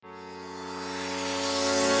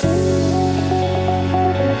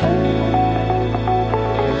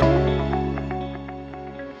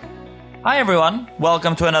Hi everyone,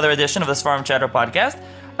 welcome to another edition of the Sfarim Chatter podcast.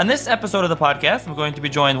 On this episode of the podcast, I'm going to be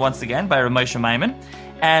joined once again by R Moshe Maimon,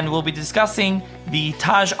 and we'll be discussing the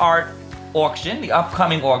Taj Art Auction, the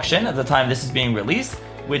upcoming auction at the time this is being released,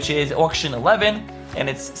 which is Auction 11, and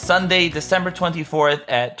it's Sunday, December 24th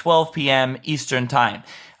at 12 p.m. Eastern Time.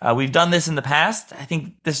 We've done this in the past. I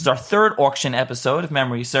think this is our third auction episode, if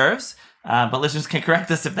memory serves, but listeners can correct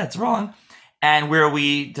us if that's wrong, and where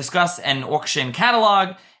we discuss an auction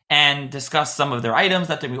catalog and discuss some of their items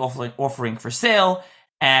that they'll be offering for sale.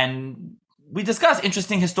 And we discuss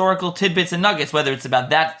interesting historical tidbits and nuggets, whether it's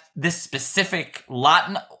about this specific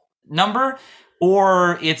lot number,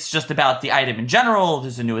 or it's just about the item in general.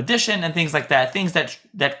 There's a new edition and things like that. Things that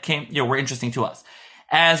were interesting to us.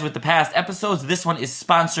 As with the past episodes, this one is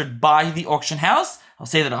sponsored by the auction house. I'll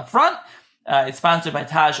say that up front. It's sponsored by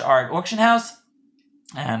Taj Art Auction House,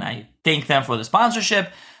 and I thank them for the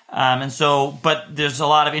sponsorship. But there's a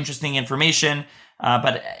lot of interesting information.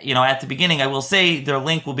 But at the beginning, I will say their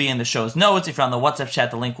link will be in the show's notes. If you're on the WhatsApp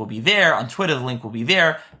chat, the link will be there. On Twitter, the link will be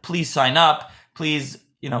there. Please sign up. Please,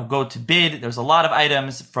 go to bid. There's a lot of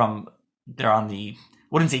items they're on the,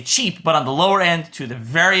 wouldn't say cheap, but on the lower end to the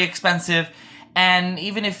very expensive. And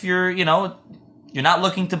even if you're not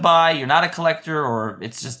looking to buy, you're not a collector, or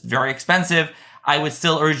it's just very expensive, I would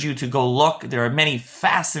still urge you to go look. There are many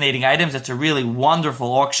fascinating items. It's a really wonderful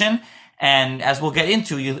auction. And as we'll get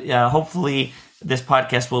into, hopefully this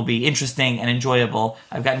podcast will be interesting and enjoyable.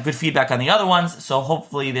 I've gotten good feedback on the other ones, so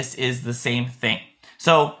hopefully this is the same thing.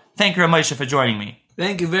 So thank you, R Moshe, for joining me.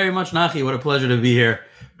 Thank you very much, Nachi. What a pleasure to be here.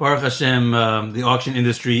 Baruch Hashem, the auction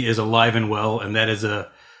industry is alive and well, and that is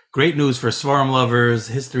great news for Sfarim lovers,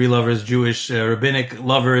 history lovers, Jewish rabbinic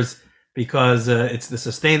lovers, because it's the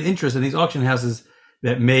sustained interest in these auction houses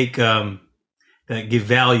that that give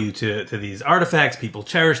value to these artifacts. People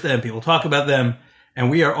cherish them, people talk about them, and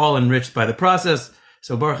we are all enriched by the process.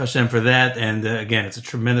 So Baruch Hashem for that. And again, it's a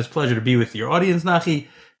tremendous pleasure to be with your audience, Nachi,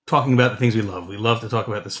 talking about the things we love. We love to talk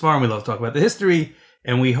about the Sfarim, we love to talk about the history,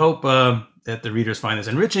 and we hope that the readers find this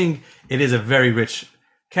enriching. It is a very rich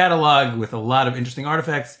catalog with a lot of interesting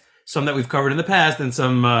artifacts, some that we've covered in the past and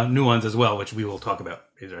some new ones as well, which we will talk about.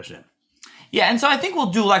 Yeah, and so I think we'll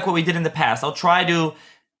do like what we did in the past. We'll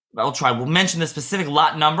mention the specific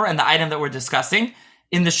lot number and the item that we're discussing.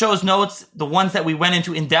 In the show's notes, the ones that we went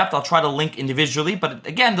into in depth, I'll try to link individually, but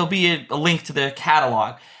again, there'll be a link to the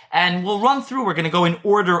catalog. And we're going to go in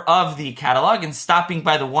order of the catalog and stopping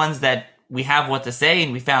by the ones that we have what to say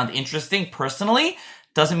and we found interesting personally.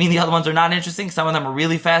 Doesn't mean the other ones are not interesting. Some of them are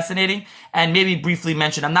really fascinating. And maybe briefly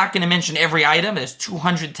mention, I'm not going to mention every item. There's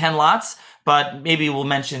 210 lots, but maybe we'll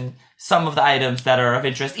mention some of the items that are of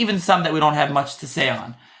interest, even some that we don't have much to say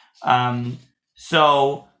on.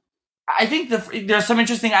 So I think there's some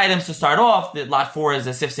interesting items to start off. The lot 4 is a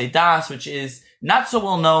Sifsei Das, which is not so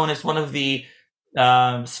well known. It's one of the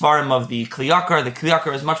Svarim of the Kli Yakar. The Kli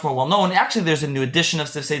Yakar is much more well known. Actually, there's a new edition of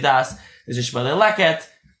Sifsei Das. There's Ishbal Leket,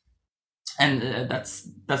 and that's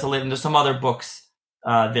a little. There's some other books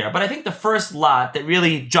there. But I think the first lot that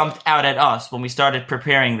really jumped out at us when we started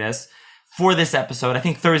preparing this for this episode, I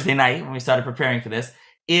think Thursday night when we started preparing for this,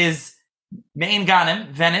 is Mein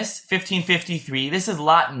Ganem, Venice, 1553. This is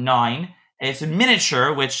lot 9. It's a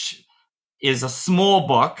miniature, which is a small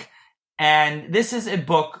book. And this is a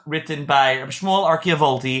book written by Shmuel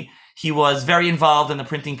Archiavolti. He was very involved in the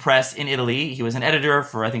printing press in Italy. He was an editor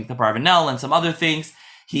for, I think, the Parvanel and some other things.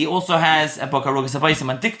 He also has a book, Arugas Havaisim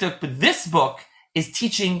on Diktuk, but this book is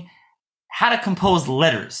teaching how to compose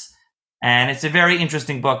letters. And it's a very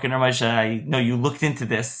interesting book. And R Moshe, I know you looked into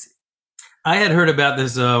this. I had heard about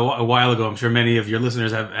this a while ago. I'm sure many of your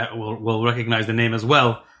listeners will recognize the name as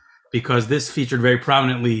well, because this featured very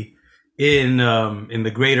prominently in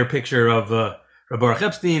the greater picture of Baruch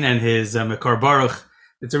Epstein and his Mekar Baruch.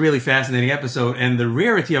 It's a really fascinating episode, and the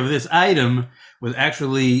rarity of this item was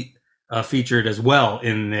actually featured as well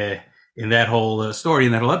in that whole story,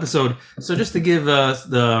 in that whole episode. So just to give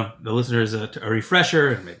the listeners a refresher,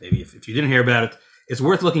 and maybe if you didn't hear about it, it's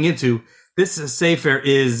worth looking into. This sefer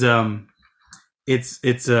is it's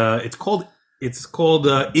called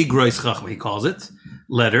Igrois Chachma, he calls it,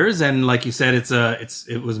 letters, and like you said,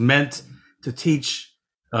 it was meant to teach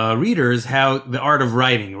readers how the art of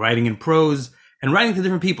writing in prose, and writing to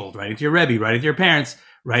different people, writing to your Rebbe, writing to your parents,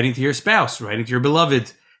 writing to your spouse, writing to your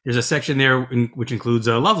beloved. There's a section there which includes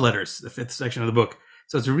love letters, the 5th section of the book.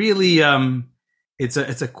 So it's really it's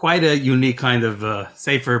a quite a unique kind of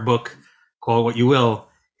sefer book, call it what you will.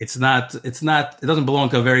 It doesn't belong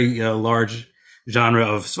to a very large genre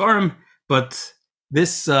of Sfarim, but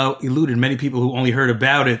this eluded many people who only heard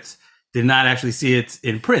about it, did not actually see it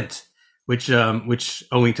in print, which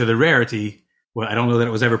owing to the rarity, well, I don't know that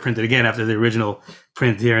it was ever printed again after the original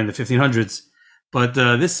print here in the 1500s. But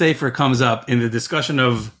this sefer comes up in the discussion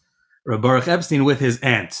of Reb Baruch Epstein with his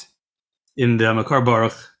aunt in the Makar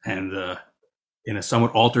Baruch, and in a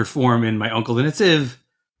somewhat altered form in My Uncle the Netziv.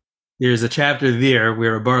 There's a chapter there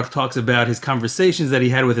where Reb Baruch talks about his conversations that he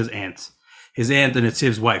had with his aunt the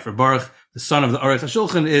Netziv's wife. Reb Baruch, the son of the Aruch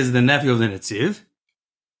HaShulchan, is the nephew of the Netziv.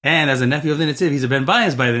 And as a nephew of the Netziv, he's a ben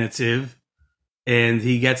bias by the Netziv, and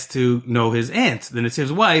he gets to know his aunt, the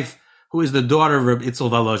Netziv's wife, who is the daughter of Reb Itzel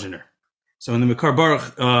Volozhiner. So in the Makar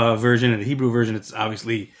Baruch version, and the Hebrew version, it's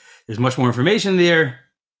obviously, there's much more information there.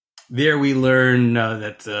 There we learn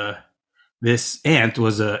that this aunt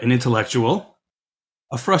was an intellectual,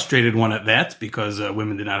 a frustrated one at that, because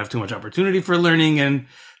women did not have too much opportunity for learning and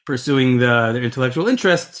pursuing their intellectual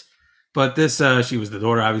interests. But this, she was the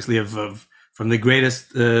daughter, obviously, of from the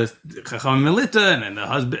greatest Chacham Melita, and the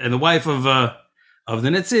husband and the wife of the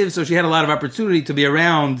Netziv. So she had a lot of opportunity to be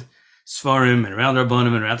around Sfarim and around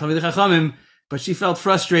Rabbanim and around Talmidei Chachamim. But she felt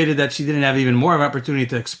frustrated that she didn't have even more of an opportunity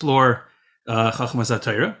to explore Chachmas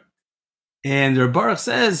HaTorah. And Reb Baruch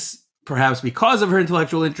says, perhaps because of her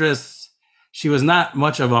intellectual interests, she was not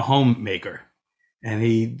much of a homemaker. And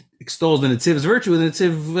he extols the Netziv's virtue, and the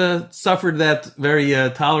Netziv suffered that very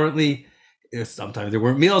tolerantly. Sometimes there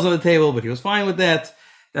weren't meals on the table, but he was fine with that.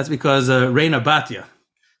 That's because Reina Batya,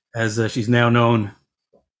 as she's now known,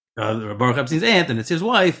 Baruch Epstein's aunt, and Netziv's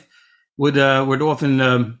wife, would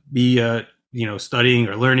often be studying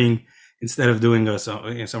or learning instead of doing some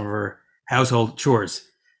of her household chores.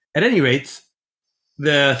 At any rate,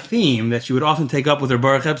 the theme that she would often take up with Reb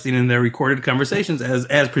Baruch Epstein in their recorded conversations,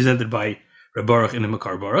 as presented by Reb Baruch in the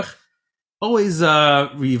Makar Baruch, always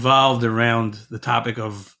revolved around the topic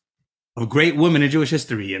of great women in Jewish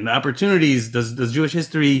history and the opportunities. Does Jewish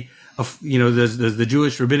history, does the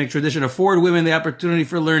Jewish rabbinic tradition afford women the opportunity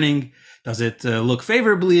for learning? Does it look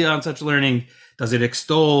favorably on such learning? Does it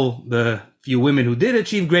extol the few women who did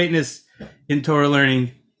achieve greatness in Torah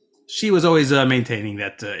learning? She was always maintaining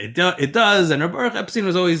that it does, and Reb Baruch Epstein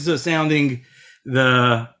was always sounding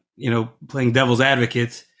playing devil's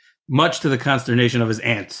advocate, much to the consternation of his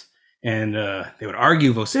aunt. And they would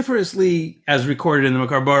argue vociferously, as recorded in the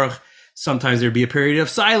Makar Baruch. Sometimes there'd be a period of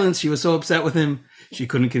silence. She was so upset with him, she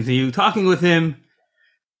couldn't continue talking with him.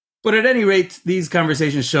 But at any rate, these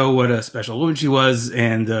conversations show what a special woman she was,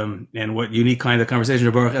 and what unique kind of conversation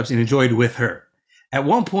Reb Baruch Epstein enjoyed with her. At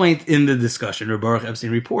one point in the discussion, Reb Baruch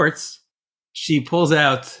Epstein reports, she pulls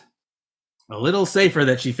out a little sefer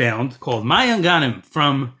that she found called Mayan Ganim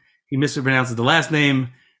from, he mispronounces the last name,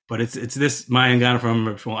 but it's this Mayan Ganim from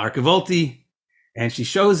Reb Shmuel Arkivolti, and she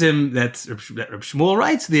shows him that Reb Shmuel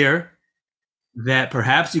writes there that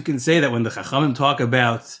perhaps you can say that when the Chachamim talk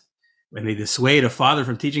about when they dissuade a father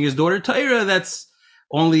from teaching his daughter Torah, that's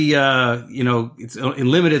only it's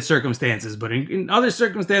in limited circumstances, but in other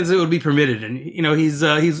circumstances it would be permitted, and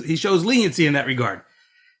he shows leniency in that regard.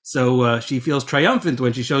 So she feels triumphant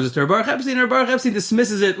when she shows it to Reb Baruch Epstein. Reb Baruch Epstein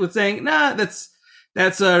dismisses it with saying, "Nah, that's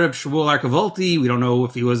Reb Shmuel Arkivolti. We don't know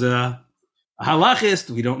if he was a halachist.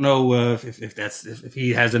 We don't know if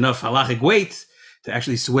he has enough halachic weight to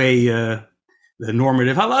actually sway the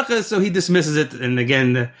normative halacha." So he dismisses it, and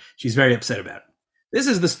again, she's very upset about it. This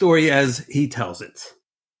is the story as he tells it.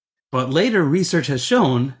 But later research has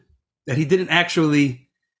shown that he didn't actually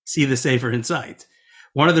see the sefer inside.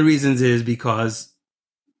 One of the reasons is because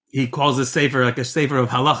he calls the sefer like a sefer of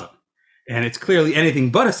halacha, and it's clearly anything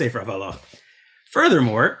but a sefer of halacha.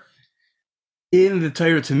 Furthermore, in the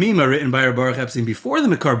Torah Tamima written by Reb Baruch Epstein before the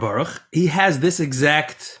Makar Baruch, he has this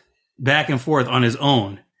exact back and forth on his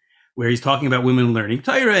own, where he's talking about women learning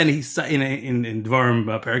Torah, and he's in Dvarim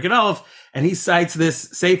Perek Aleph, and he cites this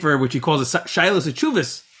sefer, which he calls a Shilos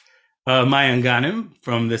Chuvas Mayan Ganim,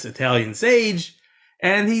 from this Italian sage,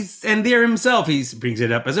 and there himself he brings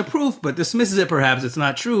it up as a proof, but dismisses it. Perhaps it's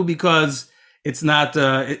not true because it's not.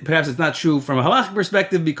 Perhaps it's not true from a halachic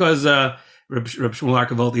perspective because Reb Shmuel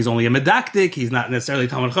Arkivolti is only a medaktik. He's not necessarily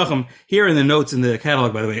Talmud Chacham. Here in the notes in the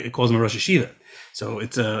catalog, by the way, it calls him a Rosh Hashiva, so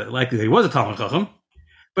it's likely that he was a Talmud Chacham.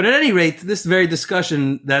 But at any rate, this very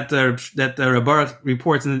discussion that Reb Baruch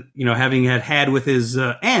reports, having had with his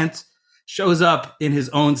aunt, shows up in his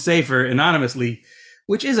own sefer anonymously,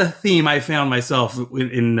 which is a theme I found myself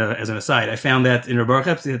in as an aside. I found that in Reb Baruch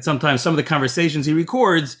Epstein, that sometimes some of the conversations he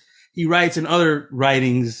records, he writes in other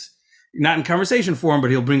writings, not in conversation form, but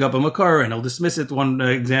he'll bring up a makar and he'll dismiss it. One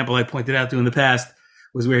example I pointed out to in the past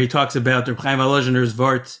was where he talks about Reb Chaim Volozhiner's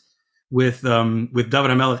Vart, with David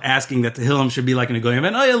HaMelech asking that the Tehillim should be like an Goyim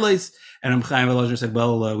and Oyelis, and Chaim Volozhin said,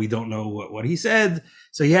 well, we don't know what he said.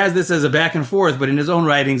 So he has this as a back and forth, but in his own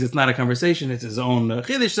writings, it's not a conversation, it's his own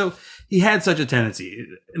Chiddush. So he had such a tendency.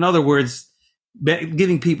 In other words,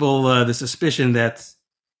 giving people the suspicion that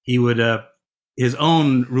he would, his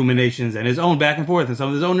own ruminations and his own back and forth and some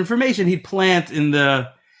of his own information, he'd plant in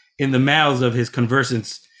the mouths of his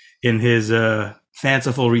conversants in his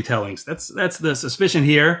fanciful retellings. That's the suspicion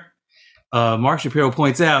here. Mark Shapiro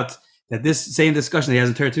points out that this same discussion that he has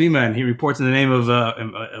in Torah Tamima, and he reports in the name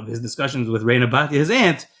of his discussions with Reina Batya, his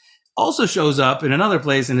aunt, also shows up in another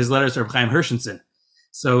place in his letters to Reb Chaim Hershenson.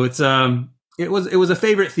 So it was a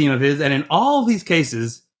favorite theme of his, and in all these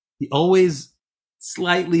cases, he always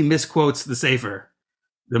slightly misquotes the Sefer,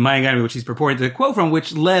 the Mayan Gami, which he's purporting to quote from,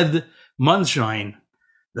 which led Munshine,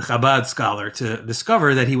 the Chabad scholar, to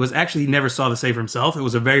discover that he never saw the Sefer himself. It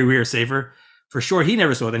was a very rare Sefer. For sure, he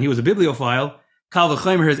never saw it, and he was a bibliophile. Kal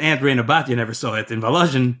v'chomer, his aunt Reina Batya never saw it. In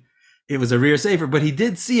Volozhin, it was a rare Sefer, but he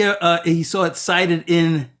did see he saw it cited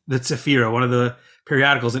in the Tzefira, one of the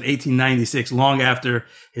periodicals in 1896, long after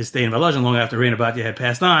his stay in Volozhin, long after Reina Batya had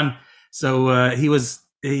passed on. So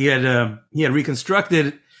he had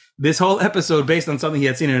reconstructed this whole episode based on something he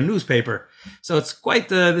had seen in a newspaper. So it's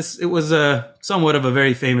quite it was somewhat of a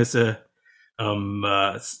very famous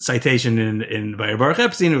citation in by Baruch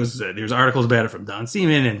Epstein. It was there's articles about it from Don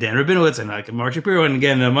Seaman and Dan Rabinowitz and Mark Shapiro and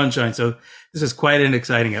again Munshine. So this is quite an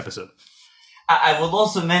exciting episode. I will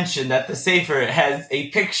also mention that the Sefer has a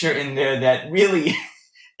picture in there that really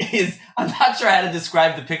is, I'm not sure how to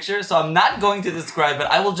describe the picture, so I'm not going to describe it.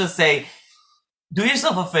 I will just say, do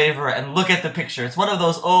yourself a favor and look at the picture. It's one of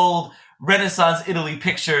those old Renaissance Italy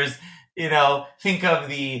pictures. Think of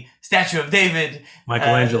the statue of David.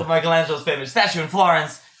 Michelangelo's famous statue in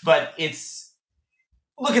Florence. But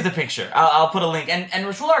look at the picture. I'll put a link. And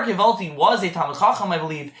Rishul Arkivolti was a Talmid Chacham, I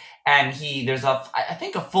believe. And there's I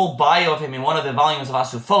think a full bio of him in one of the volumes of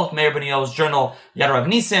Asufot, Meir Ben Yoel's journal, Yad Rav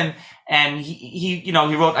Nisim. And he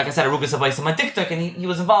wrote, like I said, Arugas Abayis Madiktuk, and he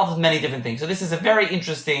was involved with many different things. So this is a very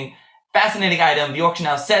interesting, fascinating item. The auction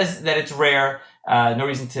house says that it's rare. No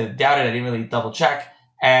reason to doubt it. I didn't really double check.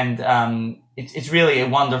 And it's really a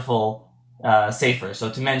wonderful Sefer.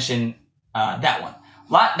 So to mention that one.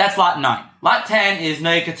 That's lot 9. Lot 10 is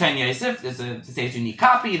Noy Katan Yosef. It's a unique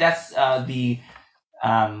copy. That's the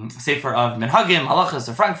Sefer of Menhagim, Halachas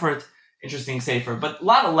of Frankfurt. Interesting Sefer. But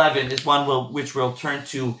lot 11 is one which we'll turn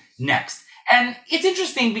to next. And it's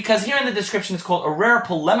interesting because here in the description it's called a rare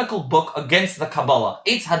polemical book against the Kabbalah,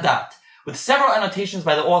 Eitz Hadat, with several annotations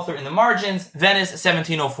by the author in the margins, Venice,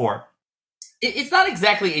 1704. It's not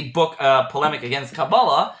exactly a book polemic against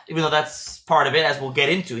Kabbalah, even though that's part of it, as we'll get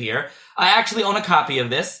into here. I actually own a copy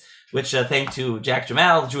of this, which thanks to Jack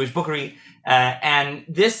Jamal, Jewish Bookery. And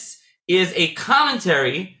this is a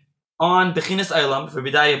commentary on Bechinas Eilam for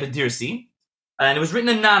Bidaya Bedirsi. And it was written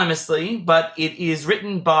anonymously, but it is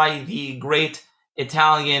written by the great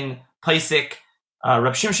Italian Paisik,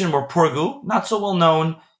 Reb Shimshon Morpurgu, not so well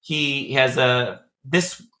known. He has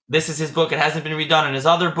this is his book. It hasn't been redone. And his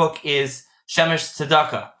other book is Shemesh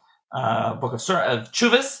Tzedakah, book of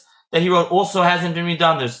Chuvas that he wrote, also hasn't been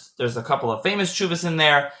redone. There's a couple of famous Chuvas in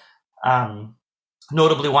there,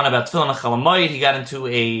 notably one about Tefillin and Chalamoid. He got into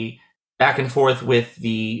a back and forth with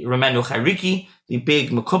the Ramenu Chayriki, the big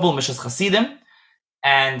Mekubal Mishas Chasidim.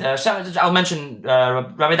 And I'll mention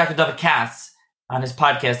Rabbi Dr. David Katz on his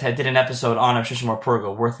podcast did an episode on Rav Shimshon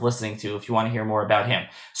Morpurgu, worth listening to if you want to hear more about him.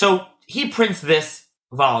 So he prints this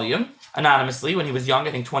volume anonymously when he was young,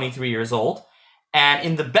 I think 23 years old. And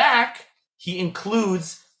in the back, he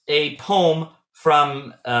includes a poem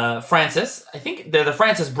from Francis. I think they're the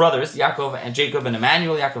Francis brothers, Yaakov and Jacob and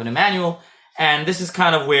Emmanuel, And this is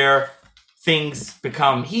kind of where things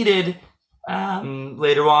become heated.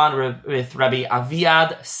 Later on with Rabbi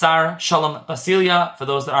Aviad Sar Shalom Basilia. For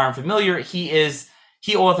those that aren't familiar,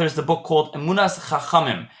 he authors the book called Emunas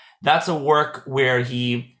Chachamim. That's a work where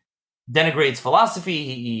he denigrates philosophy,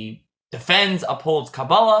 he defends, upholds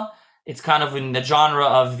Kabbalah. It's kind of in the genre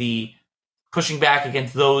of the pushing back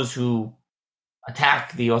against those who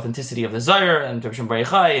attack the authenticity of the Zohar and Reb Shimon Bar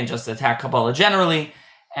Yochai and just attack Kabbalah generally.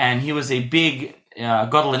 And he was a big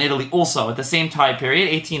gadol in Italy also at the same time period,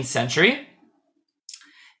 18th century.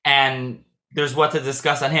 And there's what to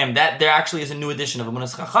discuss on him. That there actually is a new edition of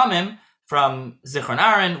Emunas Chachamim from Zichron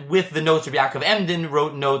Aaron with the notes. Rabbi Yaakov Emden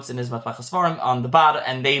wrote notes in his Matmach HaSfarim on the bottom,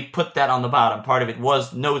 and they put that on the bottom. Part of it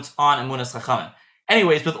was notes on Emunas Chachamim.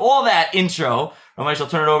 Anyways, with all that intro, Ramesh, I'll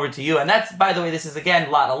turn it over to you. And that's, by the way, this is again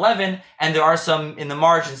lot 11, and there are some in the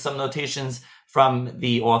margins, some notations from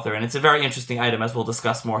the author, and it's a very interesting item as we'll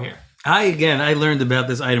discuss more here. I learned about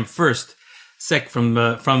this item first, from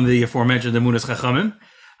the aforementioned Emunas Chachamim.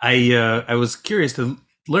 I was curious to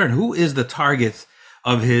learn who is the target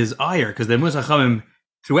of his ire, because the Emunas Chachamim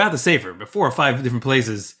throughout the Sefer, 4 or 5 different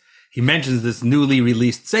places, he mentions this newly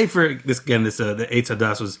released Sefer. The Eitz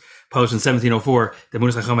Hadas was published in 1704. The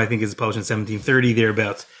Emunas Chachamim, I think, is published in 1730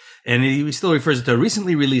 thereabouts, and he still refers to a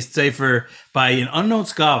recently released Sefer by an unknown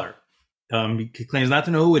scholar. He claims not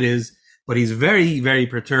to know who it is, but he's very, very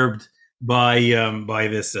perturbed by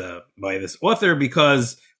this author,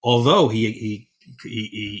 because although he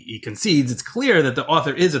concedes, it's clear that the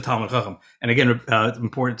author is a Talmud Chacham. And again,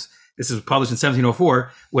 important. This was published in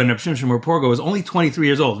 1704 when Reb Shimshon Porgo was only 23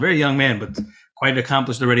 years old, very young man, but quite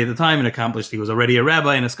accomplished already at the time, and he was already a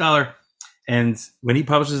rabbi and a scholar. And when he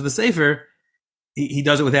publishes the Sefer, he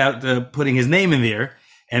does it without putting his name in there.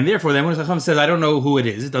 And therefore, the Emunas Chacham says, I don't know who it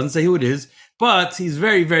is. It doesn't say who it is, but he's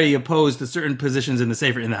very, very opposed to certain positions in the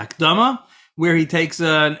Sefer, in the Hakdama, where he takes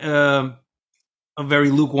a very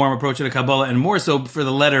lukewarm approach to the Kabbalah, and more so for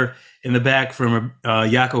the letter in the back from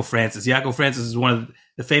Yaakov Francis. Yaakov Francis is one of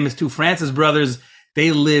the famous 2 Francis brothers.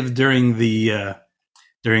 They lived during the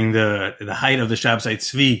height of the Shabtai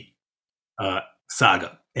Tzvi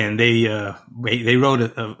saga, and they wrote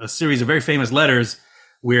a series of very famous letters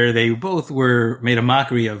where they both made a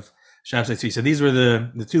mockery of Shabtai Tzvi. So these were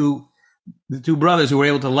the two brothers who were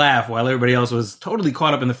able to laugh while everybody else was totally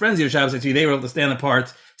caught up in the frenzy of Shabtai Tzvi. They were able to stand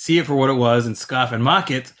apart, see it for what it was, and scoff and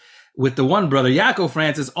mock it. With the one brother, Yaakov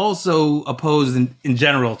Francis, also opposed in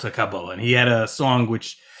general to Kabbalah, and he had a song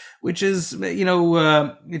which is,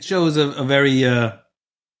 it shows a very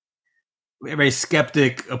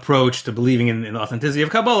skeptic approach to believing in the authenticity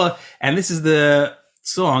of Kabbalah. And this is the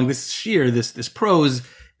song, this shir, this prose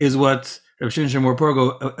is what Reb Shimshon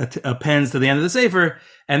Porgo appends to the end of the Sefer,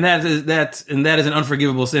 and that is an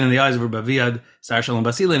unforgivable sin in the eyes of Rabbi Aviad Sar Shalom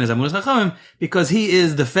Basila and his Emunas Chachamim, because he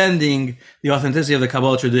is defending the authenticity of the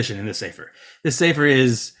Kabbalah tradition in this Sefer. This Sefer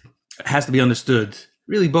has to be understood,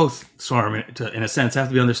 really both Svarim, in a sense, have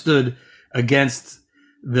to be understood against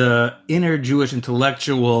the inner Jewish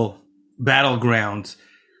intellectual battleground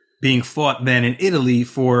being fought then in Italy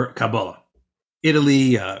for Kabbalah.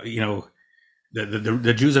 Italy,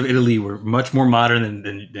 the Jews of Italy were much more modern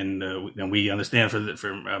than we understand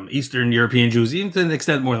from Eastern European Jews, even to an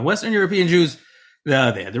extent more than Western European Jews.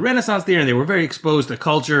 They had the Renaissance there, and they were very exposed to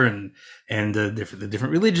culture and the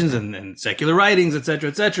different religions and secular writings, etc.,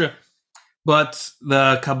 etc. But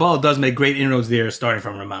the Kabbalah does make great inroads there, starting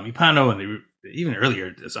from Ramami Pano and even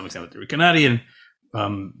earlier to some extent with the Rekanati, and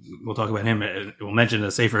we'll talk about him. We'll mention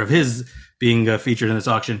a sefer of his being featured in this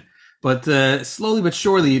auction. But slowly but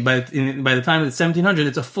surely, by the time of the 1700s,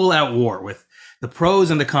 it's a full-out war with the pros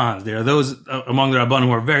and the cons. There are those among the Rabbanim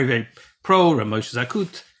who are very, very pro. Rav Moshe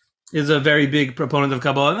Zakut is a very big proponent of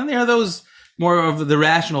Kabbalah. And then there are those more of the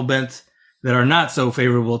rational bent that are not so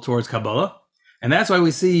favorable towards Kabbalah. And that's why we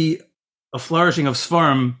see a flourishing of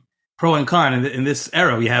Sfarim, pro and con. In this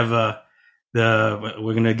era, we have we're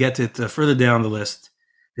going to get it further down the list.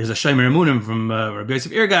 There's a Shomer Emunim from Rabbi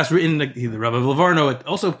Yosef Irgas, written the Rabbi of Livorno. It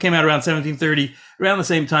also came out around 1730, around the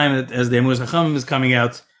same time as the Emunas Chachamim is coming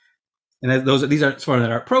out. And these are Sfarim that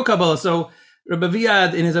are pro-Kabbalah. So Rabbi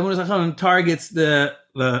Viad, in his Emunas Chachamim, targets the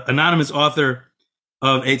anonymous author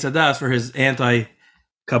of Eitz Hadas for his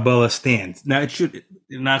anti-Kabbalah stand. Now,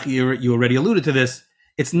 Nachi, you already alluded to this.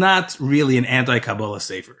 It's not really an anti-Kabbalah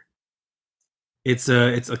sefer. It's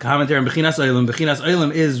a commentary on Bechinas Olam. Bechinas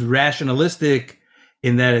Olam is rationalistic,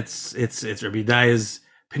 in that it's Rabbi Daya's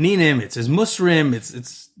Peninim, it's his Musrim,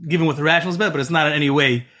 it's given with a rationalist bent, but it's not in any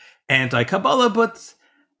way anti-Kabbalah. But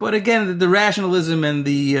again, the rationalism and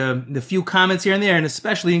the few comments here and there, and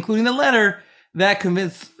especially including the letter, that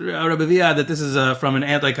convinced Rabbi Viad that this is from an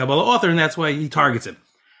anti-Kabbalah author, and that's why he targets him.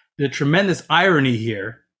 The tremendous irony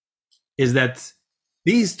here is that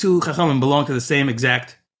these two Chachamim belong to the same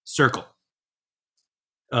exact circle.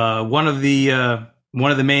 One of the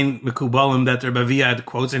main Mekubalim that Rabbi Viad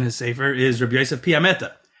quotes in his Sefer is Rabbi Yosef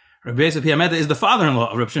Piameta. Rabbi Yosef Piameta is the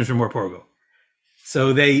father-in-law of Rabbi Shimshon Porgo.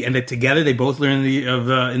 So together they both learn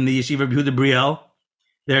in the yeshiva of Yehuda Briel.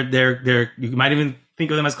 They're you might even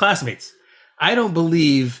think of them as classmates. I don't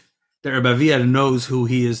believe that Rabbi Viad knows who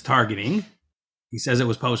he is targeting. He says it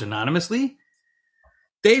was published anonymously.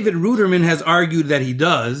 David Ruderman has argued that he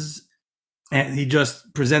does, and he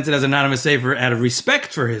just presents it as anonymous sefer out of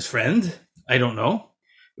respect for his friend. I don't know.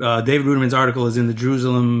 David Ruderman's article is in the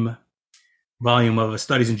Jerusalem volume of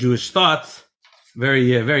Studies in Jewish Thought.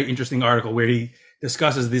 Very, very interesting article where he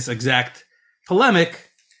discusses this exact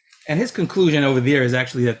polemic. And his conclusion over there is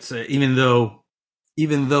actually that even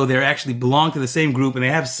though they actually belong to the same group and they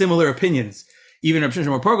have similar opinions even Rabbi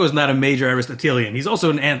Shimon Porgo is not a major Aristotelian. He's also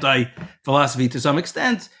an anti-philosophy to some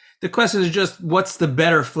extent. The question is just what's the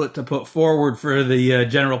better foot to put forward for the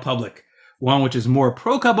general public? One which is more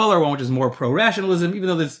pro-Kabbalah or one which is more pro-rationalism, even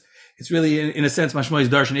though it's really, in a sense, Mashmoy's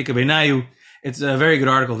Darshan Ika Beinayu. It's a very good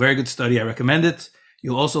article, very good study. I recommend it.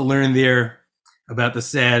 You'll also learn there about the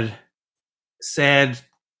sad,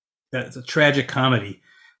 it's a tragic comedy,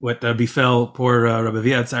 what befell poor Rabbi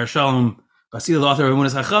Viad Tzar Shalom, Basil, the author of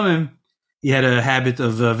Emunas Chachamim. He had a habit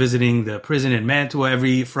of visiting the prison in Mantua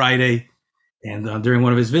every Friday. And during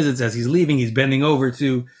one of his visits, as he's leaving, he's bending over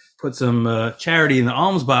to put some charity in the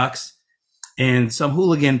alms box. And some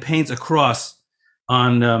hooligan paints a cross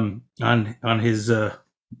on his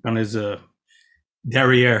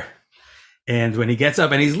derriere. And when he gets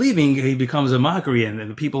up and he's leaving, he becomes a mockery. And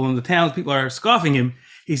the people in the towns, people are scoffing him.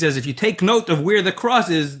 He says, if you take note of where the cross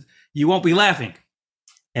is, you won't be laughing.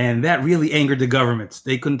 And that really angered the government.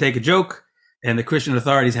 They couldn't take a joke. And the Christian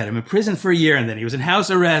authorities had him in prison for a year. And then he was in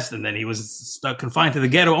house arrest. And then he was confined to the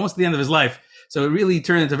ghetto almost at the end of his life. So it really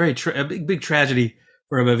turned into a big tragedy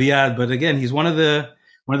for Rabbi Viad. But again, he's one of the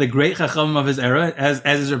great chachamim of his era, as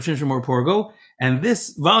is Rabbi Shimon Porgo. And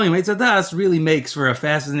this volume, Eitz Hadas, really makes for a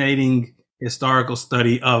fascinating historical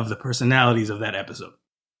study of the personalities of that episode.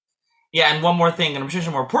 Yeah, and one more thing, in Rabbi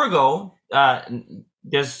Shimon Porgo,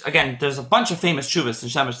 there's a bunch of famous shuvas in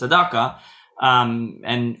Shemesh Tzedakah,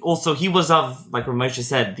 and also he was of, like Rav Moshe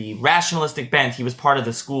said, the rationalistic bent. He was part of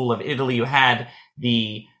the school of Italy. You had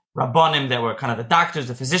the Rabbanim that were kind of the doctors,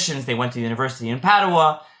 the physicians. They went to the university in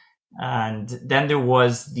Padua, and then there were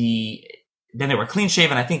clean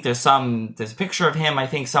shaven. I think there's a picture of him, I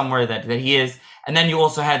think, somewhere that he is. And then you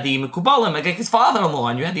also had the Mekubalim, like his father-in-law,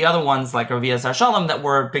 and you had the other ones like Rav Yezar Shalom that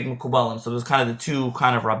were big Mekubalim. So it was kind of the two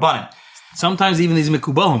kind of Rabbanim. Sometimes even these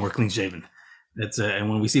Mekubalim were clean shaven. And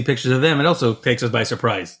when we see pictures of them, it also takes us by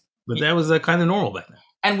surprise. But that was kind of normal back then.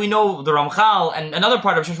 And we know the Ramchal, and another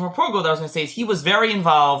part of Shimon Porgo that I was going to say is he was very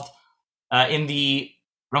involved in the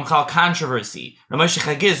Ramchal controversy. Rav Moshe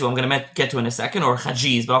Chagiz, who I'm going to get to in a second, or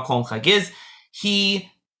Chagiz, but I'll call him Chagiz.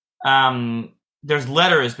 There's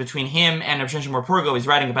letters between him and Rav Shimon Porgo. He's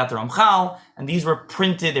writing about the Ramchal, and these were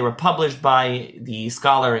printed. They were published by the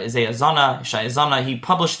scholar Isaiah Zana. He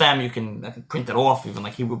published them. You can print it off, even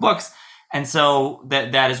like Hebrew books. And so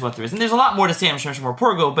that is what there is. And there's a lot more to say on Rav Shimon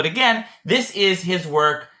Porgo, but again, this is his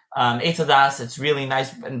work. Eitz Hadas, it's really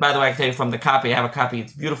nice. And by the way, I can tell you from the copy, I have a copy.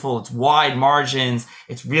 It's beautiful. It's wide margins.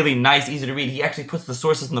 It's really nice, easy to read. He actually puts the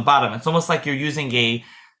sources in the bottom. It's almost like you're using a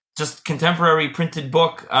just contemporary printed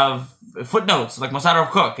book of footnotes, like Mossad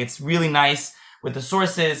Rav Kook. It's really nice with the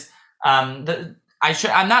sources. I'm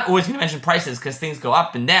not always going to mention prices because things go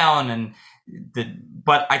up and down,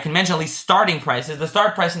 but I can mention at least starting prices. The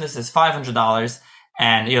start price in this is $500.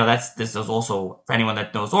 And, this is also, for anyone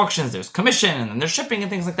that knows auctions, there's commission and then there's shipping and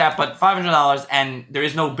things like that, but $500, and there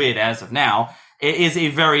is no bid as of now. It is a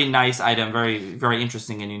very nice item, very, very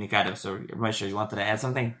interesting and unique item. So, Moshe, you wanted to add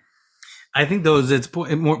something? I think it's more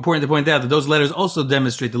important to point out that those letters also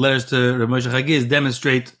demonstrate, the letters to Rav Moshe Chagiz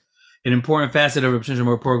demonstrate an important facet of Rav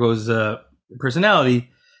Shimon Porgo's personality.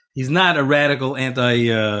 He's not a radical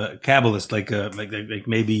anti-Kabbalist like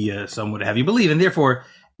maybe some would have you believe, and therefore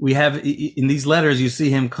we have in these letters you see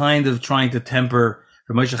him kind of trying to temper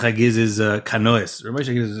Rav Moshe Chagiz's kanois. Rav Moshe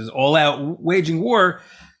Chagiz is all out waging war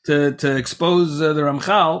to expose the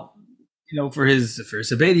Ramchal, for his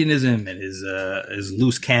Sabbateanism and his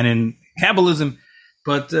loose cannon Kabbalism,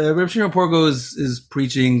 but Rav Shimon Porgo is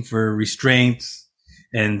preaching for restraint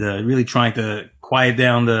and really trying to quiet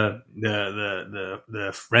down the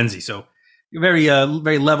frenzy. So very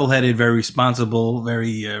very level-headed, very responsible,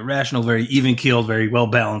 very rational, very even-keeled, very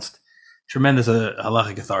well-balanced, tremendous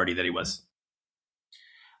halachic authority that he was.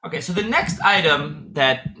 Okay, so the next item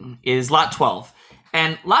that is Lot 12,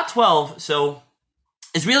 and Lot 12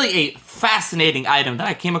 is really a fascinating item that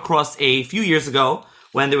I came across a few years ago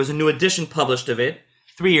when there was a new edition published of it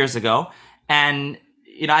 3 years ago. And,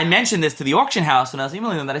 I mentioned this to the auction house when I was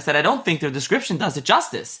emailing them, that I said, I don't think their description does it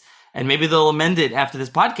justice. And maybe they'll amend it after this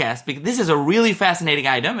podcast, because this is a really fascinating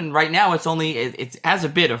item. And right now it has a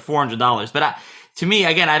bid of $400. But to me,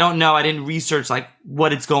 again, I don't know. I didn't research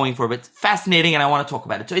what it's going for, but it's fascinating and I want to talk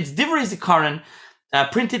about it. So it's Divrei Zikaron,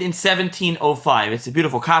 printed in 1705. It's a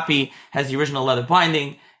beautiful copy, has the original leather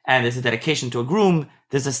binding, and there's a dedication to a groom.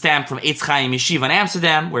 There's a stamp from Eitz Chaim Yeshiva in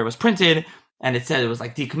Amsterdam where it was printed, and it said it was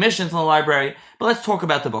decommissioned from the library. But let's talk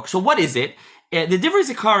about the book. So what is it? The Divrei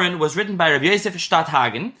Zikaron was written by Rabbi Yosef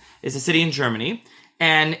Stadthagen. It's a city in Germany,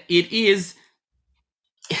 and it's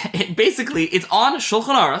on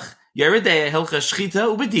Shulchan Aruch, Yeridei Hilcha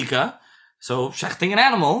Shchita Ubedika, so shechting an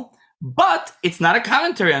animal, But it's not a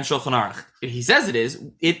commentary on Shulchan Aruch. He says it is.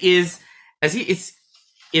 It is it's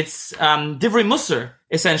divrei musar,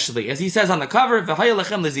 essentially, as he says on the cover. V'haya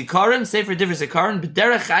lechem lezikaron sefer divrei zikaron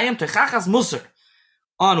b'derech chayim techachas musar.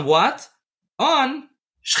 On what? On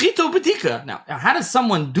shchito b'dika. Now, how does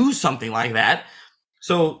someone do something like that?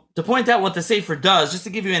 So, to point out what the sefer does, just to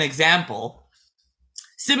give you an example,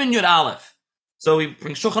 Siman Yud Aleph. So we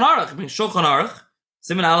bring Shulchan Aruch,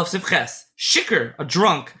 Siman Aleph Sif Ches. Shikr, a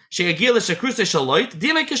drunk, she'agil l'shakrusei shaloit,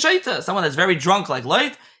 dinah keshaita. Someone that's very drunk like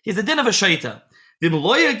light, he's the din of a shaita. V'im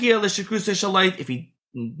lo yagil l'shakrusei shaloit, if he's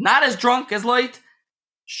not as drunk as light,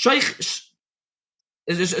 shreichet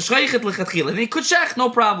l'chatchila. Then he could shech, no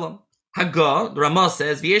problem. Haggah, the Ramah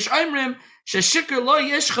says, v'yesh oimrim, she'shikr lo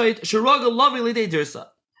yeshchait, she'roga lovi l'idei dirsa.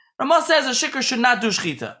 Ramah says a shikr should not do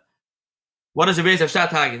shchita. What does the Beis Hashtat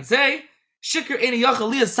Hagen say? Shikr eni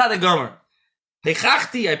yachal liyas tzaddik gomer.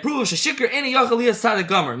 Heichachti, I prove shikr eni yachal liyas tzaddik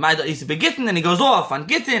gomer. He's a begitten, and he goes off on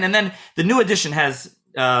gittin, and then the new edition has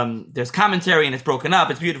there's commentary and it's broken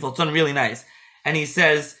up. It's beautiful. It's done really nice. And he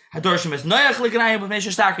says Hadorshim is noyach liganayim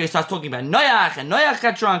b'meisha shtarker. He starts talking about noyach, and noyach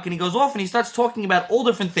got drunk, and he goes off and he starts talking about all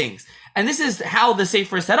different things. And this is how the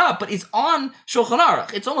sefer is set up, but it's on Shulchan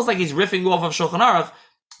Aruch. It's almost like he's riffing off of Shulchan Aruch.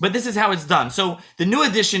 But this is how it's done. So the new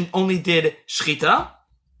edition only did shchita,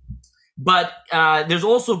 but there's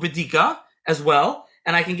also bedika as well.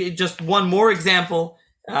 And I can get just one more example.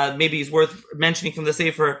 Maybe it's worth mentioning from the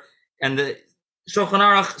sefer and the Shulchan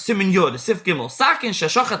Aruch Siman Yud Sif Gimel. Sakin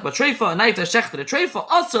shashachat batreifa, a knife that shecht the treifa.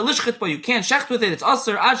 Aser lishchit, but you can't shecht with it. It's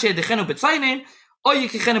aser ad she'edechenu b'tzaynein, or you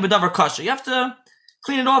kichenu b'davar kasha. You have to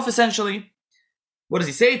clean it off essentially. What does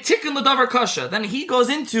he say? Tikkun l'davar kasha. Then he goes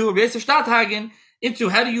into Beis Hashtat Hagen, into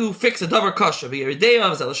how do you fix a davar kasha? And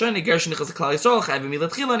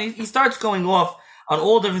he starts going off on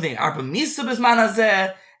all different things. And then he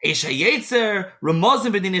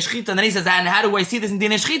says, and how do I see this in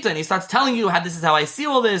din shchita? And he starts telling you how this is how I see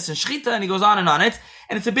all this in shchita, and he goes on it,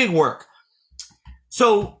 and it's a big work.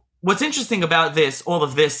 So what's interesting about this, all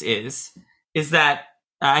of this is that,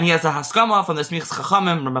 and he has a haskama from the Smichas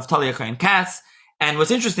Chachamim, Rav Naftali Akayin Katz. And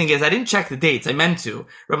what's interesting is I didn't check the dates. I meant to.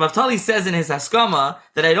 Rav Naftali says in his haskama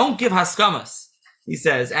that I don't give haskamas. He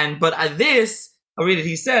says, but at this, I'll read it.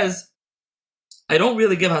 He says, I don't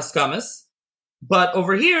really give haskamas. But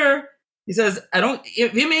over here, he says, I don't.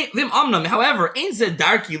 Vim amnam. However, ein zeh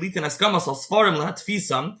darki litin haskamas al svarim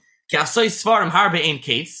lehatfisam ki asay svarim harbe ein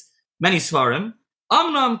kates, many svarim.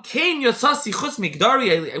 Amnam kein yotzasi chutz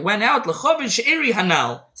migdari. I went out lechovin she'eri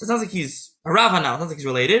hanal. So it sounds like he's a Rav Hanal. It sounds like he's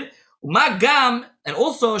related. Umagam, and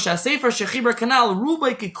also Shasefer Shechiber Kanal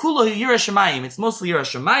Rubai Kikulo Yira Shemayim. It's mostly Yira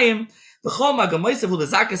Shemayim. The Chol Magamoisev Hu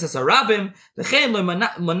Lezakas as Arabim. The Chen Lo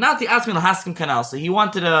Manati Asmin Lahaskim Kanal. So he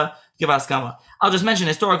wanted to give Haskama. I'll just mention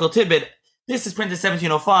historical tidbit. This is printed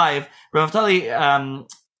 1705. Rav Naftali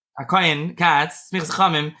Akayin Katz Smichas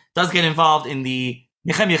Chachamim does get involved in the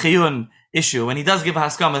Nechem Yechiyun issue, and he does give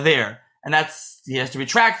Haskama there, and he has to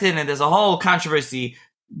retract it, and there's a whole controversy.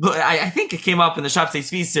 But I think it came up in the Shabtai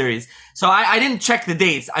Tzvi series. So I didn't check the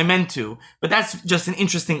dates. I meant to. But that's just an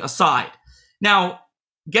interesting aside. Now,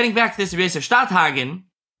 getting back to this Beis Hashtat Hagen,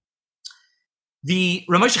 the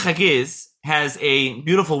R Moshe Chagiz has a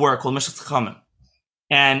beautiful work called Mishnas Chachamim.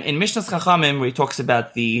 And in Mishnas Chachamim, where he talks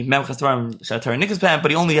about the Memchas Dvarim Shatar Nikaspan,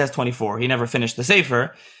 but he only has 24. He never finished the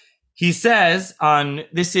Sefer. He says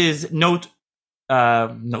this is note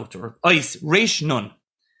or Ois Reish Nun,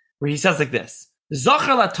 where he says like this.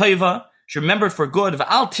 Zachar la toiva, should remember it for good,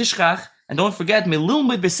 v'al tishchach, and don't forget,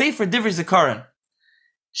 milulmid b'sefer divrei zikaron.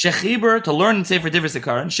 Shechiber, to learn in sefer divrei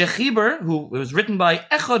zikaron. Shechiber, who was written by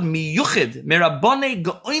Echad miyuchid, merabone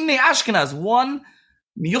go'ine Ashkenaz, one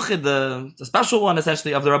miyuchid, the special one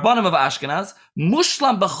essentially of the Rabbanim of Ashkenaz,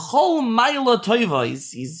 mushlam b'chol mayla toiva,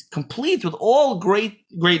 he's complete with all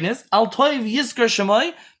greatness, al toiv yizkar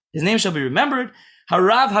shemoy, his name shall be remembered,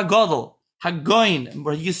 harav hagadol, hagoin,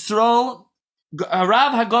 Yisrael,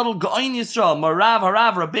 Harav Hagadol Goin Yisrael, Marav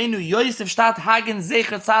Harav Rabbeinu Yosef Shtat Hagen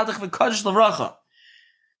Zecher Tzadich v'Kodesh L'Vracha.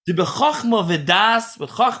 The Bechachma v'Das,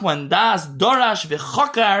 with Chachma and Das, Dorash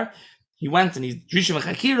v'Chokar, he went and he Drishim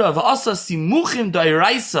v'Chakira v'Asa Simuchim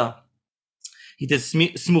Doiraisa. He did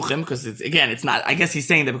Smuchim, because it's not, I guess he's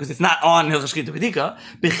saying that because it's not on Hilchos Shchita B'dika.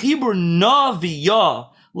 Bechibur Na v'Ya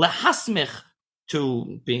Lehasmich,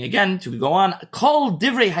 to go on. Kol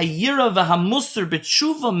Divrei Hayira v'Hamusar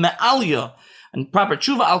B'Tshuva Me'alya, and proper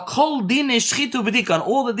tshuva al kol dine shchitu bedika, on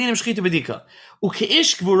all the dinim shchitu bedika.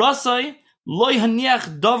 Ukeish gvurasai loy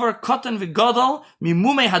haniach davar katan v'gadol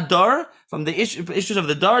mimumei hadar, from the issues of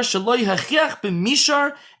the dar shaloy hachiach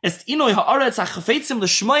b'mishar est inoy haaretz hachafetzim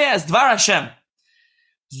l'shmoya as dvar Hashem.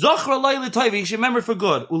 Zochra loy l'toiv, he should remember for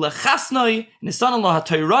good. Ulechasnoi, Nisan-Allah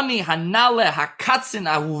ha-Toirani, ha-Nale, ha-Katzin,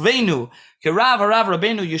 ahuvenu, kerav harav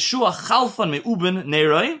Rabbeinu Yeshua Chalfon me'uben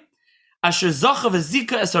neiroi, asher zocha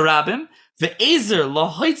v'zika es harabim, ve'ezer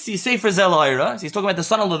lohoitzi sefer zel ha'ira. So he's talking about the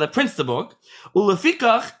son-in-law that prints the book.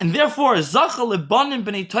 Ulefikach, and therefore zocha lebanim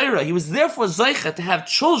b'nei Torah. He was therefore zeicha to have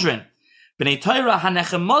children. B'nei Torah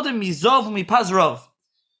hanechemodim mizov u'mipazrov.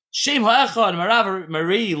 Shem ha'echad marav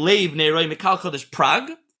Marie Leib neiroi mikal kodesh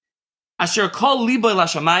Prague. Asher kol liboy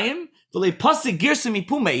lashamayim. V'lei pasik girsa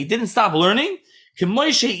mipume. He didn't stop learning.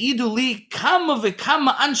 Many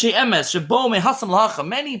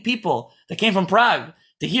people that came from Prague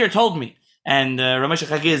to hear told me. And R Moshe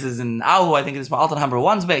Chagiz is in Ahu, I think it's Altenhammer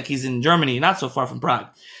Wansbeck. He's in Germany, not so far from Prague.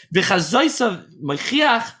 V'shem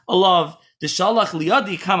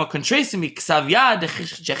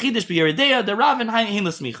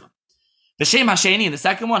hasheni, in the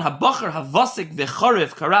second one, habocher havosik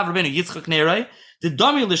v'chorev karav Rabbeinu Yitzchak Neroi, the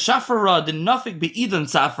domi l'shafara, the nafik be'idon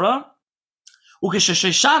tzafra,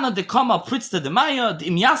 ukeshesheshana de kama pritzta de maya, the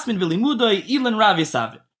im yasmin v'limudoi, ilan rav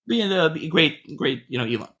yisav. Be a great,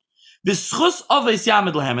 Ilan. The schus avos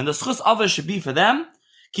yamid lehem, and the schus avos should be for them,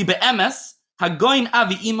 ki be'emes, hagoin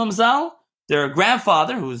avi imam zal, their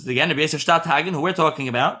grandfather, who's again the Beis Shtad Hagen, who we're talking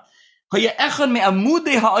about, haya echon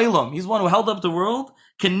me'amudei ha'olam, he's the one who held up the world,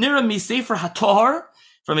 kenira mi sefer hatohar,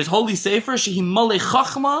 from his holy sefer, shehi mole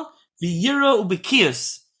chachma, v'yira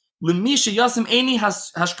u'bekias, l'mi sheyasim eini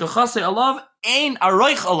hashkachase alav, ein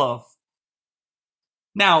aroich alav.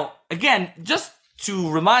 Now, again, just to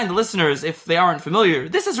remind the listeners, if they aren't familiar,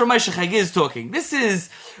 this is R Moshe Chagiz talking. This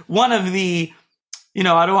is one of the,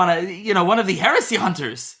 one of the heresy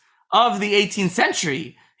hunters of the 18th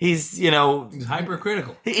century. He's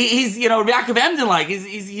hypercritical. He's Yaakov Emden,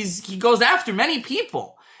 he goes after many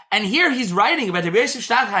people. And here he's writing about the Beis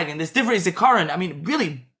Shtad Hagen, this Divrei Zikaron. I mean,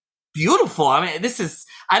 really beautiful. I mean, this is,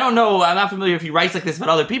 I don't know, I'm not familiar if he writes like this about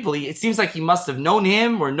other people. It seems like he must have known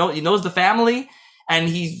him or he knows the family. And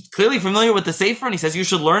he's clearly familiar with the Sefer, and he says you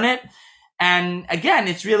should learn it. And again,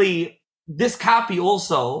 it's really, this copy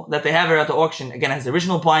also that they have here at the auction, again, has the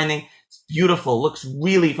original binding. It's beautiful, looks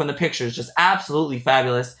really, from the pictures, just absolutely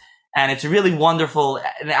fabulous. And it's really wonderful.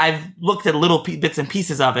 And I've looked at little bits and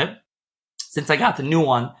pieces of it since I got the new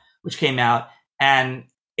one, which came out. And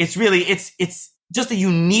it's really, it's just a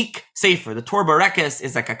unique Sefer. The Torah Barekes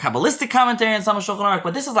is like a Kabbalistic commentary on Samach Shulchan Aruch,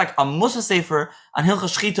 but this is like a Musa Sefer on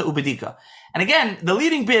Hilchos Shchita Ubedika. And again, the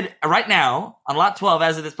leading bid right now on lot 12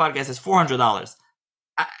 as of this podcast is $400.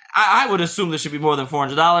 I would assume there should be more than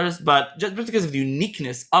 $400, but just because of the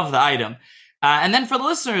uniqueness of the item. And then for the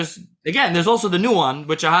listeners, again, there's also the new one,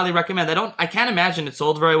 which I highly recommend. I can't imagine it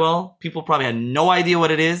sold very well. People probably had no idea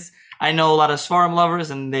what it is. I know a lot of Sfarim lovers,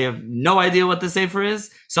 and they have no idea what the Sefer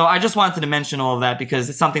is. So I just wanted to mention all of that because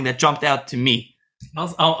it's something that jumped out to me.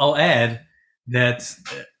 I'll add that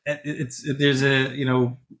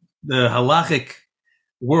the halachic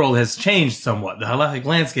world has changed somewhat. The halachic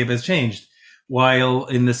landscape has changed. While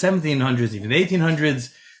in the 1700s, even the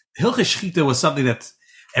 1800s, Hilchos Shchita was something that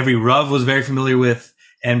every Rav was very familiar with.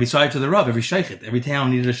 And besides the Rav, every Sheikhet, every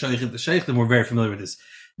town needed a Sheikhet. The Sheikhtim were very familiar with this.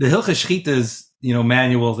 The Hilchos Shchita's,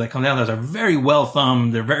 manuals that come down those are very well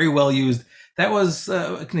thumbed. They're very well used. That was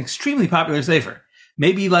an extremely popular sefer.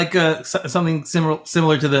 Maybe like something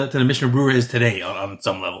similar to the Mishnah Brura is today on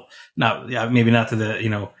some level. Maybe not to the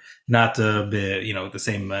the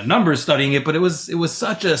same numbers studying it, but it was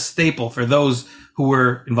such a staple for those who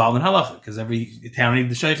were involved in halacha, because every town needed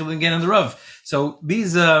the sheikh again and the rav. So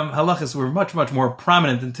these halachas were much, much more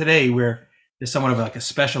prominent than today, where there's somewhat of like a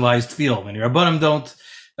specialized field. And your rabbanim don't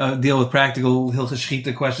deal with practical hilchos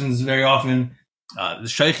shchita questions very often. The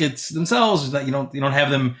sheikhets themselves, that you don't have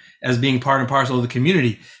them as being part and parcel of the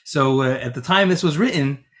community. So at the time this was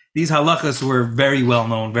written, these halachas were very well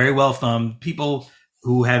known, very well thumbed. People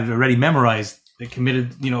who had already memorized, they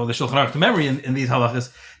committed, the Shulchan Aruch to memory in these halachas,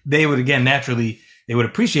 they would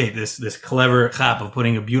appreciate this clever chap of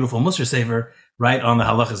putting a beautiful Musar Sefer right on the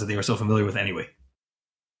halachas that they were so familiar with anyway.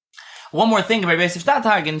 One more thing about Beis Shtad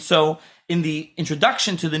Hagen. So in the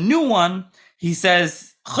introduction to the new one, he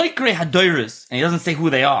says, Choykre Hadoiris, and he doesn't say who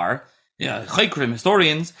they are. Choykrim,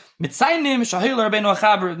 historians. Mitzaynim, Shahil Rabbeinu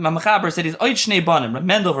Machaber said he's Oid Shnei Banim, Reb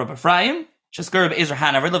Mendel, Reb Ephraim, Shesker of Ezer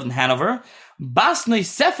Hanover, lived in Hanover. Basnoi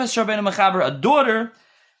Sefes Rabbeinu Machaber, a daughter,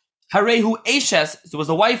 Harehu Eshes, was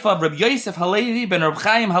the wife of Reb Yosef Halevi ben Reb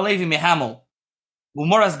Chaim Halevi Mehamel,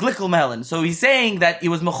 Umoras Glickl Melin. So he's saying that he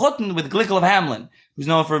was mechutin with Glickl of Hamlin, who's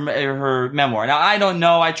known for her memoir. Now, I don't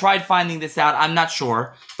know. I tried finding this out. I'm not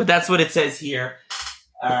sure, but that's what it says here.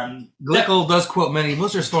 Glickl does quote many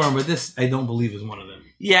Musar for him, but this I don't believe is one of them.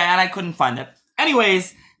 Yeah, and I couldn't find it.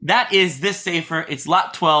 Anyways, That is this Sefer. It's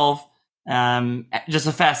lot 12. Just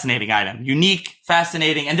a fascinating item. Unique,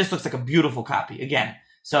 fascinating, and this looks like a beautiful copy again.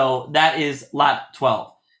 So that is lot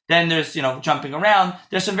 12. Then there's, jumping around.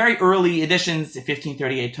 There's some very early editions,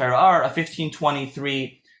 1538 Torah R, a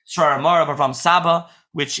 1523 Srar Mar of Avram Saba,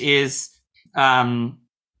 which is the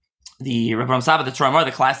Avram Saba, the Srar Mar,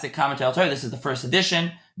 the classic commentary on Torah. This is the first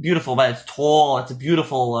edition. Beautiful, but it's tall. It's a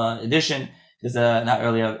beautiful edition. There's an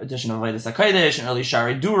earlier edition of Vedas HaKodesh, an early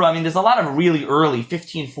Shari Dura. I mean, there's a lot of really early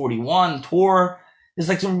 1541 Tor. There's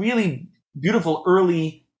like some really beautiful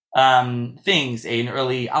early things. An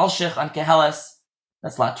early Alshich on Keheles.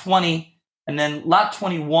 That's lot 20. And then lot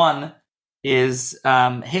 21 is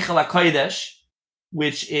Heichal HaKodesh,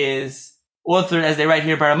 which is authored, as they write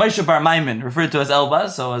here, by R Moshe Maimon, referred to as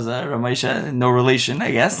Elbaz. So as R Moshe, no relation,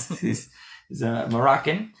 I guess. He's a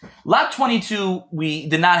Moroccan. Lot 22, we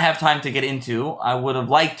did not have time to get into. I would have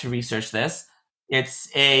liked to research this.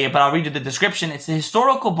 But I'll read you the description. It's a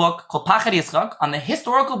historical book called Pachad Yitzchak, on the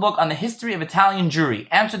history of Italian Jewry,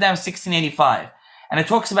 Amsterdam, 1685. And it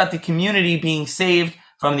talks about the community being saved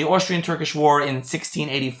from the Austrian-Turkish War in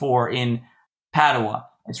 1684 in Padua.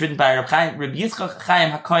 It's written by Rabbi Yitzchak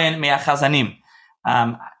Chaim HaKoyen Me'achazanim.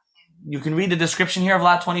 You can read the description here of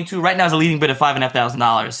lot 22. Right now is a leading bid of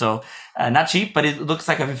 $5,500. So not cheap, but it looks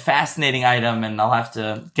like a fascinating item, and I'll have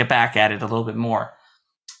to get back at it a little bit more.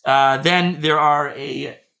 Then there are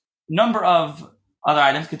a number of other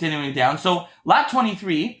items continuing down. So lot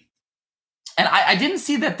 23, and I didn't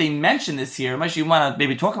see that they mentioned this here. Moshe, you want to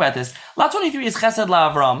maybe talk about this. Lot 23 is Chesed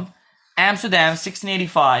LaAvram, Amsterdam,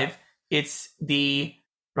 1685. It's the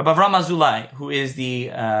Rabbi Avram Azulai, who is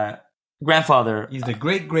the grandfather. He's the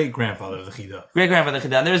great-great-grandfather of the Chida. Great-grandfather of the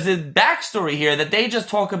Chida. And there's a backstory here that they just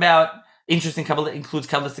talk about. Interesting Kabbalah includes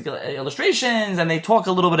Kabbalistic illustrations, and they talk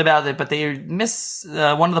a little bit about it, but they miss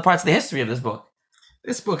one of the parts of the history of this book.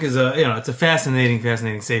 This book is it's a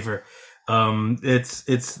fascinating sefer. It's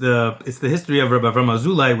the history of Rabbi Avram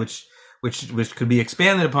Azulai, which could be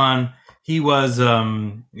expanded upon. He was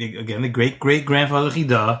again the great-grandfather of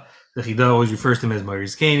Chida. The Chida always refers to him as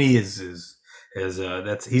Maurice Kaney. He's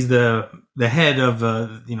the head of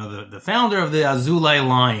the founder of the Azulai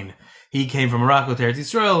line. He came from Morocco to Eretz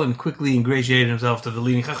Yisrael and quickly ingratiated himself to the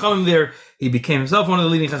leading Chachamim there. He became himself one of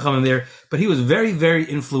the leading Chachamim there, but he was very, very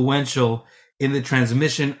influential in the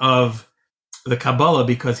transmission of the Kabbalah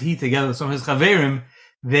because he, together with some of his Chaverim,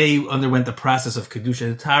 they underwent the process of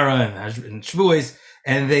Kedusha Tara and Shvuos,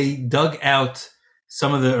 and they dug out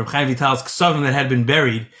some of the Reb Chaim Vital's Ksavim that had been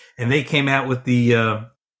buried, and they came out with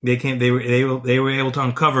they were able to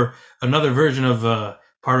uncover another version of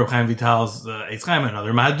part of Chaim Vital's Eitz Chaim,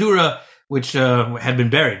 another Mahadura, which had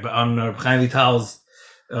been buried, but on Chaim Vital's,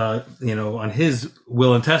 on his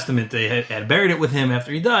will and testament, they had buried it with him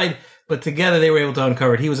after he died. But together they were able to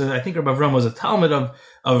uncover it. He was, I think, Rabbi Avram was a Talmud of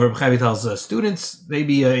Rabbi Chaim Vital's students.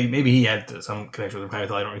 Maybe he had some connection with Rabbi Chaim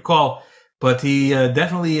Vital, I don't recall. But he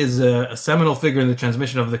definitely is a seminal figure in the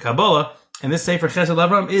transmission of the Kabbalah. And this Sefer Chesed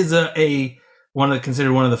Avram is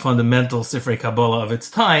considered one of the fundamental Sifrei Kabbalah of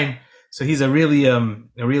its time. So he's a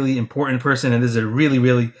really important person, and this is a really,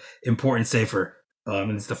 really important sefer.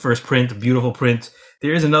 And it's the first print, a beautiful print.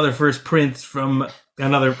 There is another first print from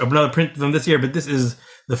another print from this year, but this is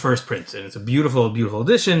the first print, and it's a beautiful, beautiful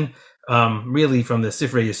edition, really from the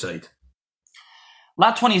Sifrei Yesod.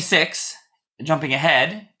 Lot 26, jumping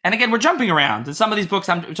ahead, and again we're jumping around. And some of these books,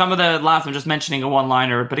 some of the lots I'm just mentioning a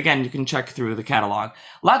one-liner, but again you can check through the catalog.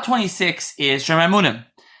 Lot 26 is Shem Emunim,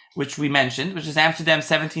 which we mentioned, which is Amsterdam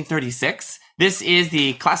 1736. This is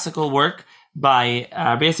the classical work by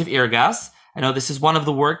Rabbi Yosef Irgas. I know this is one of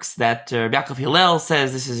the works that Yaakov Hillel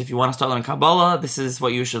says this is, if you want to start learning Kabbalah, this is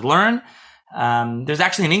what you should learn. There's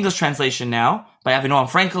actually an English translation now by Avinoam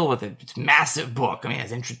Frankel with it's a massive book. I mean, it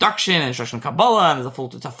has introduction to Kabbalah, and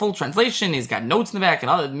it's a full translation. He's got notes in the back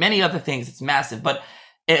and many other things. It's massive, but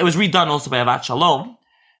it was redone also by Avat Shalom.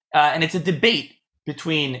 And it's a debate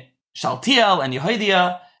between Shaltiel and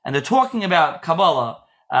Yehoidia, and they're talking about Kabbalah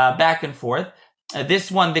back and forth.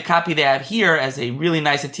 This one, the copy they have here, as a really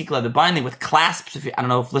nice atikla, the binding with clasps. I don't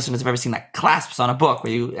know if listeners have ever seen like clasps on a book,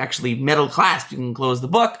 where you actually metal clasp, you can close the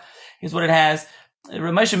book. Here's what it has.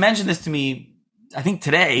 Rav Moshe mentioned this to me, I think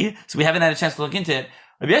today, so we haven't had a chance to look into it.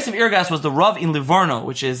 Rabbi Yosef Irgas was the Rav in Livorno,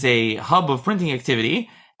 which is a hub of printing activity,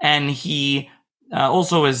 and he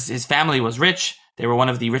also his family was rich. They were one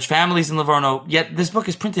of the rich families in Livorno, yet this book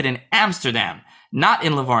is printed in Amsterdam, not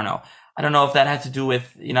in Livorno. I don't know if that had to do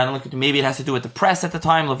with, maybe it has to do with the press at the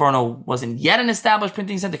time. Livorno wasn't yet an established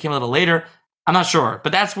printing center. It came a little later. I'm not sure,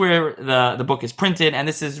 but that's where the book is printed, and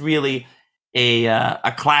this is really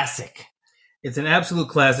a classic. It's an absolute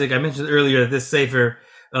classic. I mentioned earlier that this sefer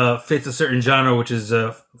fits a certain genre, which is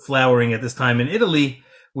flowering at this time in Italy,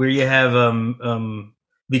 where you have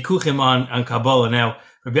Bikuchim on Kabbalah. Now,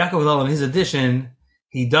 Rabbi Yaakov Hillel, in his edition,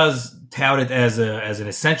 he does tout it as an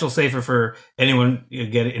essential sefer for anyone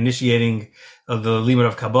initiating the limud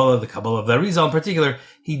of Kabbalah, the Kabbalah of the Arizal in particular.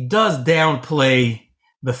 He does downplay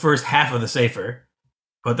the first half of the sefer,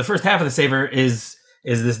 but the first half of the sefer is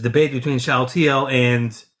this debate between Shaltiel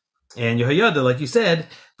and Yehoyada, like you said,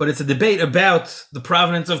 but it's a debate about the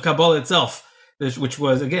provenance of Kabbalah itself, which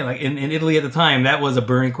was, again, like in Italy at the time, that was a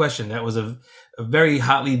burning question. That was a very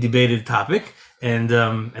hotly debated topic. And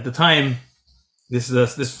at the time, this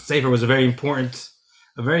sefer was a very important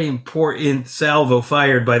salvo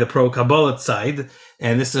fired by the pro-Kabbalah side.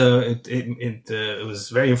 And this it was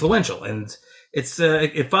very influential. And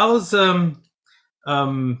it follows,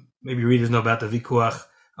 maybe readers know about the Vikuach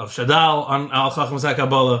of Shadal on Al Chachmas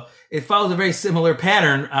HaKabbalah. It follows a very similar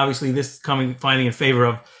pattern. Obviously, this finding in favor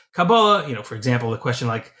of Kabbalah. For example, the question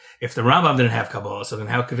like, if the Rambam didn't have Kabbalah, so then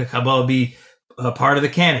how could the Kabbalah be a part of the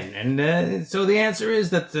canon? And so the answer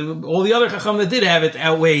is that all the other Chacham that did have it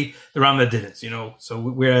outweigh the Rambam that didn't. So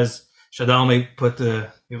whereas Shadal may put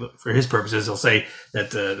for his purposes, he'll say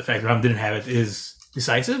that the fact that Rambam didn't have it is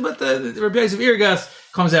decisive, but the Rabbi Yosef Irgas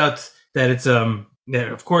comes out that it's that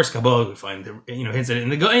of course Kabbalah we find hints at it in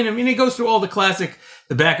the Goin. I mean, it goes through all the classic,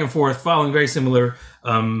 the back and forth, following very similar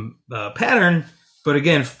pattern, but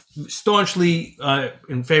again staunchly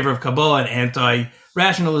in favor of Kabbalah and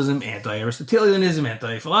anti-rationalism, anti-Aristotelianism,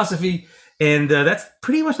 anti-philosophy, and that's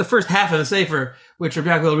pretty much the first half of the sefer, which Rabbi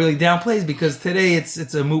Yaakov really downplays because today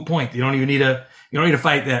it's a moot point. You don't even need to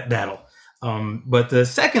fight that battle. But the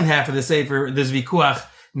second half of the sefer, this vikuach,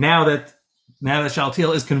 now that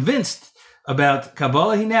Shaltiel is convinced about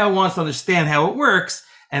Kabbalah, he now wants to understand how it works,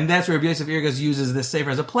 and that's where Rabbi Yosef Irgas uses this sefer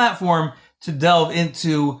as a platform to delve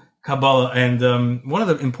into Kabbalah. And one of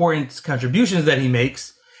the important contributions that he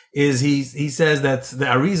makes is he says that the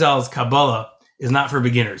Arizal's Kabbalah is not for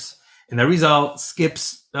beginners, and the Arizal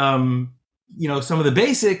skips some of the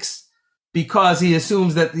basics because he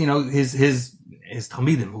assumes that his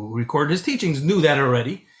Talmidim who recorded his teachings knew that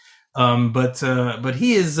already. But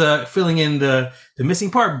he is filling in the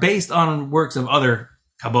missing part based on works of other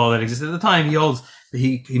Kabbalah that existed at the time.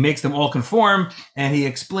 He makes them all conform, and he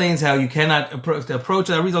explains how you cannot approach the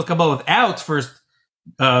Arizal's Kabbalah without first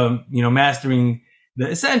mastering the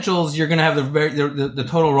essentials. You're going to have the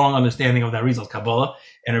total wrong understanding of the Arizal's Kabbalah.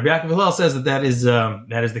 And Rabbi Yaakov Hillel says that is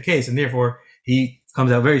the case, and therefore he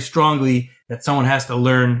comes out very strongly that someone has to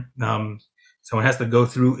learn. Someone has to go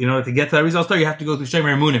through, in order to get to that Arizal story, you have to go through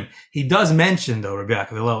Shemer Emunim. He does mention, though, Rabbi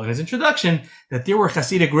Yaakov Hillel, in his introduction, that there were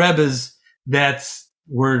Hasidic Rebbes that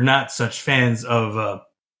were not such fans of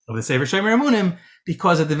the Sefer Shemer Emunim,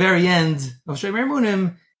 because at the very end of Shemer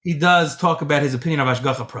Emunim, he does talk about his opinion of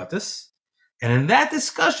Hashgacha Pratis. And in that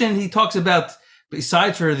discussion, he talks about,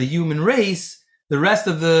 besides for the human race, the rest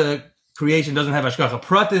of the creation doesn't have Hashgacha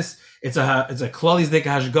Pratis. It's a Klal Yisrael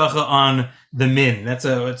Hashgacha on the min. It's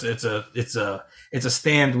a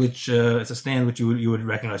stand which you would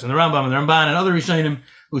recognize from the Rambam and the Ramban and other Rishonim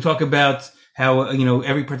who talk about how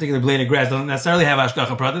every particular blade of grass doesn't necessarily have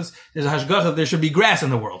Hashgacha Pratis. There's a Hashgacha. There should be grass in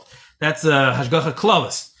the world. That's Hashgacha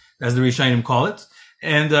Klalis, as the Rishonim call it.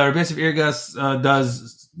 And Rabbi Yosef Irgas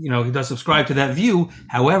does subscribe to that view.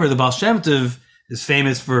 However, the Baal Shem Tov is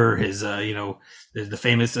famous for his there's the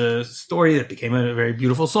famous story that became a very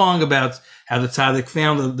beautiful song about how the tzaddik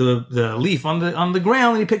found the leaf on the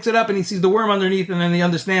ground, and he picks it up and he sees the worm underneath, and then he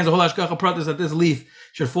understands the whole hashgacha pratis that this leaf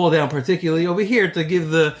should fall down particularly over here to give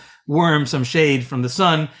the worm some shade from the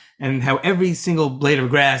sun, and how every single blade of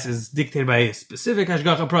grass is dictated by a specific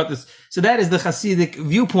hashgacha pratis. So that is the Hasidic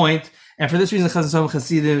viewpoint. And for this reason, some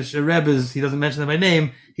Hasidic Rebbes, he doesn't mention them by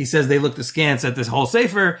name, he says they looked askance at this whole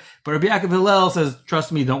sefer. But Rabbi Yaakov Hillel says,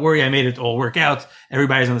 trust me, don't worry, I made it all work out.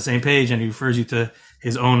 Everybody's on the same page, and he refers you to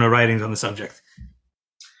his own writings on the subject.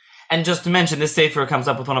 And just to mention, this sefer comes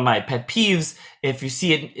up with one of my pet peeves. If you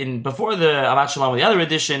see it in before the Avat Shalom, the other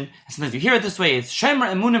edition, sometimes you hear it this way, it's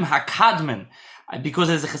Shemer Emunim HaKadman. Because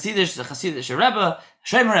it's a Hasidic Rebbe,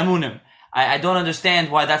 Shemer Emunim. I don't understand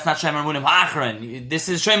why that's not Shemer Emunim HaAchron. This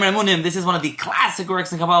is Shemer Emunim. This is one of the classic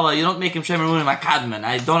works in Kabbalah. You don't make him Shemer Emunim HaKadman.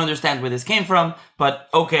 I don't understand where this came from, but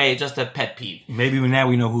okay, just a pet peeve. Maybe now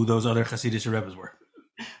we know who those other Hasidic Rebbes were.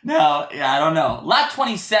 No, I don't know. Lot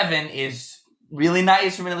 27 is really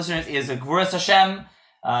nice for many listeners. Is a Gvuras Hashem.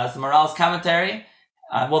 It's the Moral's commentary.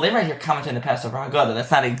 Well, they write here commentary in the Passover Haggadah.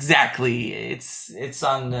 That's not exactly. It's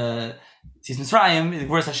on Tzis Mitzrayim,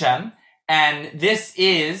 Gvuras Hashem, and this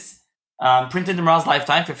is printed in Moral's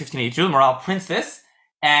lifetime for 1582. Moral prints this,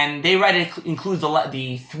 and they write it includes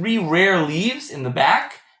the 3 rare leaves in the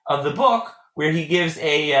back, of the book where he gives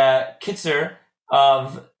a kitzer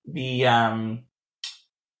of the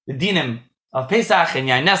dinim of Pesach and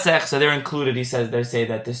Yain Nesach. So they're included. They say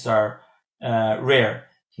that these are rare.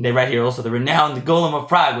 And they write here also the renowned Golem of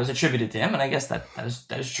Prague was attributed to him, and I guess that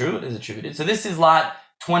is true. It is attributed. So this is lot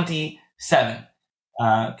 27.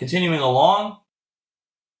 Continuing along,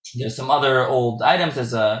 there's some other old items.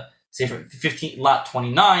 There's a Sefer 15. Lot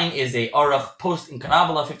 29 is a Aruch post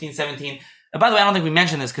Inkanabala 1517. By the way, I don't think we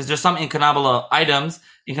mentioned this because there's some Inkanabala items.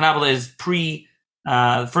 Inkanabala is pre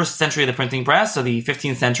first century of the printing press, so the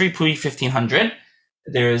 15th century, pre 1500.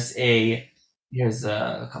 Here's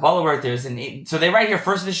a Kabbalah work. So they write here,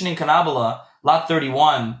 first edition in Kanabala, lot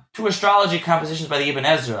 31, two astrology compositions by the Ibn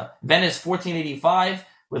Ezra. Venice, 1485,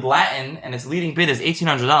 with Latin, and its leading bid is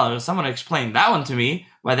 $1,800. Someone explained that one to me.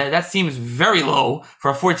 Why that seems very low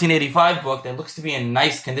for a 1485 book that looks to be in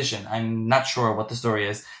nice condition. I'm not sure what the story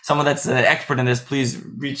is. Someone that's an expert in this, please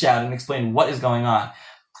reach out and explain what is going on.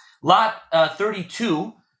 Lot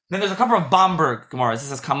 32. Then there's a couple of Bamberg Gemaras. This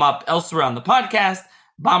has come up elsewhere on the podcast.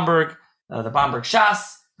 Bamberg. The Bamberg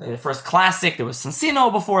Shas, the first classic. There was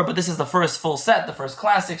Sansino before, but this is the first full set, the first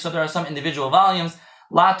classic. So there are some individual volumes.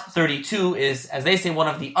 Lot 32 is, as they say, one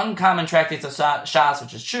of the uncommon tractates of Shas,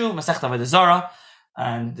 which is true. Masechta Avodah Zarah,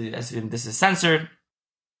 and this is censored.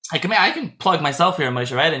 I can plug myself here,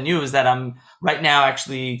 Moshe, right? And news that I'm right now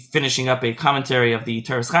actually finishing up a commentary of the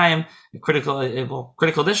Teres Chaim, a critical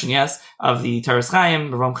edition, yes, of the Teres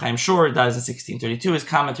Chaim. Ram Chaim Shor dies in 1632. His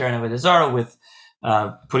commentary on Avodah Zarah with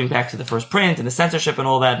putting back to the first print and the censorship and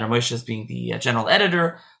all that, and Moshe is being the general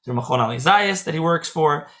editor through Machon Ali Zayas that he works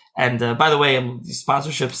for. And by the way, the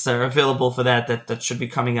sponsorships are available for that should be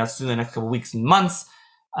coming out soon in the next couple of weeks and months.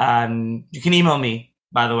 You can email me,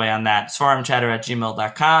 by the way, on that,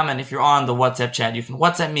 svarimchatter@gmail.com. And if you're on the WhatsApp chat, you can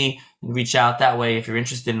WhatsApp me and reach out that way if you're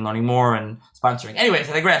interested in learning more and sponsoring. Anyways,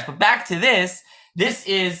 I digress. But back to this. This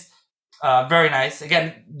is very nice.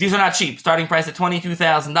 Again, these are not cheap. Starting price at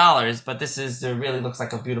 $22,000, but this really looks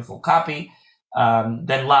like a beautiful copy.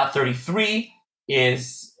 Then lot 33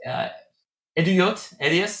 is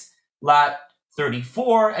Edius. Lot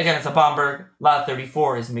 34, again, it's a Bamberg. Lot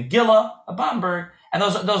 34 is Megillah, a Bamberg. And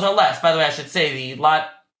those are less. By the way, I should say the lot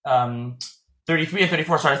 33 and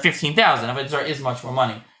 34 start at $15,000. Of it there is much more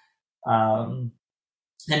money. Then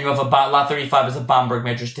you have lot 35 is a Bamberg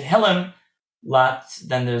Medrash Tehillim.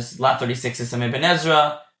 Then there's lot 36 is some Ibn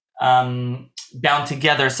Ezra, bound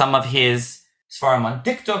together some of his Sfarim on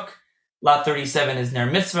Diktuk. Lot 37 is Ner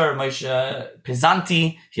Mitzvah, Moshe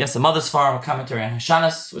Pizanti. He has some other Sfarim, a commentary on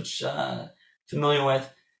Hashanah, which familiar with.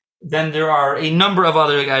 Then there are a number of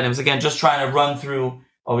other items. Again, just trying to run through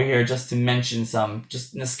over here just to mention some.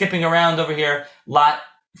 Just skipping around over here. Lot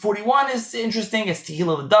 41 is interesting. It's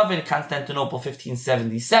Tehillah David, Constantinople,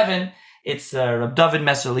 1577. It's Rab David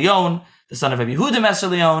Messer Leon, the son of Rabbi Yehuda Messer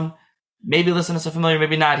Leon. Maybe listeners are familiar,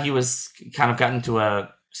 maybe not. He was kind of got into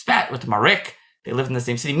a spat with Marik. They lived in the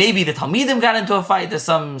same city. Maybe the Talmidim got into a fight. There's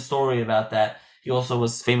some story about that. He also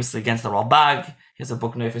was famously against the Ralbag. He has a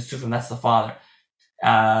book, Neifes Tufim, that's the father.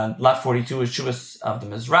 Lot 42 is Shuvas of the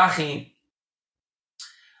Mizrahi.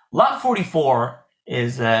 Lot 44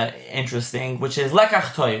 is interesting, which is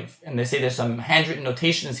Lekach Toiv. And they say there's some handwritten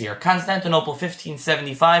notations here. Constantinople,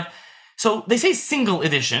 1575. So they say single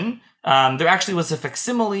edition. There actually was a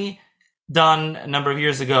facsimile done a number of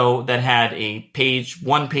years ago that had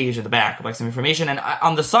one page at the back of like some information. And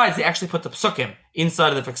on the sides, they actually put the psukim inside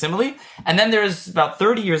of the facsimile. And then there's about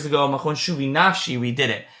 30 years ago, Machon Shuvi Nafshi, we did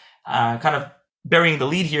it. Kind of burying the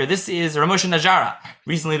lead here. This is R Moshe Najara.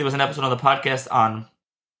 Recently, there was an episode on the podcast on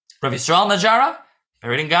Rav Yisrael Najara,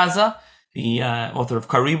 buried in Gaza, the author of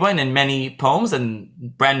Karibon and many poems, and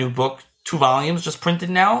brand new book, 2 volumes just printed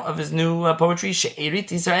now of his new poetry,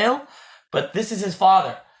 She'erit Israel. But this is his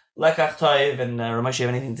father, Lekach Toiv, and R Moshe, have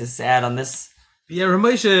anything to add on this? Yeah, R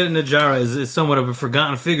Moshe Najara is somewhat of a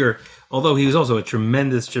forgotten figure, although he was also a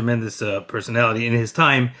tremendous personality in his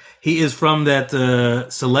time. He is from that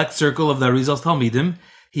select circle of the Arizal's Talmidim.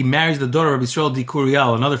 He marries the daughter of Yisrael Di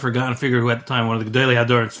Kurial, another forgotten figure who at the time, one of the Gedolei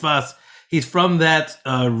Hador in Tzfas. He's from that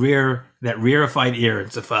rarefied era in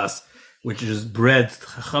Tzfas, which is bred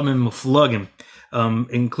Chachamim Muflagim,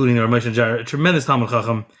 including R Moshe Najara, a tremendous Talmud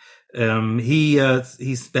Chacham.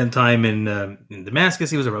 He spent time in Damascus.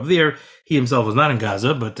 He was a Rav there. He himself was not in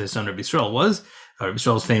Gaza, but his son Rabbi Yisrael was. Rabbi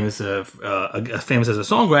Yisrael is famous as a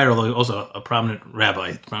songwriter, although also a prominent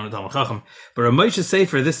rabbi, prominent Talmud Chacham. But Rav Moshe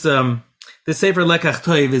Sefer, this Sefer Lekach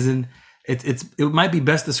Toiv it might be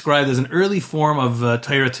best described as an early form of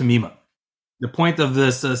Torah Tamima. The point of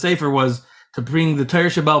this Sefer was to bring the Torah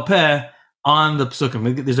Shebal Peh on the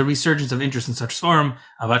Psukim. There's a resurgence of interest in such Sfarim.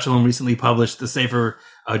 Avat Shalom recently published the Sefer,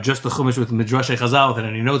 just the Chumash with Midrash Chazal, without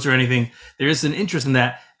any notes or anything. There is an interest in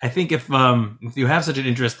that. I think if you have such an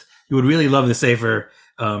interest, you would really love the Sefer.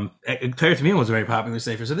 Torah Tamim was a very popular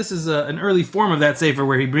Sefer. So this is an early form of that Sefer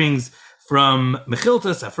where he brings from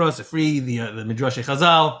Mechilta, Safra, Safri, the Midrash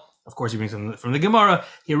Chazal. Of course, he brings from the Gemara.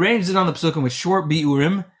 He arranges it on the Psukim with short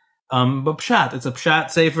biurim, but pshat. It's a pshat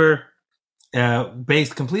Sefer.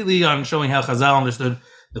 Based completely on showing how Chazal understood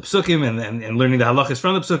the Psukim and learning the halachas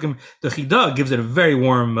from the Psukim. The Chidah gives it a very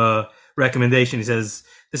warm recommendation. He says,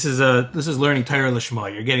 this is learning Torah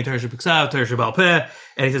Lishma. You're getting Torah Shebiksav, Torah Shebal Peh.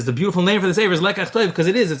 And he says the beautiful name for the Sefer is Lekach Tov, because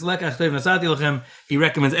it's Lekach Tov Nasati Lachem. He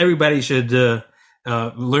recommends everybody should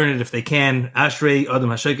learn it if they can. Ashrei Adam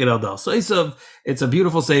Hasheket Al Dal. So it's a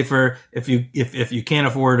beautiful Sefer. If you can't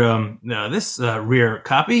afford this rare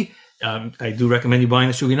copy, I do recommend you buying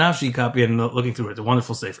the Shuvi Nafshi copy and looking through it. It's a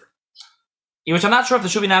wonderful Sefer. Which I'm not sure if the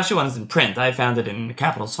Shuvi Nafshi one is in print. I found it in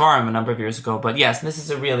Capital Sfarim a number of years ago. But yes, this is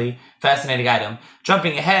a really fascinating item.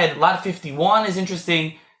 Jumping ahead, Lot 51 is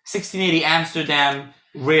interesting. 1680 Amsterdam,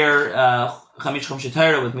 rare Chamish Chumshi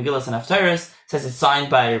Torah with Megillas and Haftarahs. Says it's signed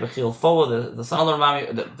by Rebbe Chil Fowo, the son-in-law of Rami,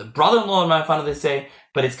 the brother-in-law of Rami, finally they say.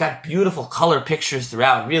 But it's got beautiful color pictures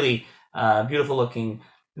throughout. Really beautiful looking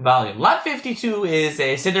volume. Lot 52 is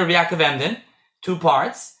a Siddur of Yaakov Emden, 2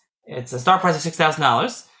 parts. It's a start price of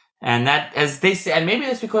 $6,000. And that, as they say, and maybe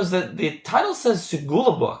that's because the title says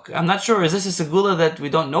Segula book. I'm not sure. Is this a Segula that we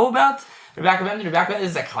don't know about? Yaakov Emden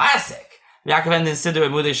is a classic. Yaakov Emden Siddur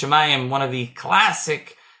Emudei Shemayim, one of the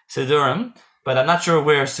classic Siddurim. But I'm not sure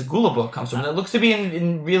where Segula book comes from. It looks to be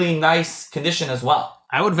in really nice condition as well.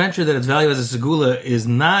 I would venture that its value as a Segula is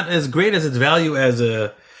not as great as its value as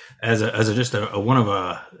an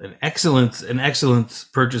excellent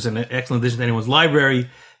purchase and an excellent addition to anyone's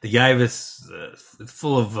library. The Yaivis,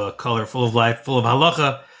 full of color, full of life, full of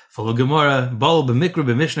halacha, full of Gemara, Baal b'mikra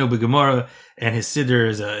b'mishno b'Gemara, and his Siddur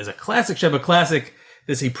is a classic Sheba classic.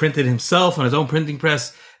 This he printed himself on his own printing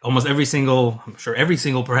press. Almost every single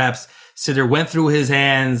perhaps Siddur went through his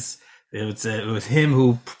hands. It was him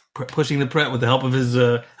who pushing the print with the help of his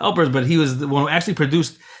helpers, but he was the one who actually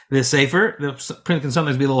produced this Sefer. The print can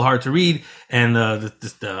sometimes be a little hard to read, and the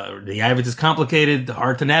Yavit is complicated,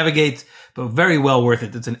 hard to navigate, but very well worth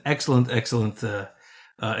it. It's an excellent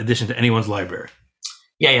addition to anyone's library.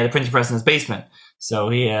 Yeah, the printing press in his basement. So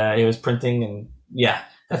he was printing, and yeah,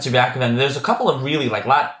 that's your back of them. There's a couple of really, like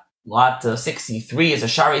lot 63 is a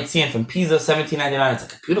Shari Tzion from Pisa, 1799. It's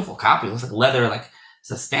like a beautiful copy. It looks like leather, like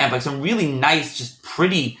it's a stamp, like some really nice, just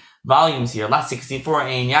pretty volumes here. Lot 64,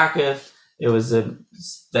 Ein Yaakov. It was as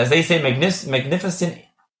they say, magnificent,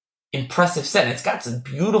 impressive set. And it's got some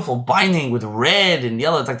beautiful binding with red and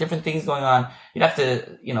yellow. It's like different things going on. You'd have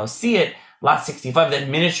to, see it. Lot 65, that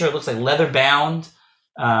miniature, it looks like leather bound.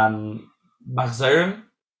 Machzerim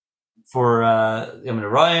for Yom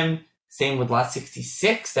Roim. Same with lot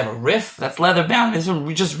 66. They have a riff that's leather bound. These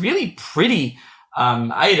are just really pretty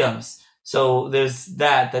items. So there's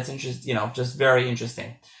that's interesting, just very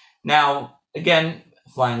interesting. Now, again,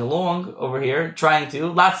 flying along over here, trying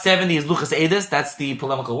to. Lot 70 is Luchas Edis. That's the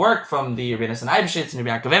polemical work from the Rebbeinu and Eibeshitz and the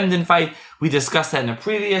Yaakov Emden fight. We discussed that in a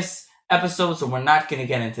previous episode, so we're not going to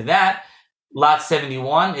get into that. Lot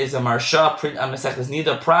 71 is a Marsha print on Masechtas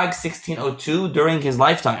Nida, Prague, 1602, during his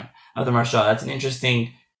lifetime of the Marsha. That's an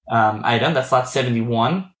interesting item. That's lot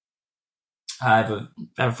 71. I have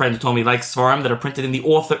a friend who told me he likes Svarim that are printed in the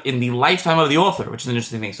lifetime of the author, which is an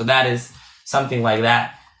interesting thing. So that is something like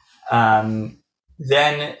that.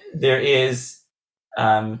 Then there is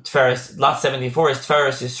Tiferes. Lot 74 is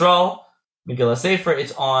Tiferes Yisrael, Megillah Sefer.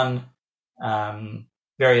 It's on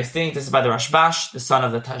various things. This is by the Rashbash, the son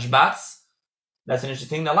of the Tashbats. That's an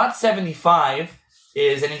interesting thing. Now, lot 75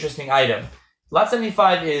 is an interesting item. Lot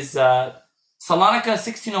 75 is Salonika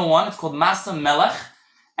 1601. It's called Masa Melech,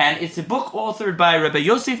 and it's a book authored by Rabbi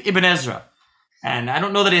Yosef Ibn Ezra. And I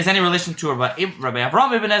don't know that he has any relation to Rabbi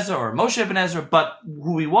Avraham Ibn Ezra or Moshe Ibn Ezra, but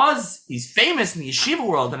who he was, he's famous in the yeshiva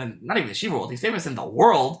world, and not even the yeshiva world, he's famous in the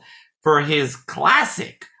world for his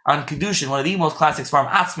classic on Kedushin, one of the most classics from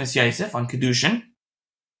Atzmis Yosef on Kedushin.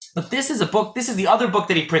 But this is the other book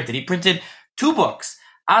that he printed. He printed 2 books,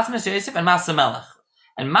 Atzmis Yosef and Masa Melech.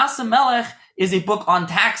 And Masa Melech is a book on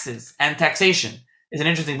taxes and taxation. It's an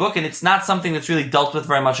interesting book, and it's not something that's really dealt with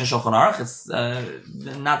very much in Shulchan Aruch. It's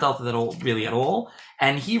not dealt with at all.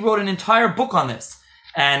 And he wrote an entire book on this.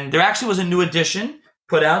 And there actually was a new edition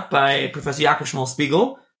put out by Professor Yaakov Shmuel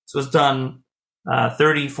Spiegel. This was done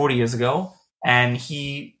 30, 40 years ago. And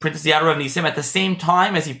he printed the Adar of Nisim at the same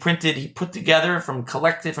time as he put together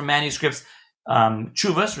collected from manuscripts,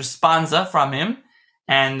 Chuvas, Responsa from him.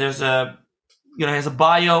 And there's a he has a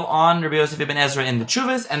bio on Rabbi Yosef ibn Ezra in the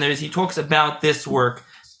Tshuvas, and he talks about this work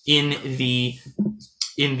in the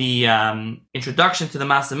introduction to the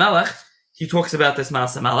Masa Melech. He talks about this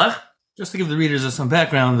Masa Melech. Just to give the readers some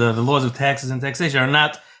background, the laws of taxes and taxation are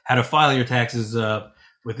not how to file your taxes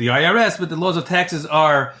with the IRS, but the laws of taxes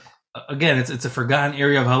are, again, it's a forgotten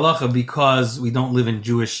area of halacha because we don't live in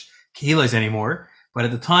Jewish kehilas anymore. But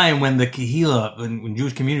at the time when the kehila, when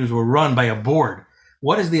Jewish communities were run by a board,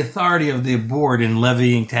 what is the authority of the board in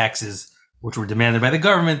levying taxes, which were demanded by the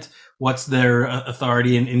government? What's their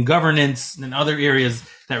authority in governance and other areas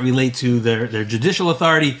that relate to their judicial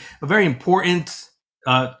authority? A very important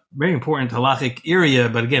halachic area,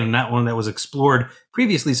 but again, not one that was explored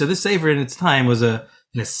previously. So this sefer in its time was an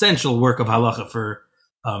essential work of halacha for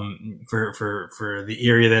the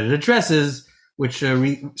area that it addresses, which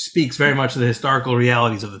speaks very much to the historical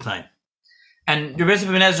realities of the time. And Rabbi Yosef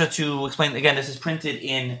ibn Ezra, to explain again, this is printed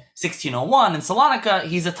in 1601 in Salonika.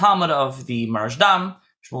 He's a Talmud of the Marashdam.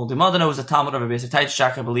 Shmuel de Modena was a Talmud of Rabbi Yosef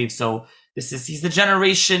Teichak, I believe. So he's the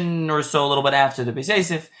generation or so, a little bit after the Beis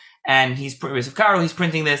Yosef, and Rabbi Yosef Karo. He's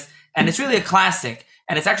printing this, and it's really a classic.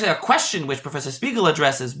 And it's actually a question which Professor Spiegel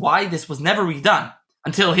addresses: why this was never redone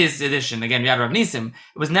until his edition. Again, Yad Rav Nisim,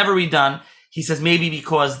 it was never redone. He says maybe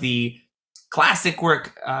because the classic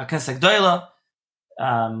work, Knesset Gdoila,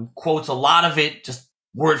 quotes a lot of it just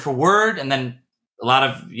word for word, and then a lot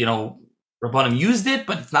of Rabbanim used it,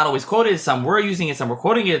 but it's not always quoted. Some were using it, some were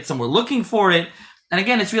quoting it, some were looking for it. And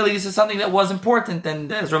again, this is something that was important.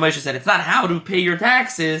 And as Rav Moshe said, it's not how to pay your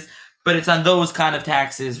taxes, but it's on those kind of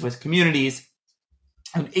taxes with communities.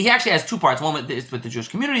 And he actually has two parts. One is with the Jewish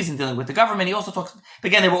communities and dealing with the government. He also talks,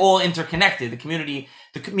 again, they were all interconnected. The community,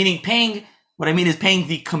 meaning paying. What I mean is paying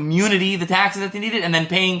the community the taxes that they needed, and then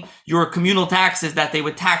paying your communal taxes that they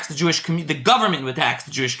would tax the Jewish community. The government would tax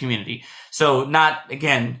the Jewish community. So not,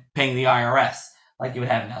 again, paying the IRS like you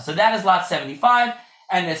would have now. So that is lot 75,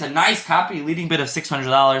 and it's a nice copy, leading bid of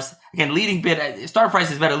 $600. Again, leading bid, start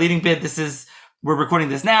price is better. Leading bid, we're recording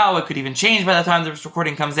this now. It could even change by the time this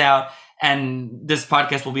recording comes out, and this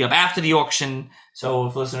podcast will be up after the auction. So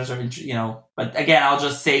if listeners are, but again, I'll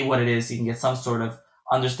just say what it is so you can get some sort of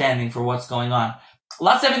understanding for what's going on.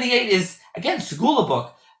 Lot 78 is, again, Segula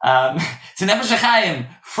book. It's a Nefesh HaChaim,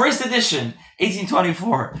 first edition,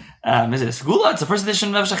 1824. Is it a Segula? It's the first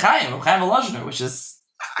edition of Nefesh HaChaim, of Chaim Volozhiner, which is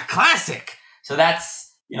a classic. So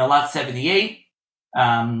that's, lot 78.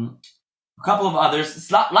 A couple of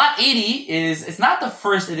others. Lot 80 it's not the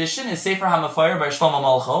first edition. It's Sefer HaMafayer by Shlomo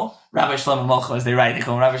Molcho, Rabbi Shlomo Molcho, as they write. They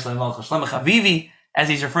call him Rabbi Shlomo Molcho. Shlomo Chavivi, as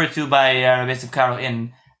he's referred to by Rabbi Yosef Karo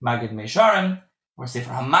in Magid Meisharim, or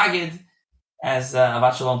Sefer HaMagid, as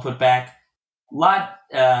Avat Shalom put back. Lot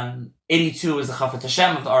 82 is the Chafetz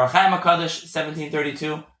Hashem of the Or HaChaim HaKadosh,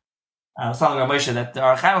 1732. I was telling Rav Moshe that the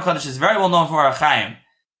Or HaChaim HaKadosh is very well known for Or HaChaim.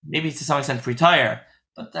 Maybe to some extent retire,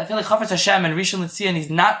 but I feel like Chafetz Hashem and Rishon LeZion, he's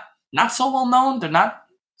not so well known. They're not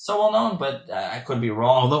so well known, but I could be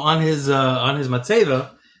wrong. Although on his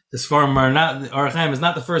Matzeva, the Sfarim are not, Or HaChaim is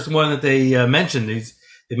not the first one that they mentioned.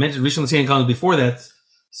 They mentioned Rishon LeZion comes before that.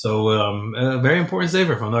 So a very important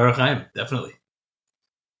sefer from the Or HaChaim, definitely.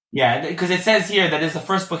 Yeah, because it says here that it's the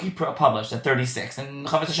first book he published at 36, and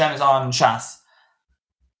Chafetz Hashem is on Shas,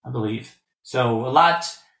 I believe. So a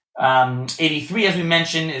lot 83, as we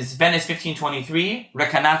mentioned, is Venice 1523,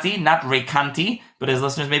 Rekanati, not Recanti, but as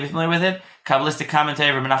listeners may be familiar with it, Kabbalistic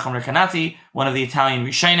commentary of Menachem Rekanati, one of the Italian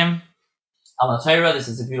Rishonim. Al Torah, this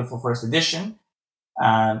is a beautiful first edition,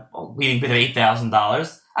 leading bid of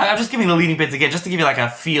 $8,000. I'm just giving the leading bids again, just to give you like a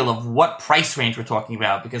feel of what price range we're talking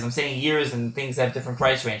about, because I'm saying years and things have different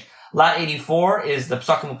price range. Lot 84 is the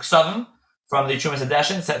Psakim Uksavim from the Chumas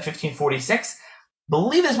Hadeshin, set 1546.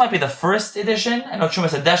 Believe this might be the first edition. I know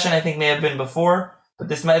Chumas Hadeshin I think may have been before, but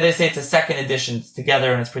they say it's a second edition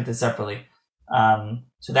together and it's printed separately.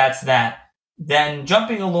 So that's that. Then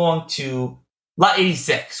jumping along to Lot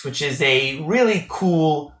 86, which is a really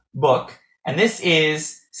cool book, and this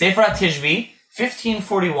is Sefer HaTishbi,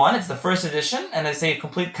 1541. It's the first edition, and it's a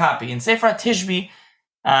complete copy. And Sefer HaTishbi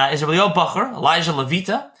is Rabbi Yoel Bacher, Elijah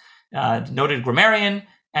Levita, noted grammarian,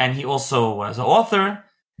 and he also was an author.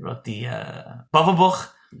 He wrote the Bava Buch.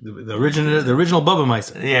 The original Bava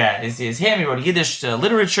Meiser. Yeah, is him. He wrote Yiddish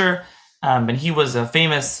literature, and he was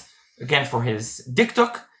famous, again, for his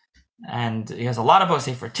diktuk. And he has a lot of books,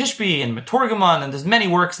 Sefer Tishbi and Metorgamon, and there's many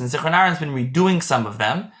works, and Zichron Aaron's been redoing some of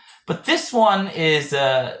them. But this one is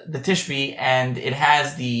the Tishbi, and it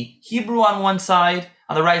has the Hebrew on one side,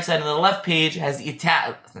 on the right side, and the left page has the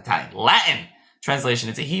Latin translation.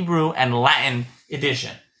 It's a Hebrew and Latin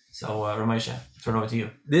edition. So, Rav Moshe, turn over to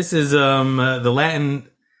you. This is the Latin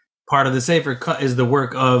part of the Sefer is the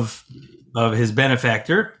work of of his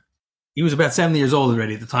benefactor. He was about 70 years old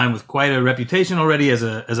already at the time, with quite a reputation already as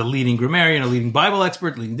a leading grammarian, a leading Bible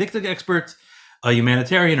expert, leading dictic expert, a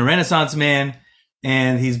humanitarian, a Renaissance man,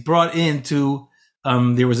 and he's brought into.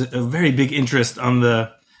 There was a very big interest on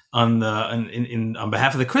behalf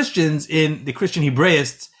of the Christians, in the Christian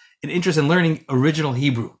Hebraists, an interest in learning original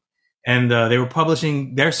Hebrew, and they were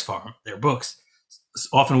publishing their Sfarim, their books,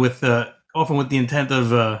 often with the intent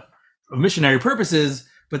of missionary purposes,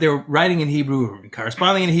 but they were writing in Hebrew,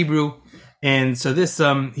 corresponding in Hebrew, and so this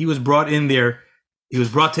he was brought in there. He was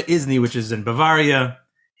brought to Izny, which is in Bavaria.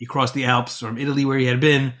 He crossed the Alps from Italy, where he had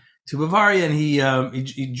been, to Bavaria, and he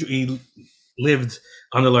lived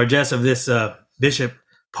on the largesse of this bishop,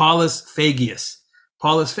 Paulus Fagius.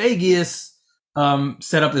 Paulus Fagius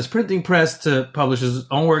set up this printing press to publish his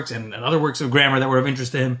own works and other works of grammar that were of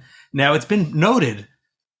interest to him. Now, it's been noted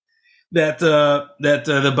that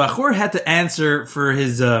the Bachur had to answer for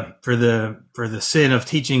his for the sin of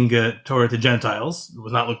teaching Torah to Gentiles. It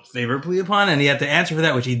was not looked favorably upon, and he had to answer for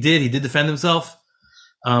that, which he did. He did defend himself,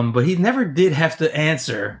 but he never did have to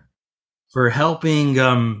answer for helping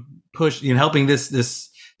helping this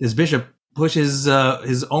bishop push his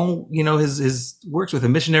own, his works with a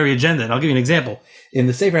missionary agenda. And I'll give you an example. In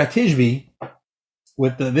the Sefer HaTishbi,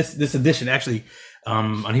 with this edition, actually,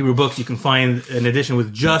 on Hebrew Books, you can find an edition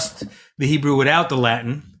with just the Hebrew without the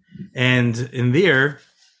Latin. And in there,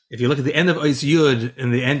 if you look at the end of Ois Yud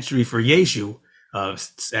in the entry for Yeshu,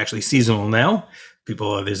 it's actually seasonal now.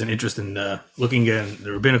 There's an interest in looking at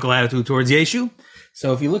the rabbinical attitude towards Yeshu.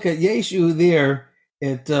 So if you look at Yeshu there,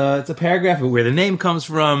 it's a paragraph of where the name comes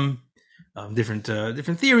from, different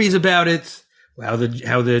theories about it, how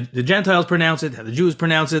the Gentiles pronounce it, how the Jews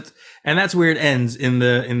pronounce it, and that's where it ends in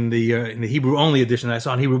the Hebrew only edition that I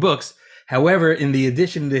saw in Hebrew Books. However, in the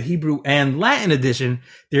edition, the Hebrew and Latin edition,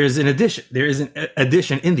 there is an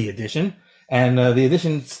addition in the edition, and the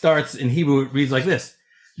edition starts in Hebrew. It reads like this: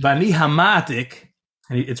 Vani hamatik,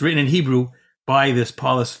 and it's written in Hebrew by this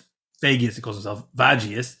Paulus Fagius. He calls himself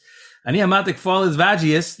Vagius. Ani hamatik falis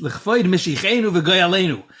Vagius l'chvoid mishichenu v'goy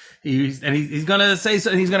aleinu. He's going to say so,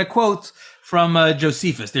 and he's going to quote from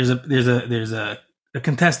Josephus. There's a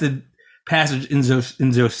contested passage in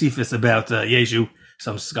Josephus about Yeshu.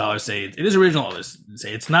 Some scholars say it is original, others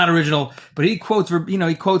say it's not original, but he quotes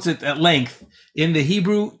it at length in the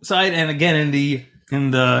Hebrew side and again in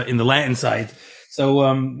the Latin side. So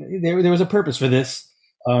there was a purpose for this.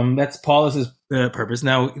 That's Paulus's purpose.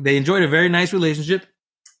 Now, they enjoyed a very nice relationship,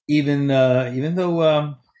 even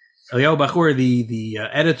though Eliyahu Bachur, the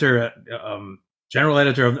editor, general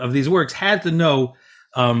editor of these works, had to know,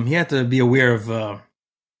 he had to be aware of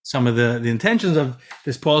some of the intentions of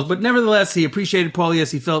this Paulus, but nevertheless, he appreciated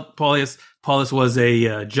Paulius. He felt Paulus was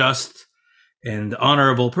a just and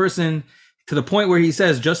honorable person, to the point where he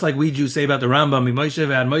says, just like we Jews say about the Rambam, Moshe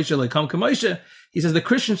v'ad Moshe lekam k'Moshe, he says the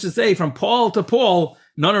Christians should say, from Paul to Paul,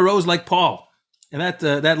 none arose like Paul. And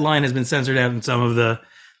that line has been censored out in some of the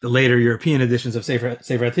later European editions of Sefer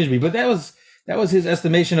HaTishbi, but that was his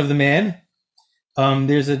estimation of the man.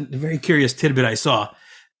 There's a very curious tidbit I saw.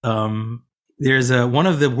 There's one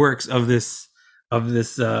of the works of this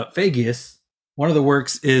Fagius. One of the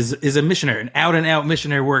works is a missionary, an out and out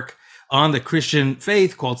missionary work on the Christian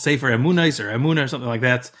faith called Sefer Emunah or Emunah or something like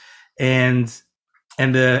that. And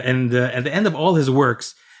at the end of all his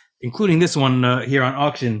works, including this one here on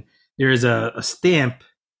auction, there is a stamp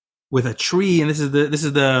with a tree, and this is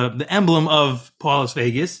the emblem of Paulus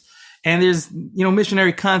Fagius. And there's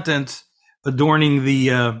missionary content adorning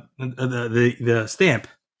the stamp.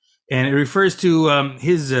 And it refers to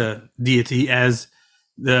his deity as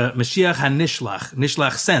the Mashiach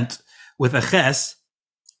HaNishlach sent, with a ches.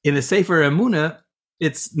 In the Sefer Emunah,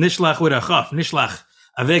 it's Nishlach with a chaf, Nishlach,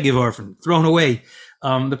 Avegivorfen, thrown away.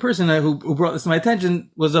 The person who brought this to my attention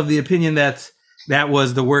was of the opinion that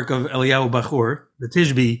was the work of Eliyahu Bachur, the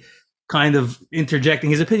Tishbi, kind of interjecting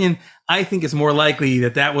his opinion. I think it's more likely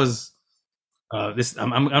that was this.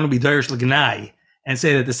 I'm going to be Darish L'Gnai and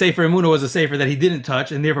say that the Sefer Emunah was a Sefer that he didn't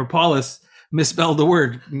touch, and therefore Paulus misspelled the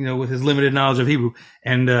word, with his limited knowledge of Hebrew.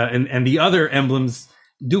 And the other emblems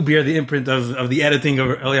do bear the imprint of the editing of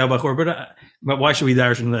Eliyahu Bachur, but why should we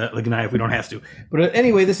Darish L'Gnai if we don't have to? But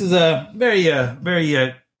anyway, this is a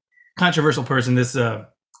very controversial person, this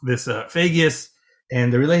Fagius,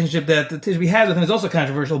 and the relationship that the Tishbi has with him is also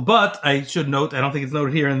controversial. But I should note, I don't think it's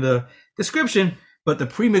noted here in the description, but the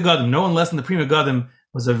Pri Megadim, no one less than the Pri Megadim,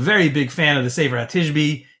 was a very big fan of the Sefer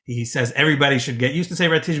HaTishbi. He says everybody should get used to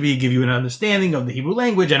Sefer HaTishbi, give you an understanding of the Hebrew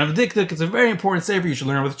language and of diktuk. It's a very important Sefer. You should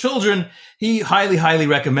learn it with children. He highly, highly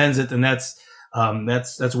recommends it, and that's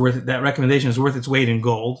worth it. That recommendation is worth its weight in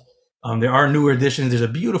gold. There are newer editions. There's a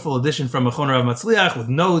beautiful edition from Mechon Rav Matzliach with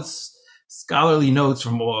notes, scholarly notes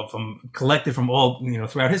collected from all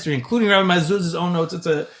throughout history, including Rabbi Mazuz's own notes.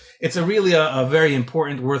 It's really a very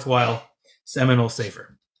important, worthwhile, seminal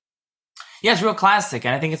sefer. Yeah, it's real classic,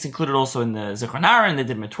 and I think it's included also in the Zichron Aaron. They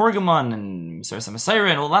did Meturgamon and Seres HaMesorah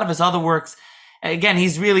and a lot of his other works. And again,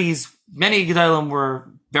 he's many Gedolim were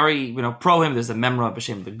very pro him. There's a Memra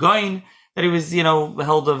B'Shem the Goin that he was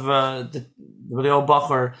held of the old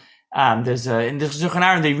Bacher. There's in the Zichron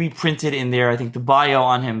Aaron they reprinted in there I think the bio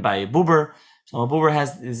on him by Buber. So Buber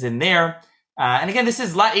is in there. And again, this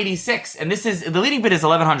is lot 86, and this is the leading bid is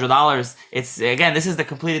 $1,100. This is the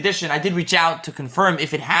complete edition. I did reach out to confirm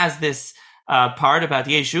if it has this part about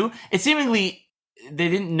Yeshu. It seemingly they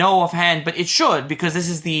didn't know offhand, but it should, because this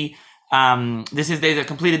is the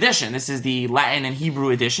complete edition. This is the Latin and Hebrew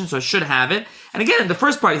edition, so it should have it. And again, in the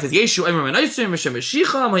first part, he says Yeshu,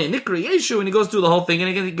 Yeshu, and he goes through the whole thing,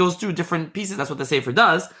 and again, it goes through different pieces. That's what the Sefer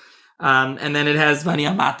does. And then it has Vani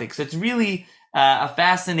Amatik. So it's really a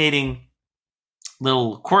fascinating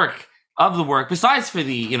little quirk of the work, besides for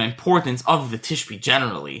the importance of the Tishbi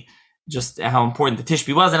generally, just how important the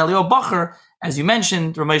Tishbi was. And Elio Bacher, as you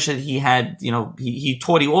mentioned, Ramesh, he had, he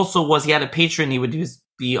taught, he had a patron, he would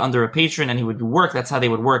be under a patron and he would work. That's how they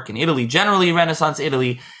would work in Italy, generally Renaissance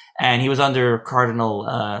Italy. And he was under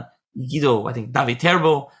Cardinal Guido, I think David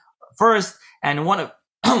Terbo first. And one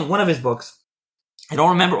of his books, I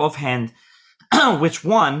don't remember offhand which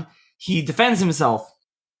one, he defends himself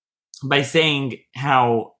by saying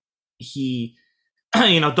how he,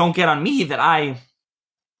 don't get on me that I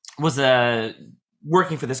was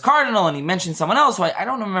working for this cardinal, and he mentioned someone else. So I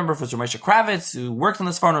don't remember if it was Moshe Kravitz who worked on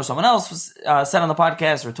the Sforno, or someone else was said on the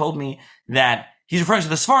podcast or told me that he's referring to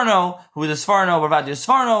the Sforno, who the Sforno, Ravadia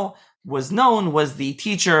Sforno, was the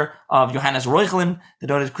teacher of Johannes Reuchlin, the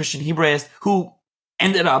noted Christian Hebraist, who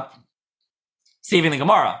ended up saving the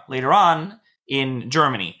Gemara later on in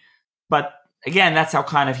Germany. But again, that's how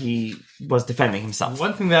kind of he was defending himself.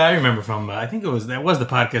 One thing that I remember from, I think that was the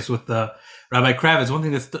podcast with Rabbi Kravitz. One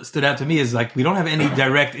thing that stood out to me is we don't have any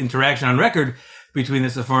direct interaction on record between the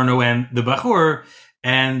Seforno and the Bachur,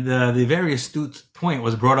 and the very astute point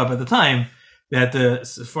was brought up at the time that the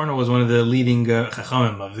Seforno was one of the leading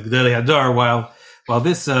Chachamim of the Gedolei Hadar, while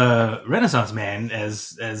this Renaissance man,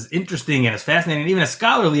 as interesting and as fascinating, and even as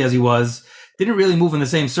scholarly as he was, didn't really move in the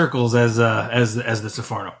same circles as the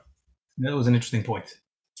Seforno. That was an interesting point.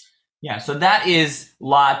 Yeah, so that is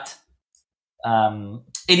lot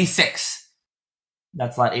 86.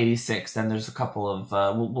 That's lot 86. Then there's a couple of,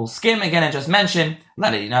 we'll skim again and just mention.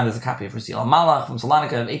 Now there's a copy of Rasil Malach from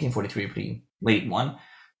Salonika of 1843, a pretty late one.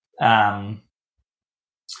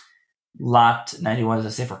 Lot 91 is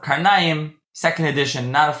a Sefer Karnaim, second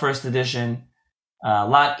edition, not a first edition.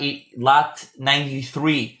 Lot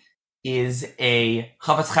 93 is a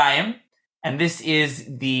Chavetz Chaim, and this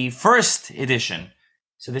is the first edition.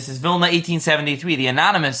 So this is Vilna 1873, the